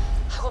mind.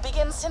 I will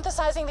begin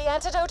synthesizing the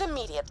antidote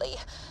immediately,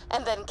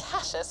 and then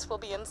Cassius will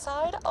be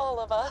inside all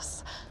of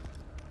us.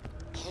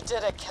 You You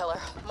did it, killer.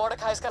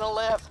 Mordecai's gonna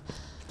live.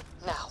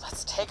 Now,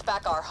 let's take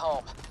back our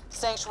home.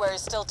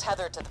 Sanctuary's still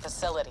tethered to the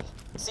facility.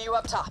 See you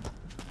up top.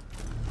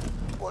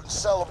 Wouldn't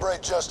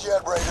celebrate just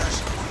yet,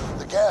 Raiders.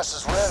 The gas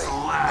is ready.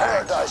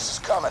 Paradise is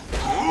coming.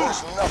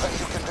 There's nothing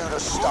you can do to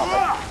stop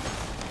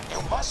it.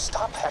 You must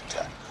stop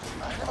Hector.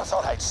 I never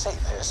thought I'd say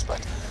this, but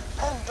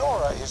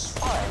Pandora is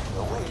fine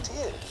the way it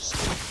is.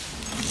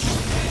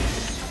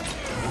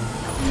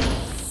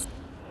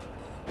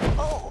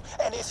 Oh,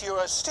 and if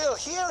you're still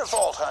here,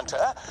 Vault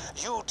Hunter,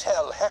 you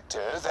tell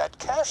Hector that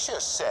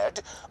Cassius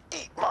said,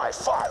 "Eat my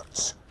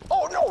farts."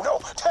 Oh, no,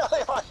 tell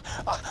him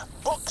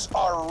books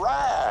are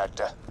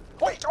rad.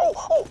 Wait,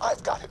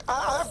 I've got it.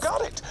 I've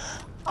got it.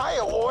 I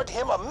award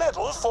him a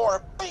medal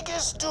for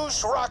biggest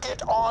douche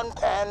rocket on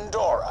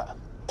Pandora.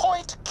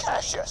 Point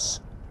Cassius.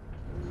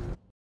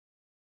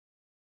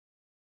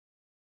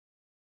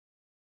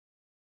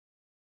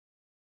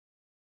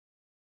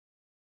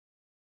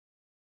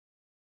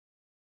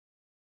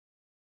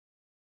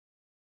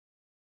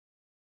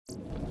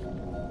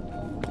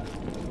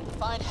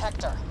 Find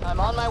Hector. I'm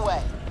on my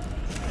way.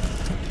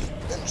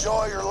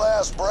 Enjoy your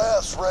last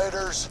breaths,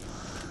 Raiders.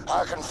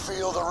 I can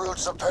feel the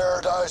roots of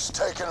paradise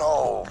taking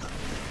hold.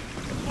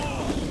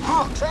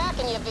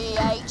 Tracking you,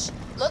 VH.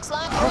 Looks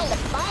like you're in the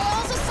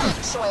bowels of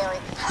Sanctuary.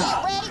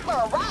 Get ready for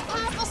a right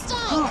powerful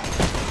sting.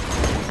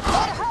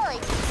 Better hurry.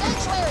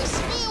 Sanctuary's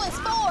spewing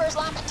spores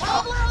like a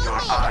toddler on Your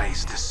milk.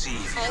 eyes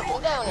deceive you. Ain't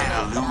condoning An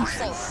it,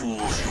 illusion I've seen.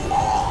 fools you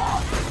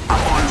all.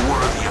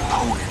 Unworthy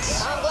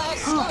opponents. I'm glad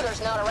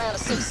Scooter's not around to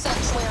see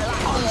Sanctuary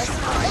like this.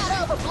 That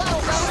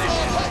overblown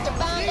goddamn Hector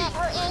bind at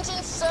her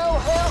engine, so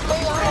help me,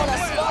 I'm gonna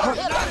smother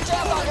him like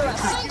Jeff under a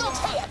single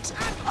tit.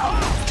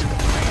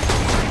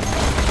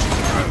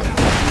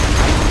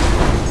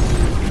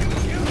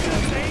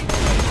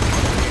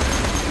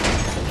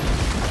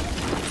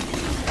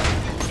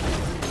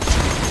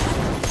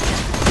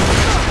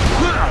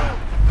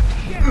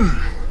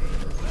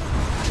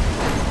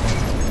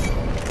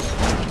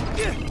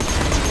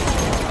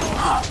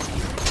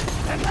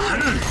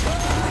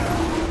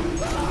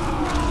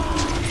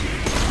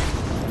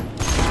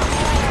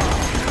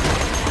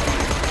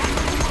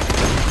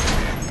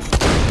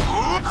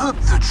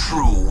 The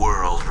true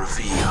world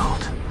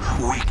revealed.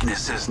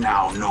 Weakness is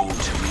now known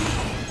to me.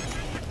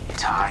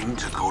 Time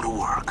to go to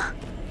work.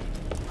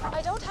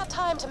 I don't have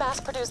time to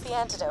mass-produce the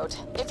antidote.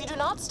 If you do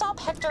not stop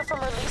Hector from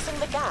releasing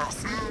the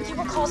gas, he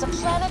will cause a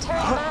planetary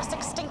mass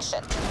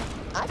extinction.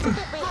 I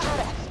figured we had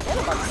a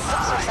minimum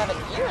 6 or 7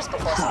 years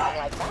before something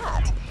like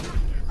that.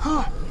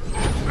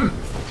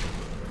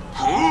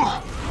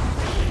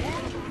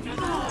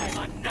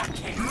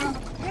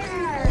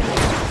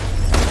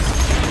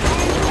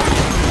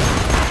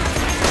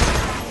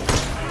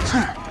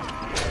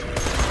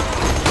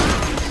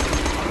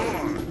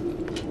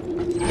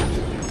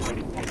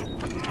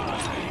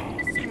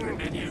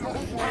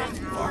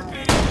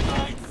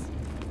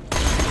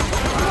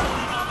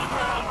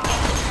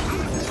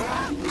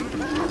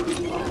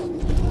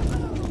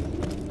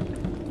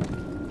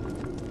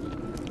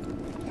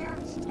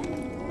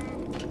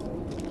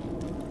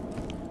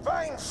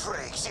 Fine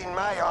freaks in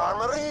my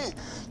armory.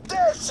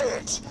 That's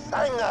it.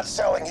 I'm not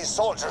selling his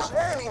soldiers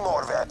any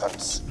more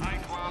weapons. High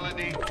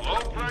quality,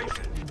 low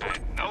prices, and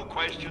no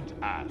questions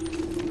asked.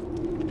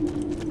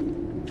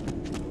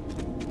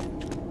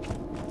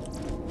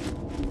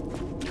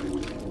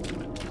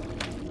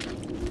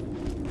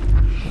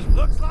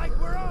 Looks like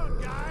we're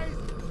on, guys.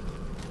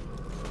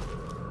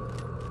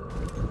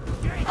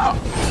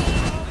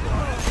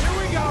 Here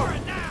we go.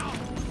 Now.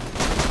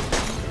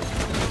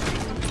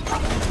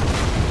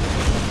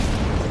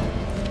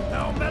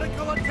 No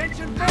medical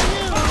attention for you.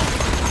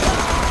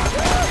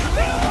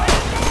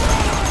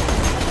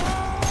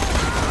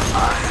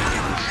 I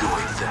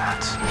enjoyed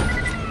that.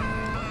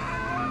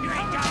 You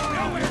ain't got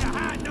nowhere to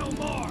hide no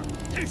more.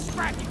 Too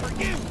scrappy for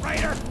you,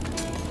 Raider.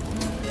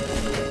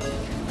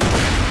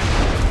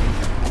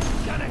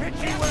 Gonna hit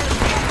you where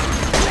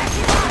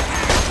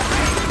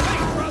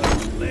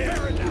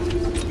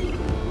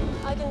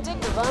I can dig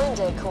divine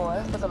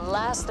decor, but the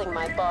last thing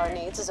my bar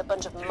needs is a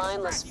bunch of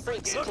mindless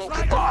freaks who can't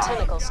keep their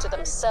tentacles to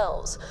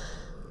themselves.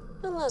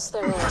 Unless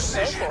they're willing to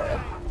pay for it.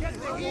 Get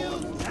the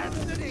heels, that's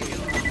the deal.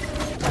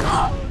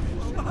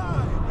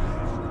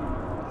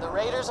 The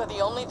Raiders are the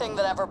only thing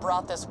that ever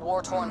brought this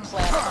war-torn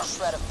planet a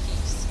shred of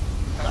peace.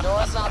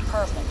 Pandora's not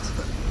perfect.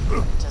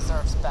 It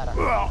deserves better.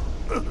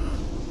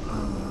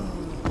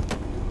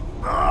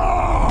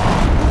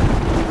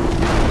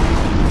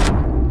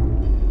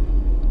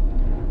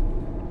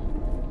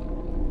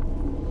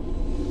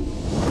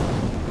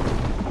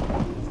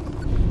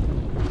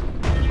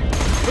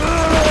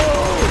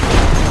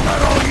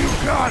 That all you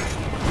got?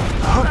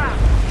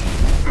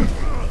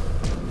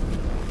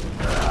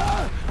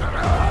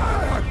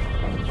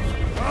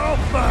 I'll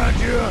find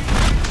you.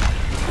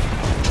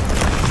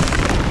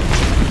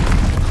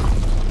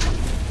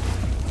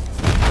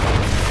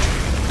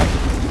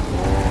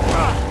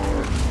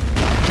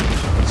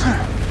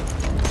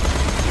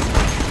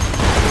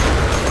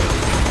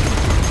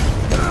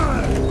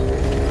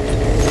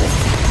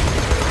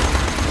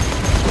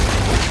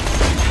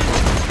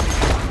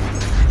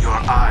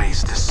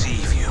 eyes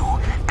deceive you.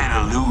 An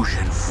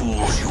illusion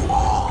fools you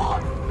all.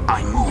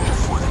 I move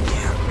for the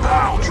kill.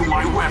 Bow to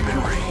my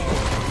weaponry.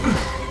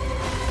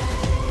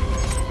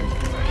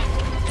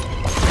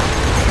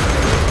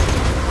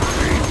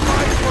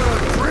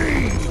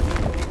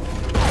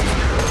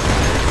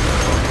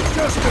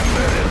 Just a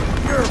minute,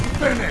 you're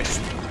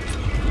finished!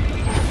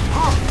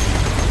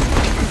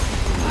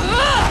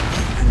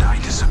 And I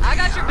disappear. I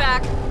got your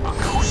back. A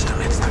ghost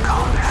amidst the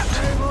combat,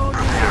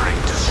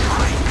 preparing to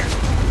strike.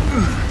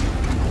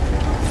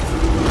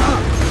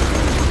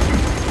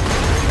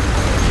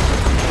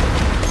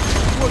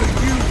 What are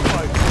you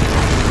like?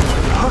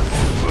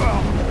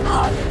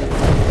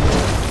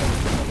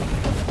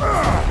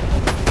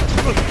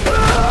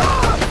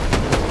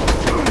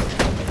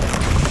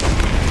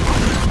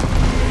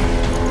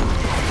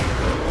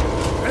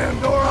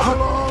 Pandora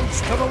belongs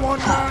to the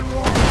one-man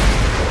war.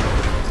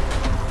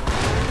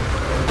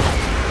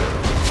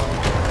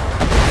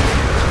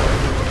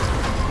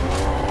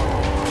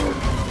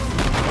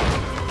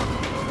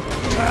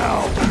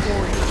 Now,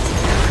 before you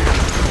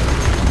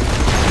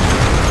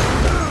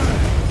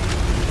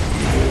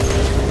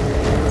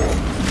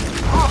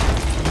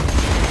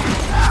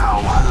How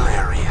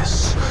hilarious.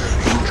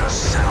 You just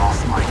set off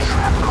my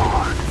trap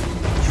card.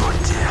 Your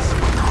death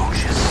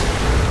approaches.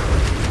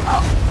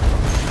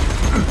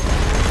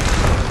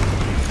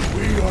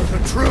 We are the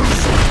truth.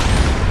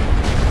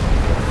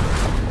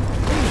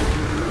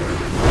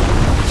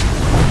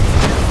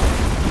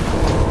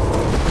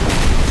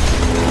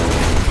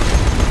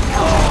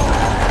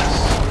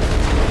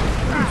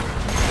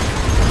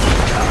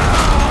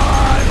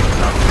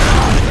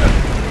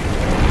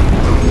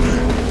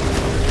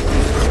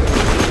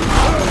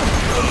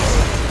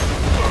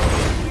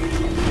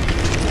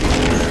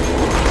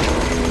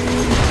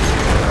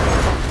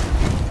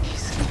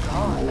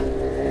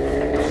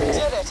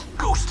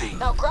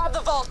 Now grab the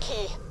vault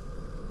key.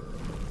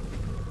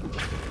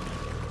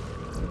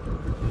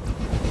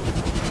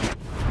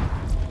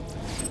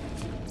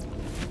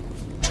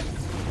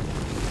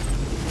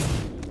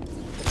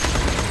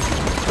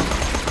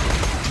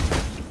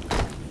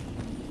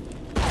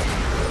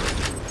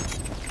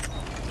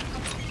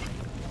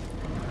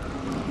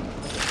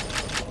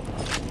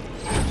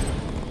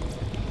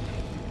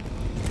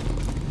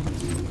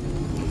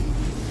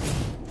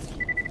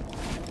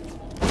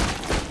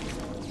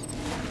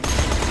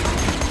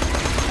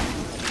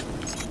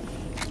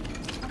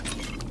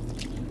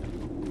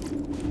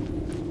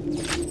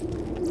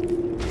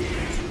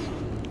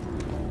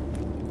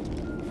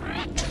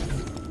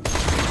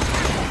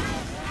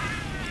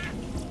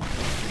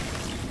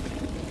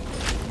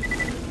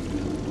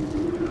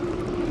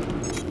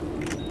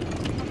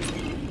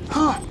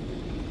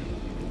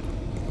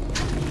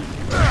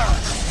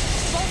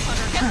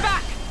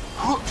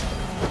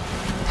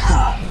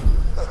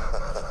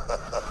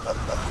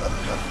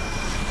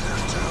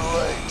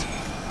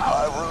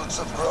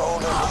 have grown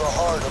into the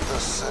heart of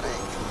this city,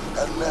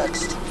 and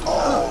next,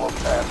 all of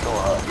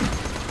Pandora.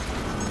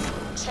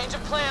 Change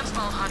of plans,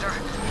 Vault Hunter.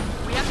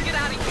 We have to get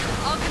out of here.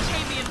 I'll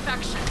contain the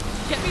infection.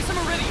 Get me some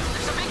iridium.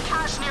 There's a big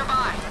cache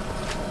nearby.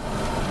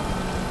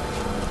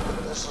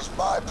 This is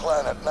my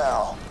planet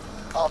now.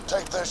 I'll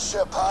take this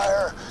ship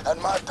higher, and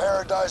my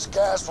paradise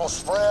gas will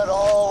spread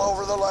all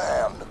over the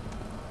land.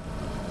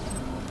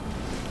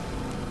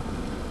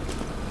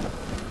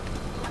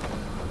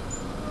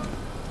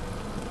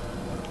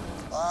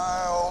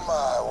 My, oh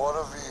my, what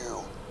a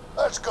view.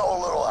 Let's go a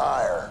little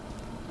higher.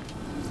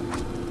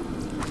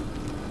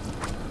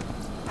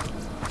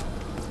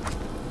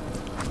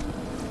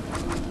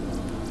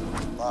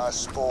 My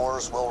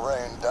spores will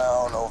rain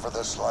down over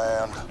this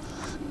land.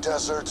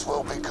 Deserts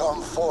will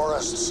become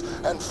forests,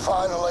 and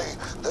finally,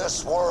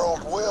 this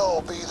world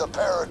will be the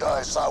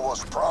paradise I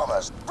was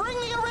promised. Bring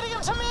the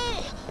iridium to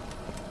me!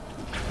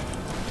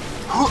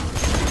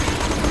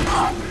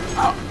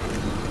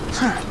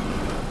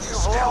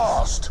 You've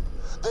lost.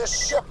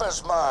 This ship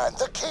is mine.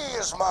 The key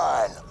is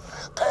mine.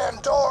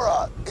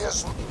 Pandora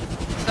is...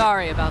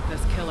 Sorry about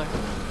this, Killer.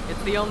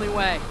 It's the only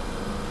way.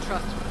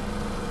 Trust me.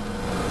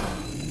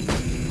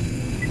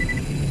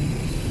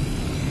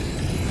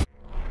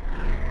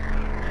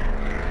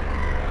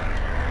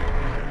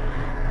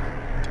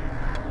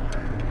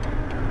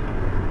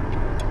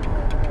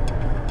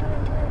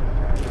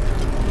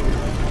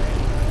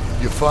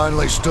 You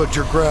finally stood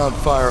your ground,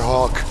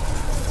 Firehawk.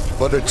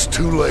 But it's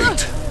too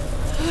late.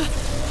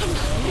 I'm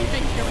not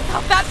leaving here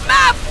without that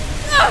map!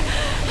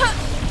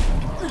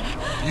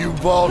 You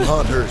Vault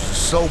Hunters are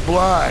so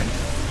blind.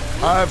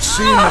 I've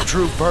seen the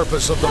true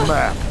purpose of the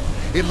map.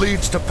 It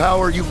leads to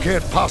power you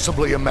can't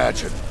possibly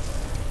imagine.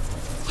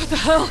 What the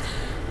hell?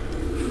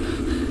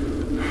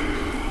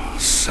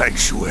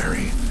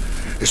 Sanctuary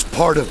is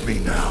part of me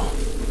now.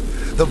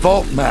 The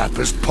Vault map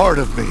is part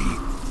of me.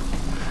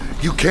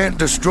 You can't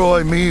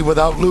destroy me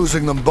without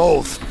losing them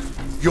both.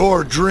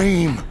 Your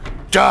dream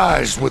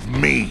dies with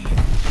me.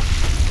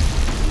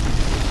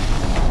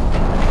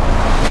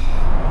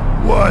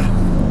 What?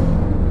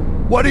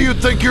 What do you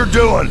think you're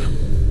doing?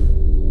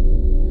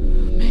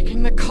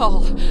 Making the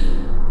call.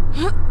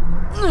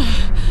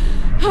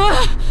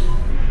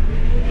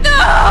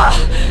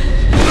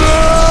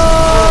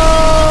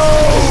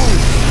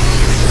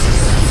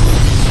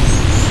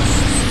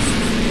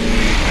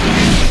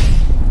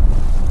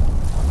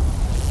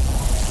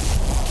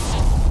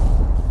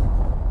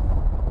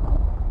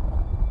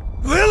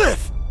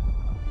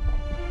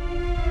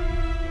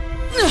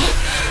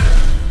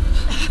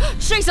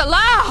 He's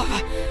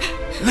alive!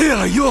 Lil,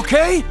 are you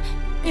okay?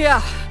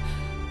 Yeah.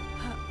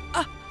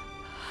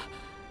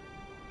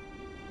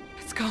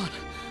 It's gone.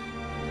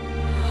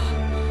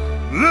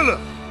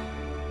 Lilith!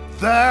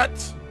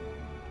 That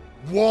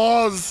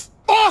was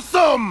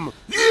awesome!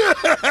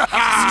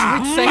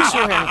 Yeah! Street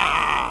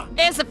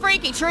Sanctuary. Is the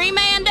freaky tree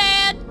man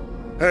dead?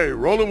 Hey,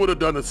 Roland would have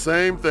done the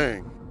same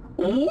thing.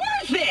 Worth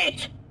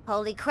it!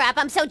 Holy crap,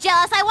 I'm so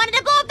jealous I wanted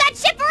to blow up that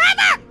ship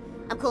forever!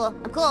 I'm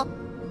cool.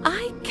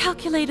 I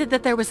calculated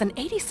that there was an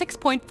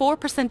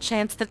 86.4%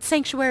 chance that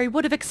Sanctuary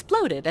would have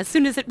exploded as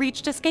soon as it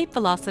reached escape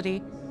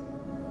velocity.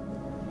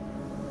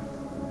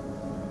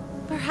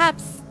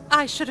 Perhaps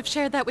I should have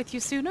shared that with you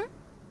sooner?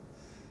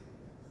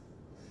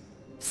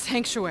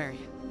 Sanctuary,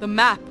 the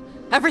map,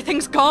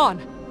 everything's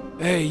gone.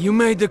 Hey, you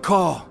made the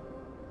call.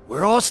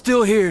 We're all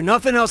still here,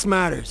 nothing else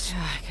matters.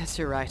 Yeah, I guess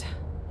you're right.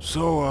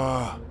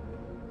 So,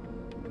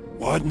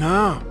 what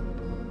now?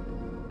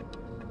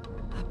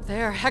 Up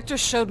there, Hector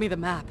showed me the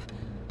map.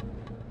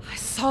 I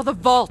saw the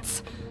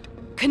vaults.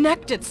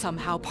 Connected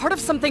somehow, part of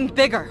something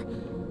bigger.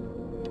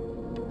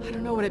 I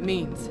don't know what it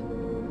means.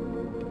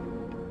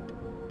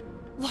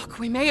 Look,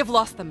 we may have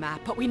lost the map,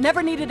 but we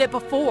never needed it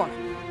before.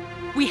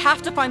 We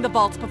have to find the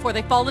vaults before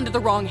they fall into the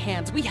wrong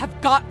hands. We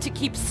have got to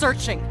keep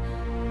searching.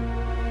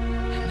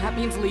 And that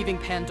means leaving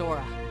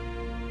Pandora.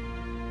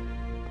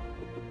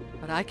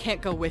 But I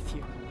can't go with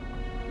you.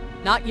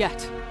 Not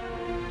yet.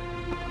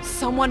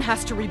 Someone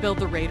has to rebuild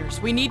the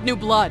Raiders. We need new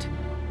blood.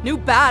 New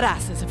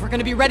badasses if we're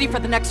gonna be ready for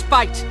the next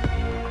fight.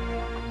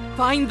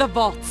 Find the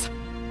vaults.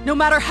 No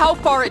matter how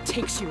far it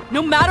takes you,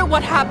 no matter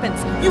what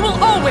happens, you will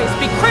always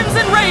be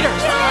Crimson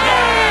Raiders!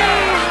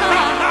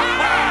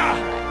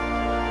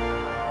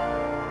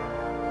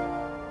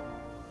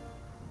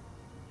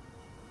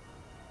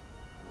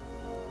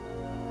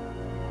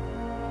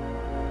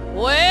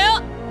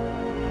 Well,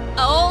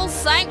 old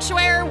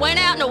Sanctuary went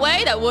out in a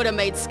way that would have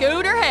made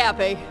Scooter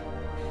happy.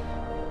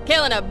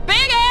 Killing a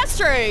big-ass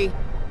tree.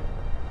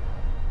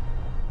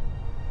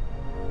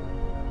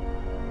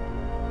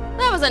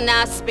 That was a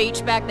nice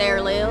speech back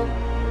there, Lil.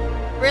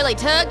 Really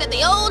tugged at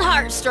the old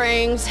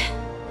heartstrings.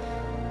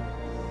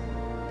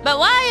 But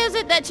why is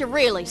it that you're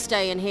really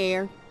staying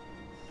here?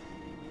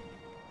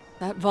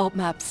 That vault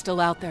map's still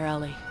out there,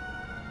 Ellie.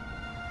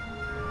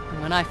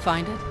 And when I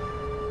find it,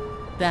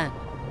 then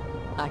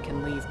I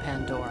can leave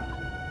Pandora.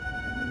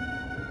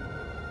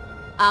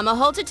 I'ma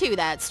hold you to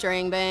that,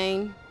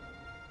 Stringbane.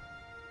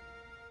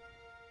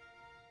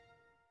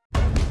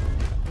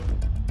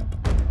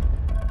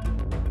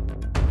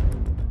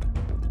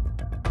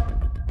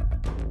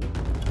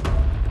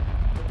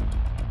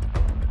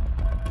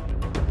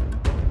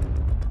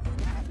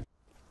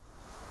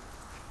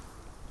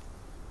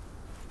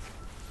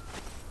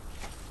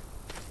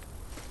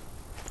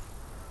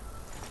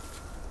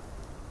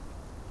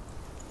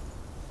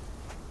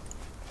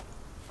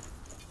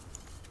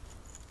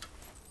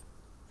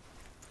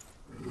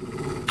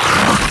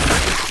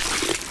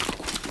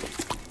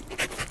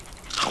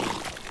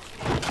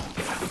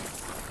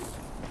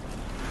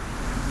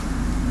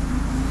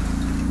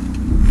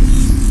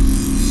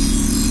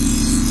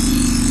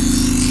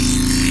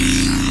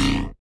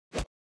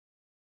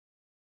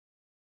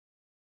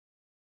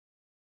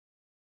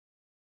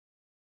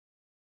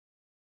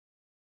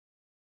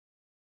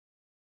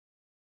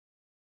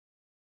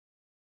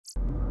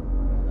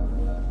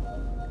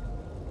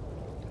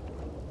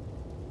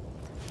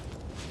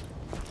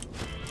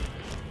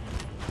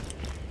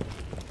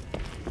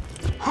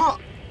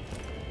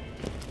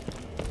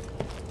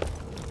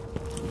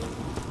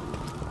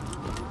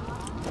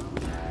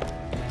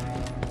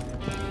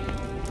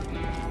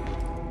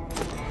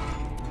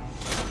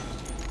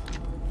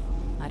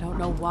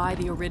 Why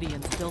the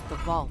Iridians built the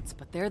vaults,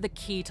 but they're the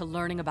key to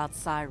learning about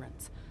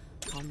sirens.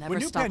 I'll never When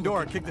New stop Pandora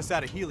looking kicked us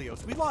out of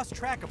Helios, we lost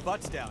track of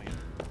Butt Stallion.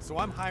 So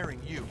I'm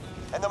hiring you.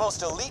 And the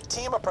most elite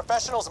team of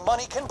professionals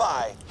money can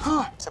buy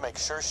to make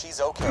sure she's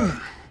okay.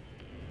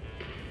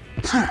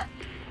 I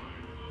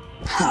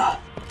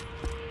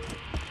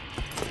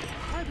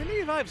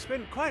believe I've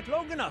spent quite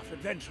long enough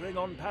adventuring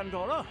on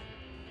Pandora.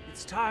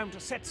 It's time to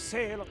set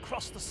sail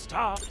across the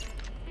stars.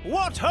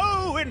 What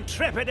ho,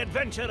 intrepid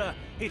adventurer!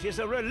 It is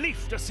a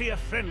relief to see a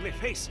friendly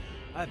face.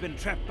 I've been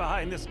trapped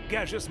behind this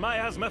gaseous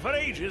miasma for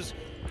ages.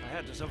 I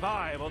had to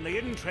survive on the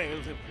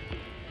entrails of...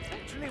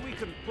 Actually, we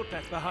can put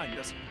that behind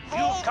us.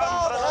 You've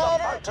come for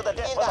another part to the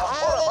death with a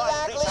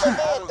horrifying creature,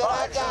 and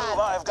by Jove,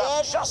 I've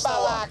got just the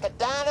one. Like a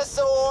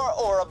dinosaur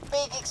or a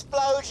big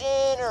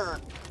explosion or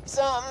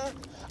something.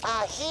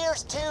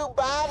 Here's two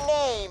by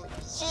name.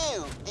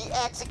 You, the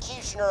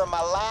executioner of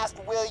my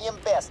last William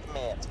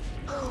Bestment.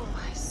 Oh,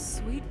 my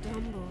sweet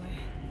dumb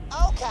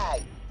boy.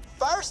 Okay,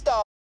 first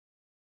off,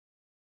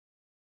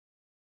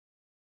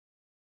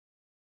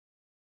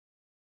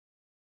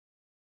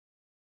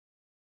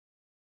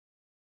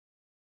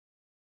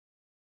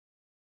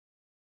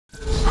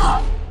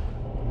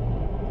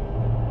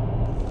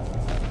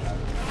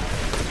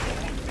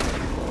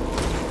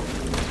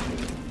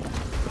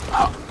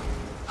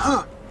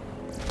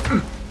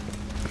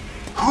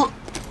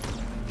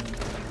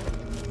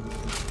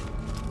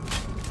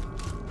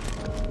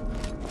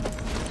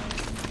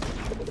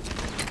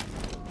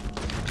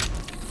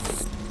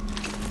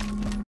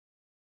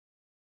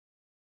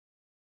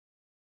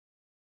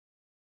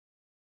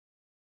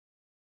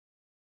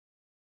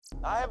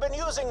 I have been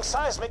using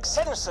seismic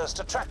sensors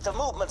to track the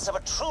movements of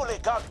a truly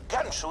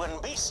gargantuan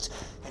beast.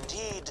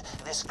 Indeed,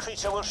 this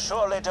creature will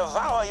surely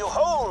devour you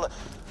whole.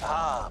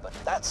 Ah, but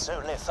that's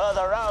only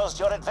further roused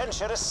your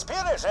adventurous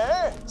spirit,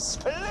 eh?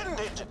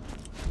 Splendid!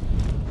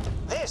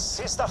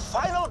 This is the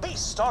final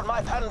beast on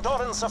my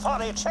Pandoran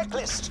Safari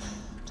checklist.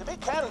 To be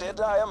candid,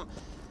 I am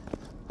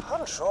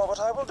unsure what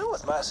I will do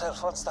with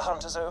myself once the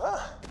hunt is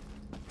over.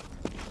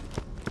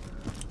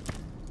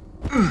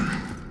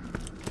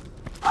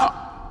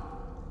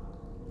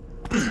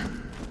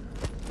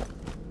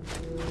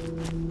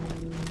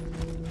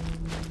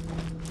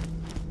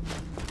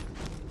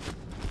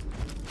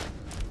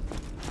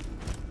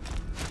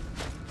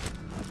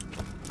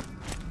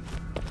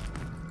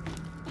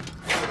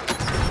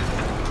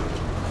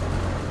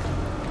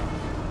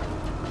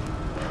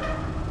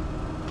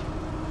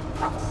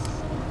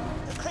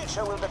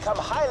 Will become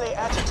highly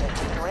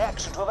agitated in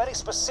reaction to a very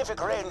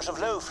specific range of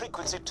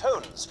low-frequency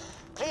tones.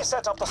 Please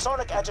set up the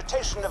sonic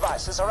agitation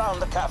devices around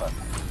the cavern.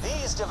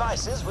 These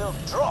devices will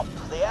drop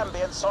the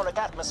ambient sonic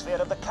atmosphere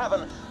of the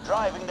cavern,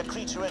 driving the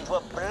creature into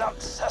a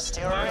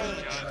bloodthirsty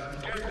rage.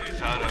 Get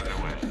this out of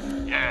the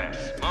way.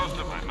 Yes, most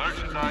of my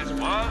merchandise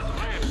was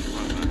ripped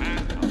from the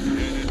hands of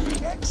the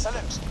enemy.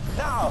 Excellent.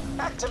 Now,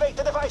 activate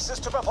the devices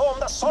to perform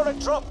the sonic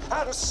drop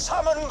and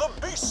summon the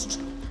beast.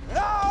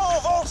 Now,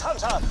 Vault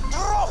Hunter,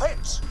 drop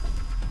it!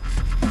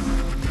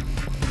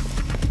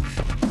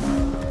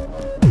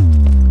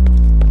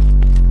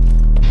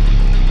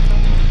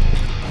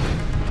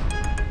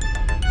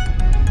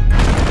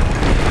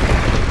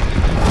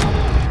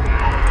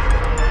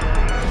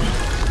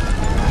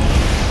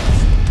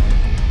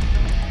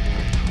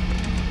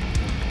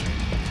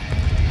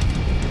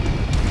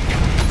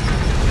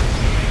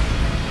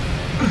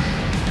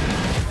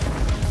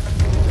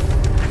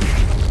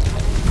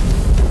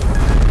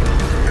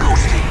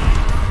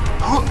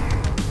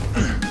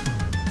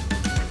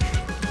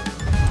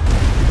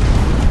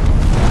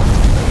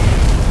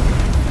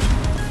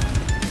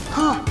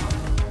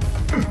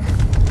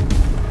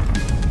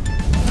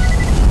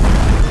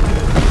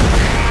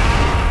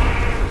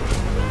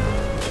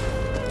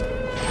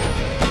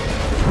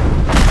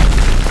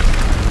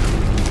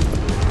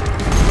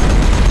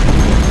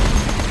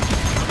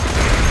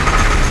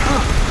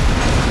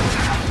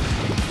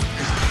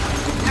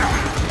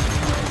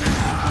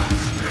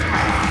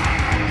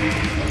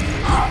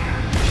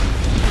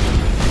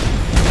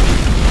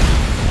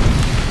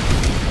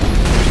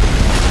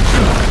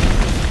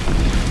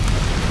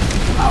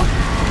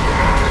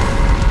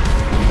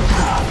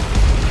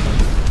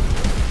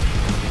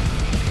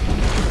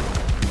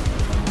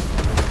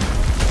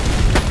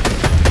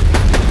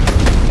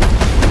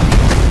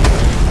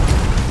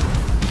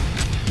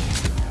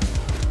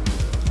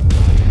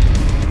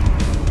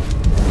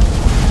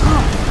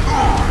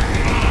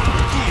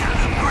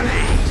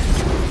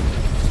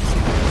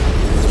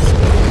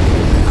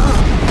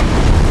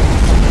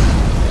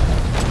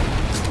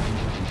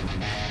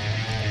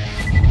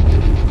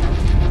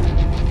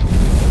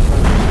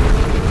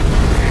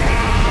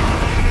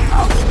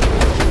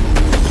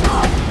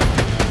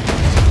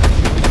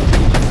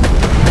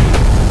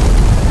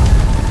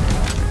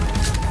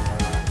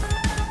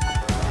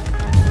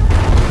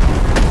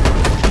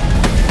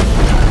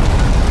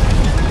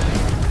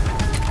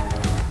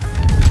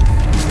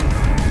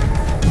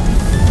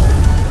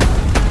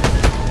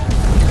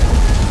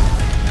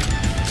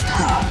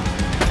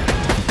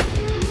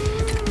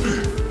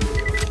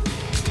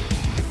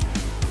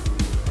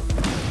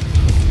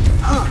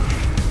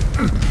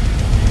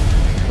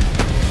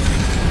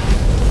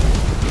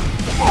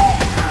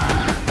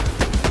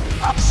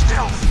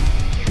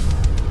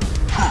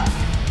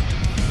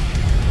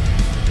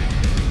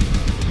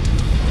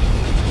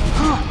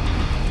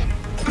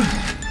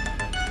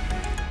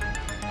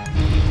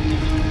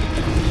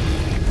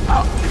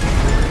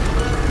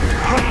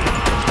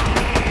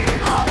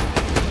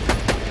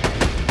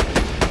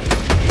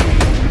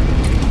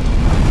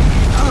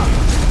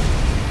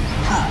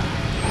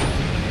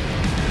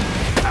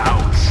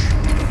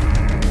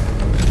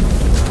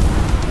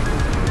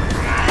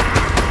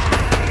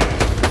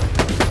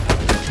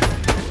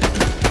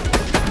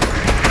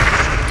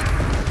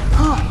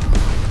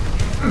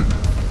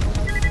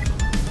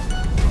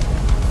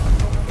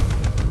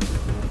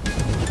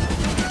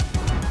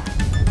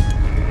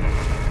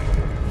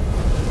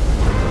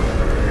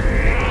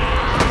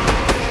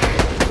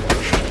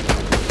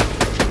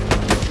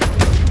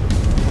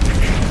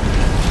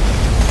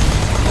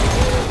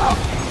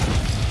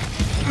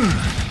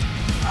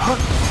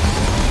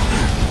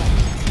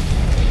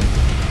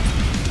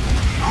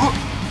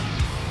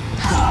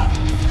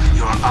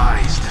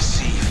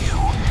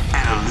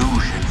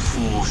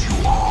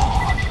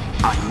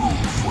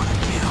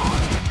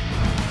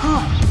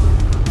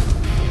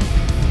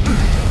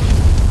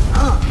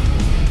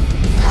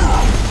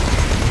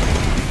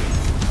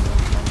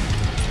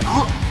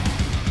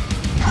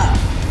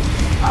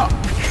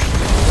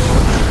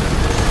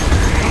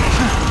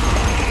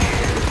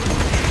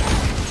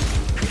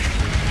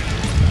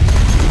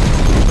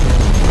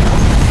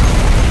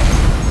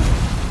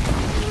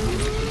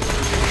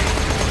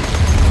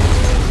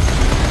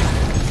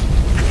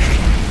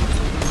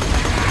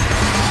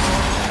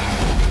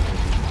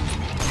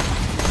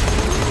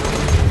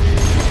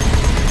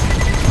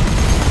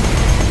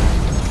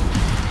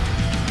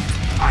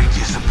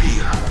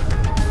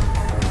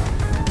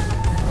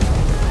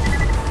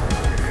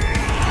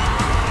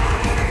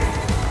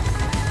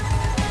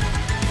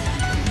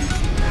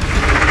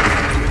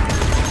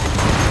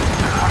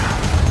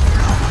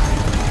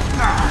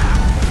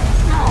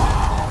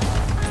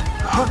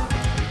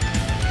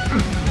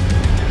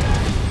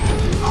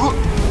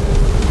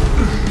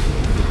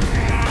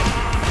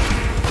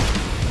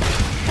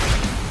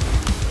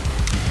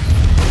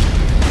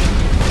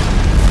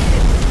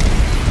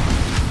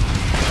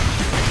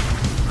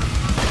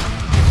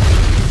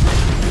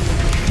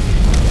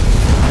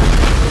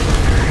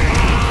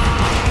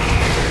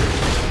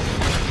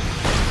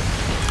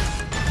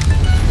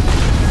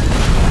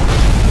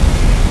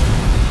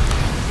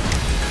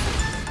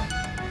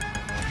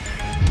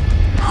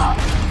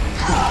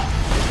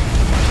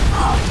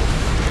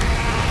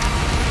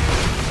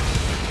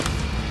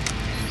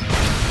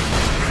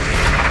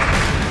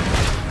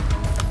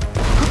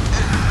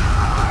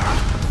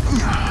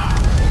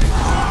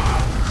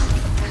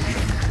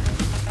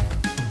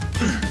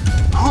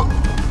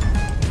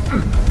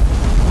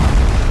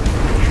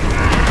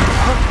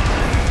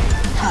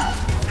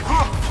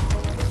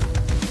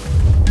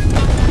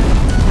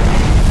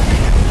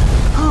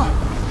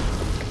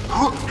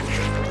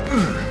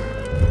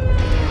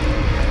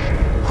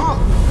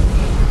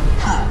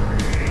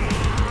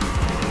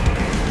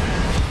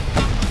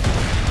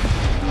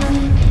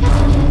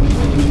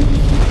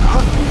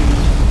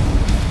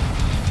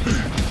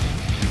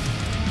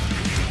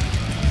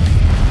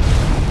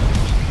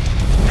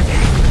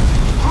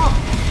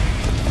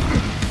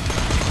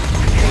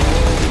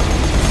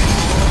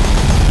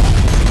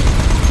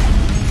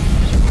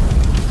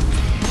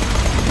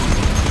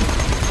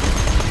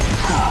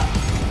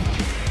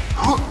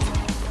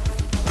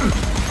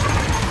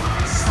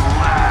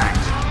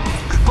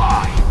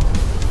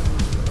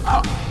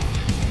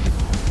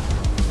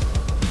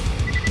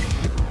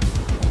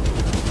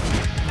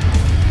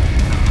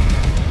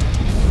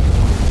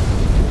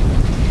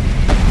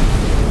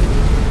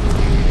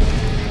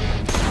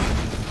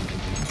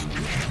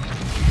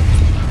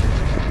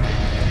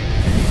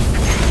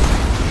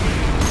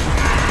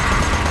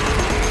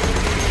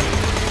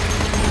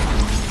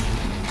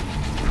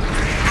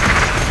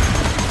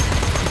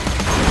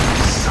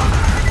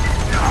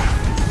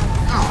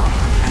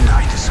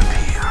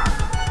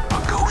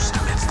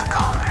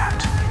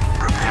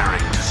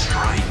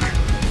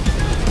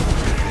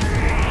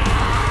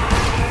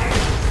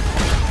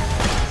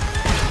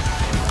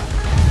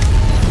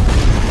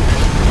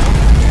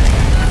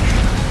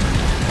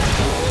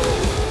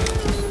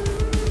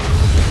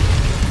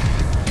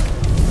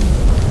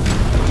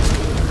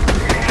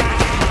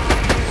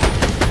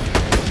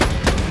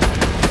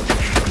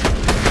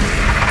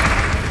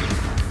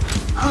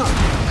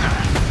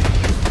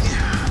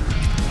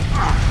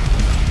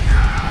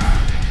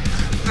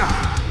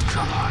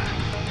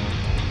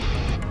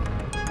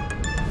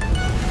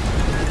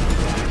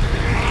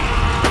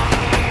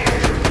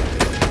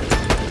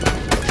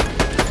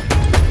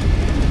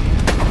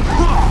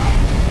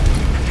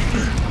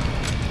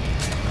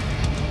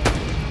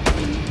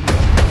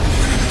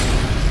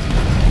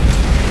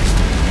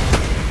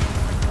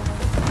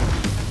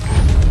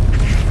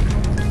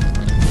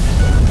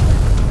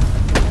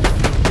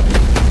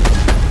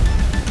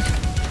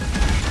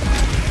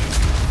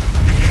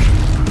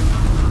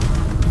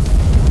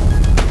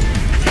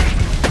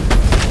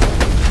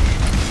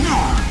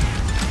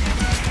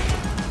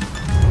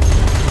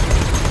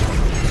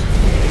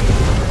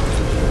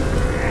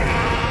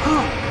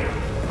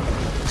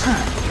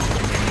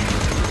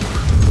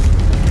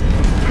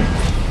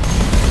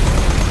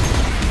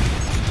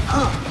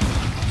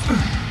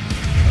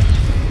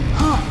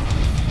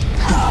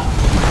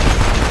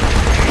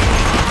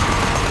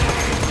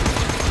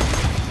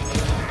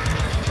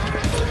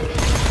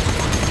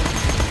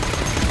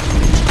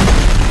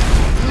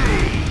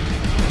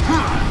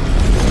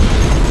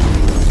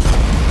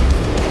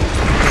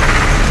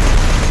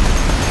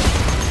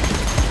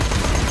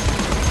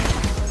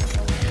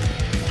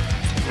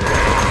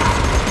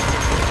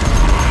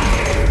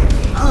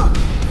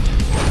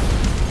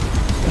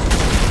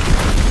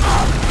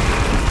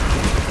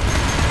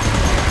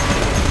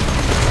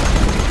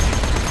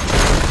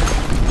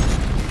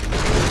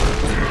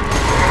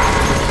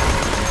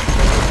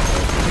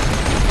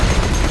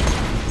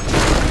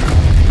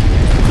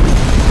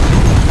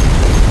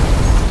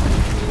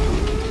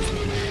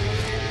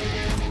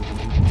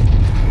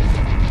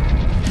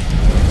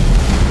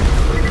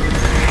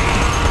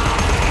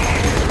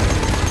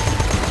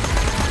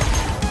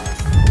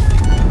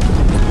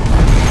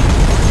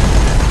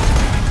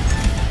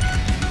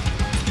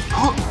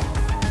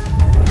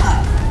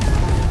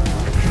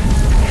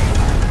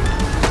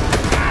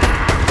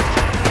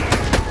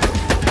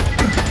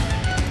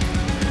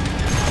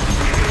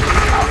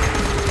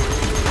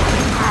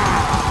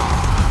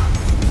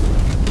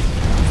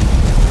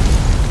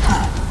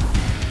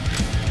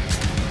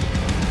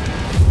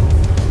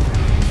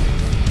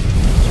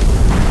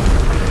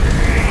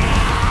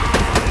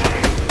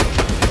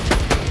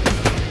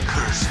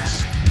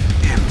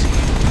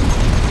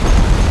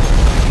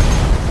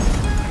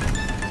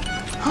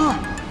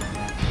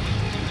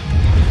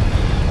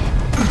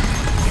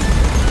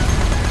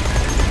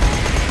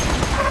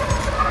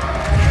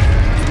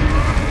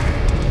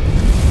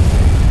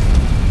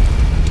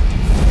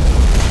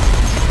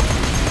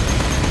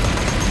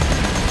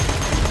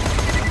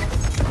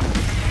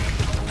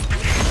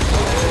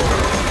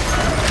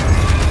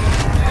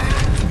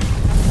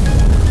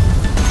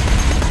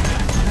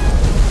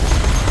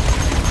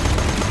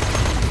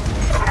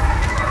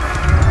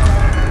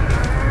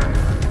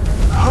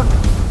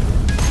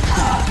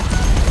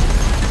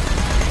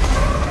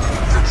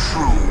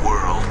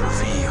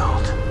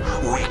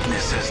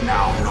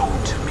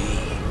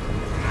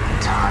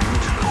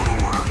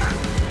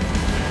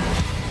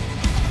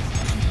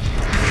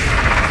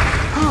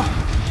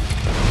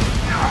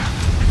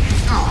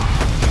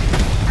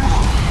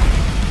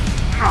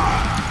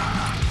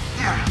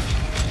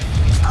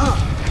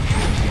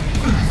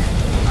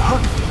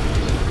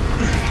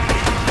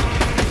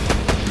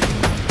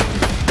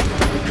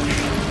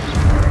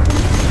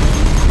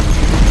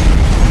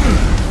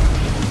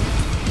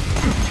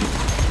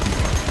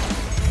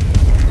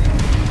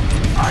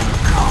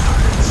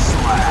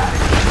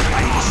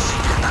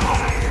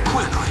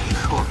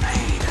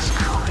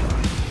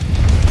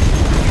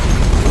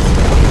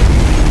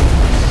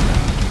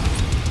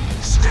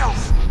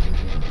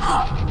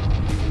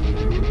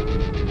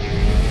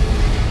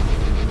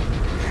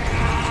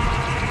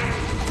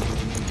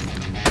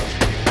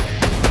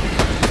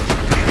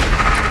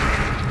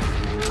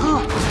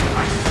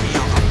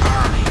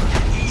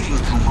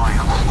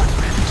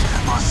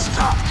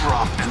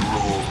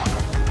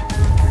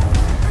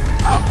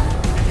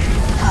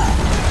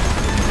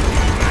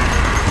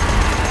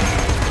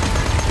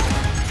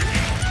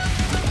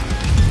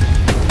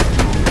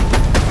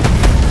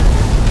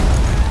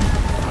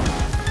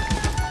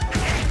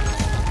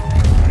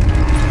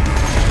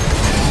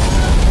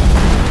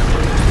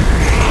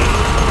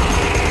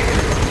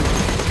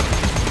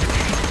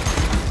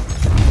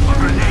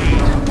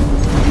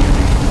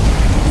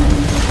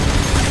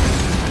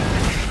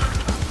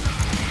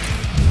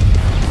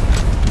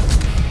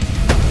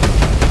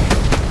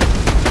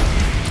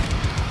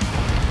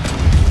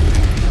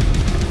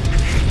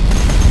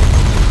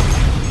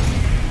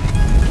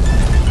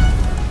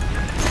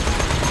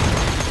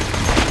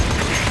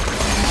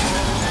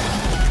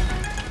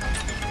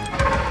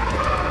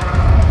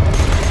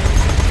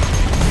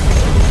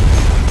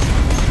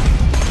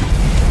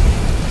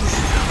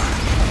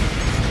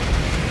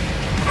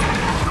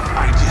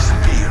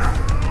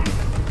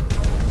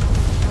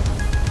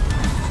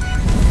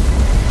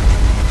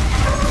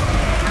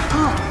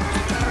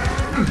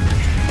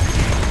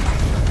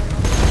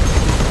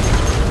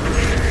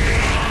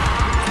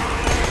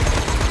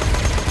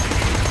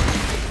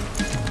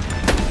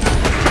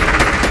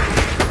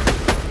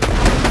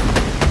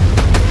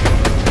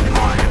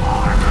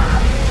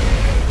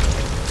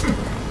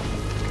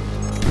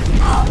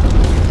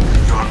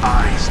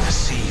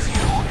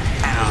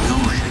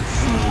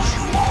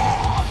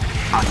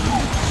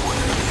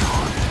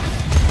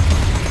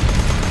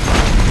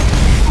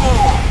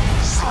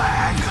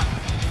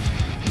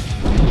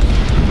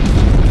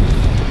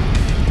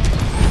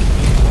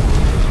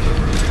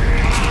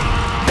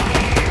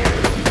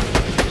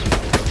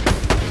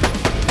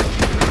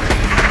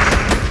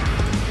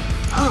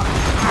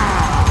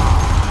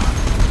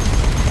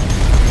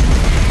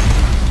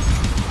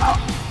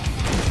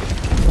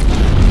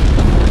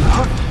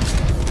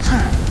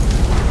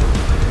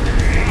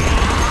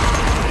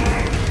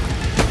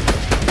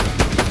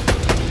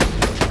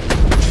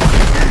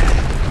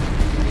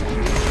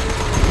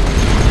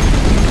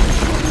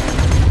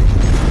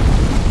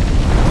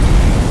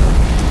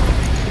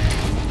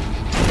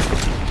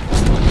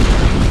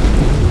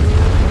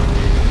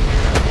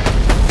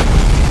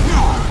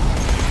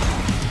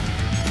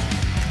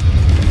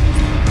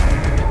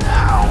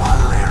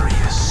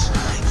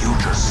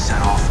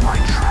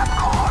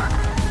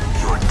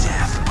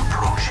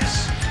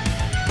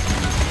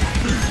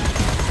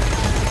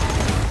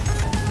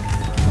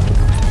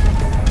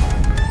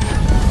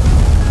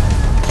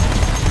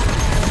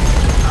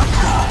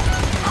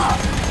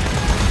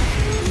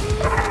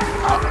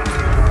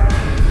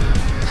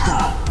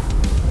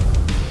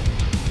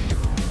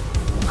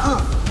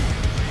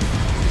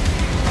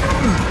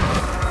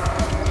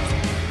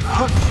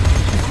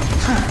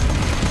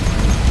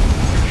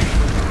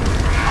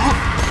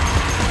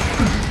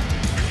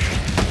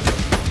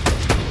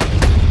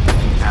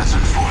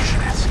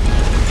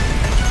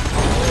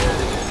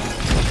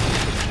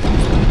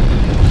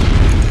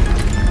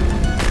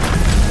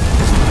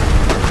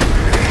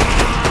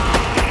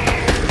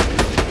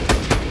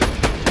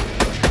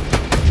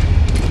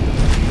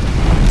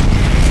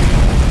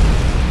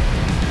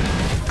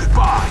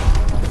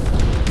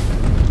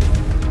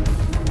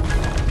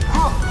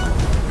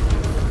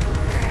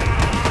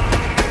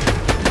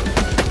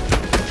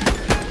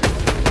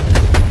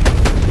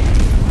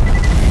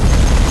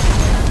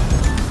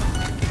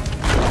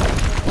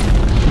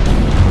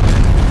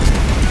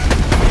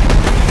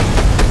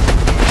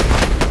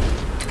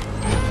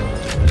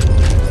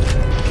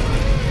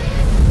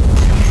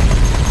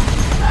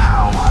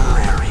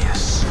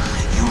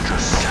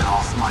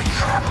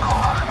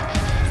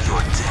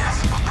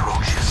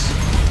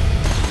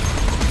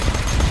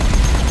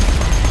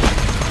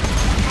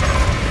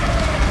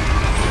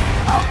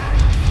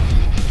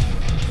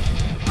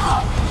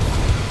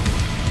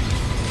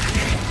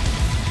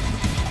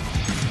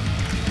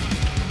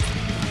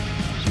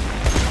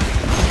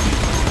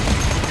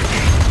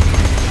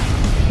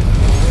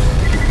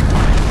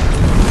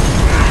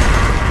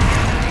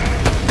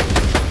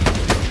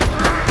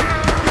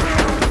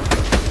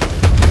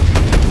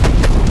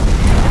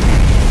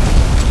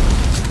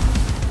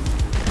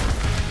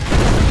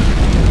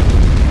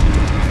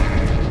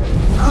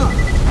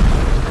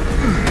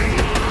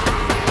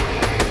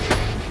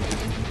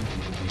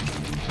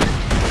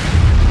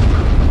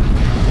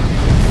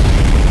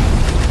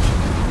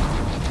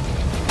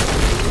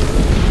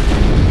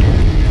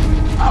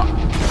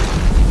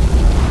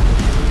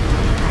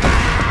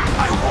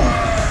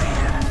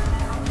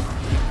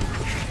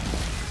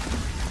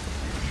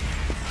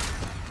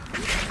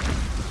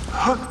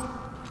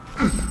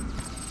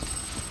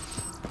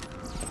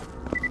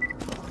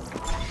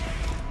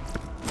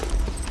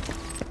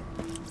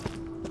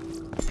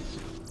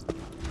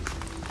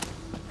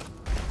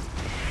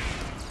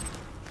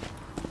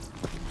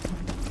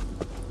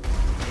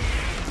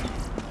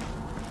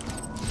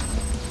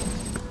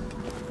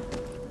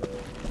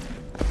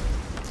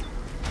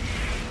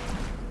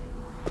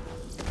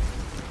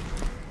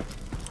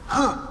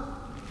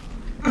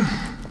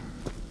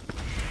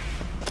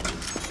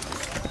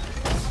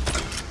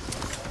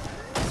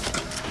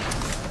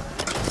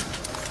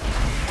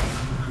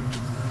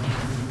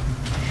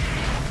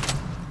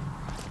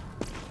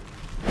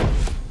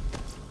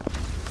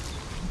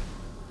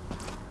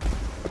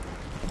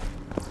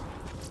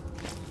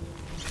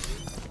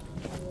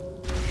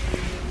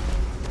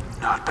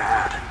 Not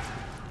bad.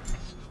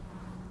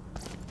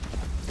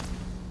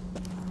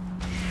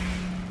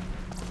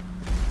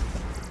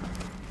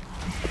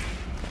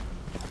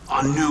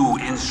 A new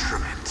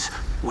instrument,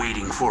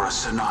 waiting for a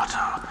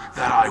sonata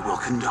that I will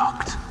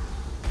conduct.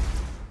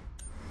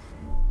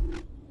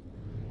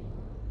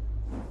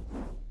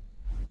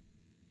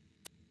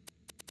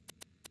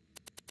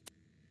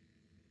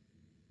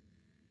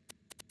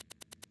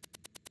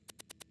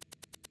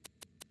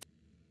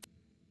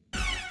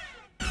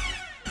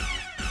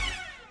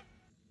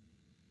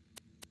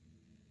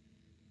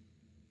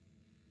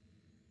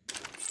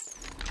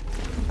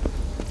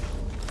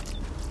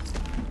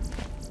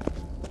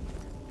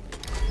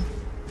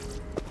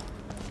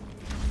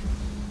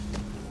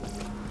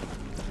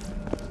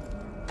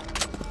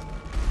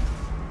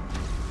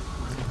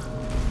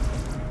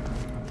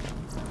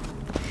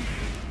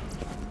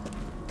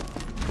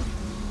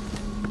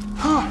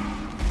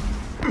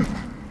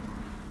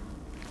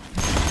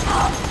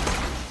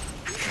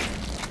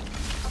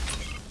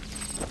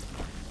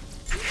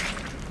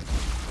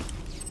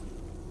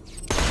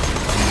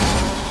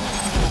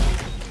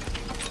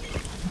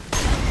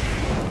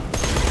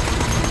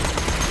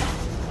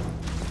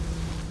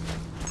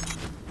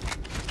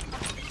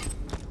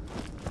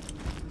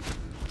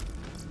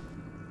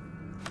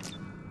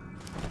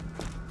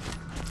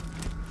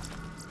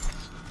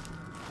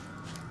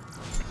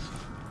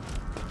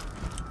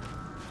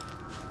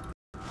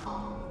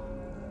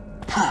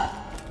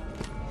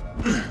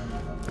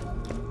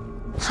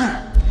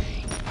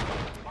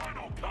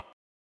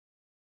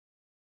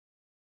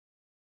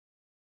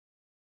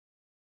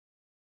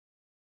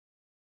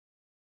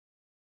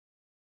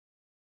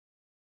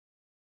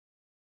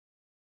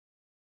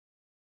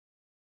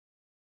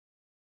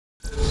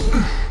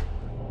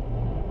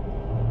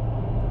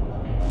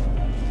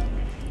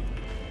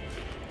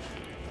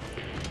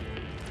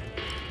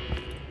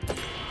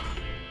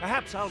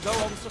 Perhaps I'll go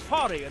on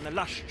safari in the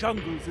lush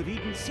jungles of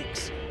Eden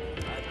 6.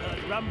 I've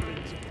heard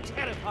rumblings of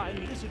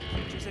terrifying lizard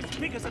creatures as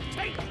big as a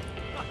tank.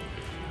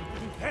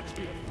 Wouldn't that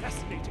be a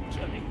fascinating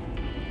journey?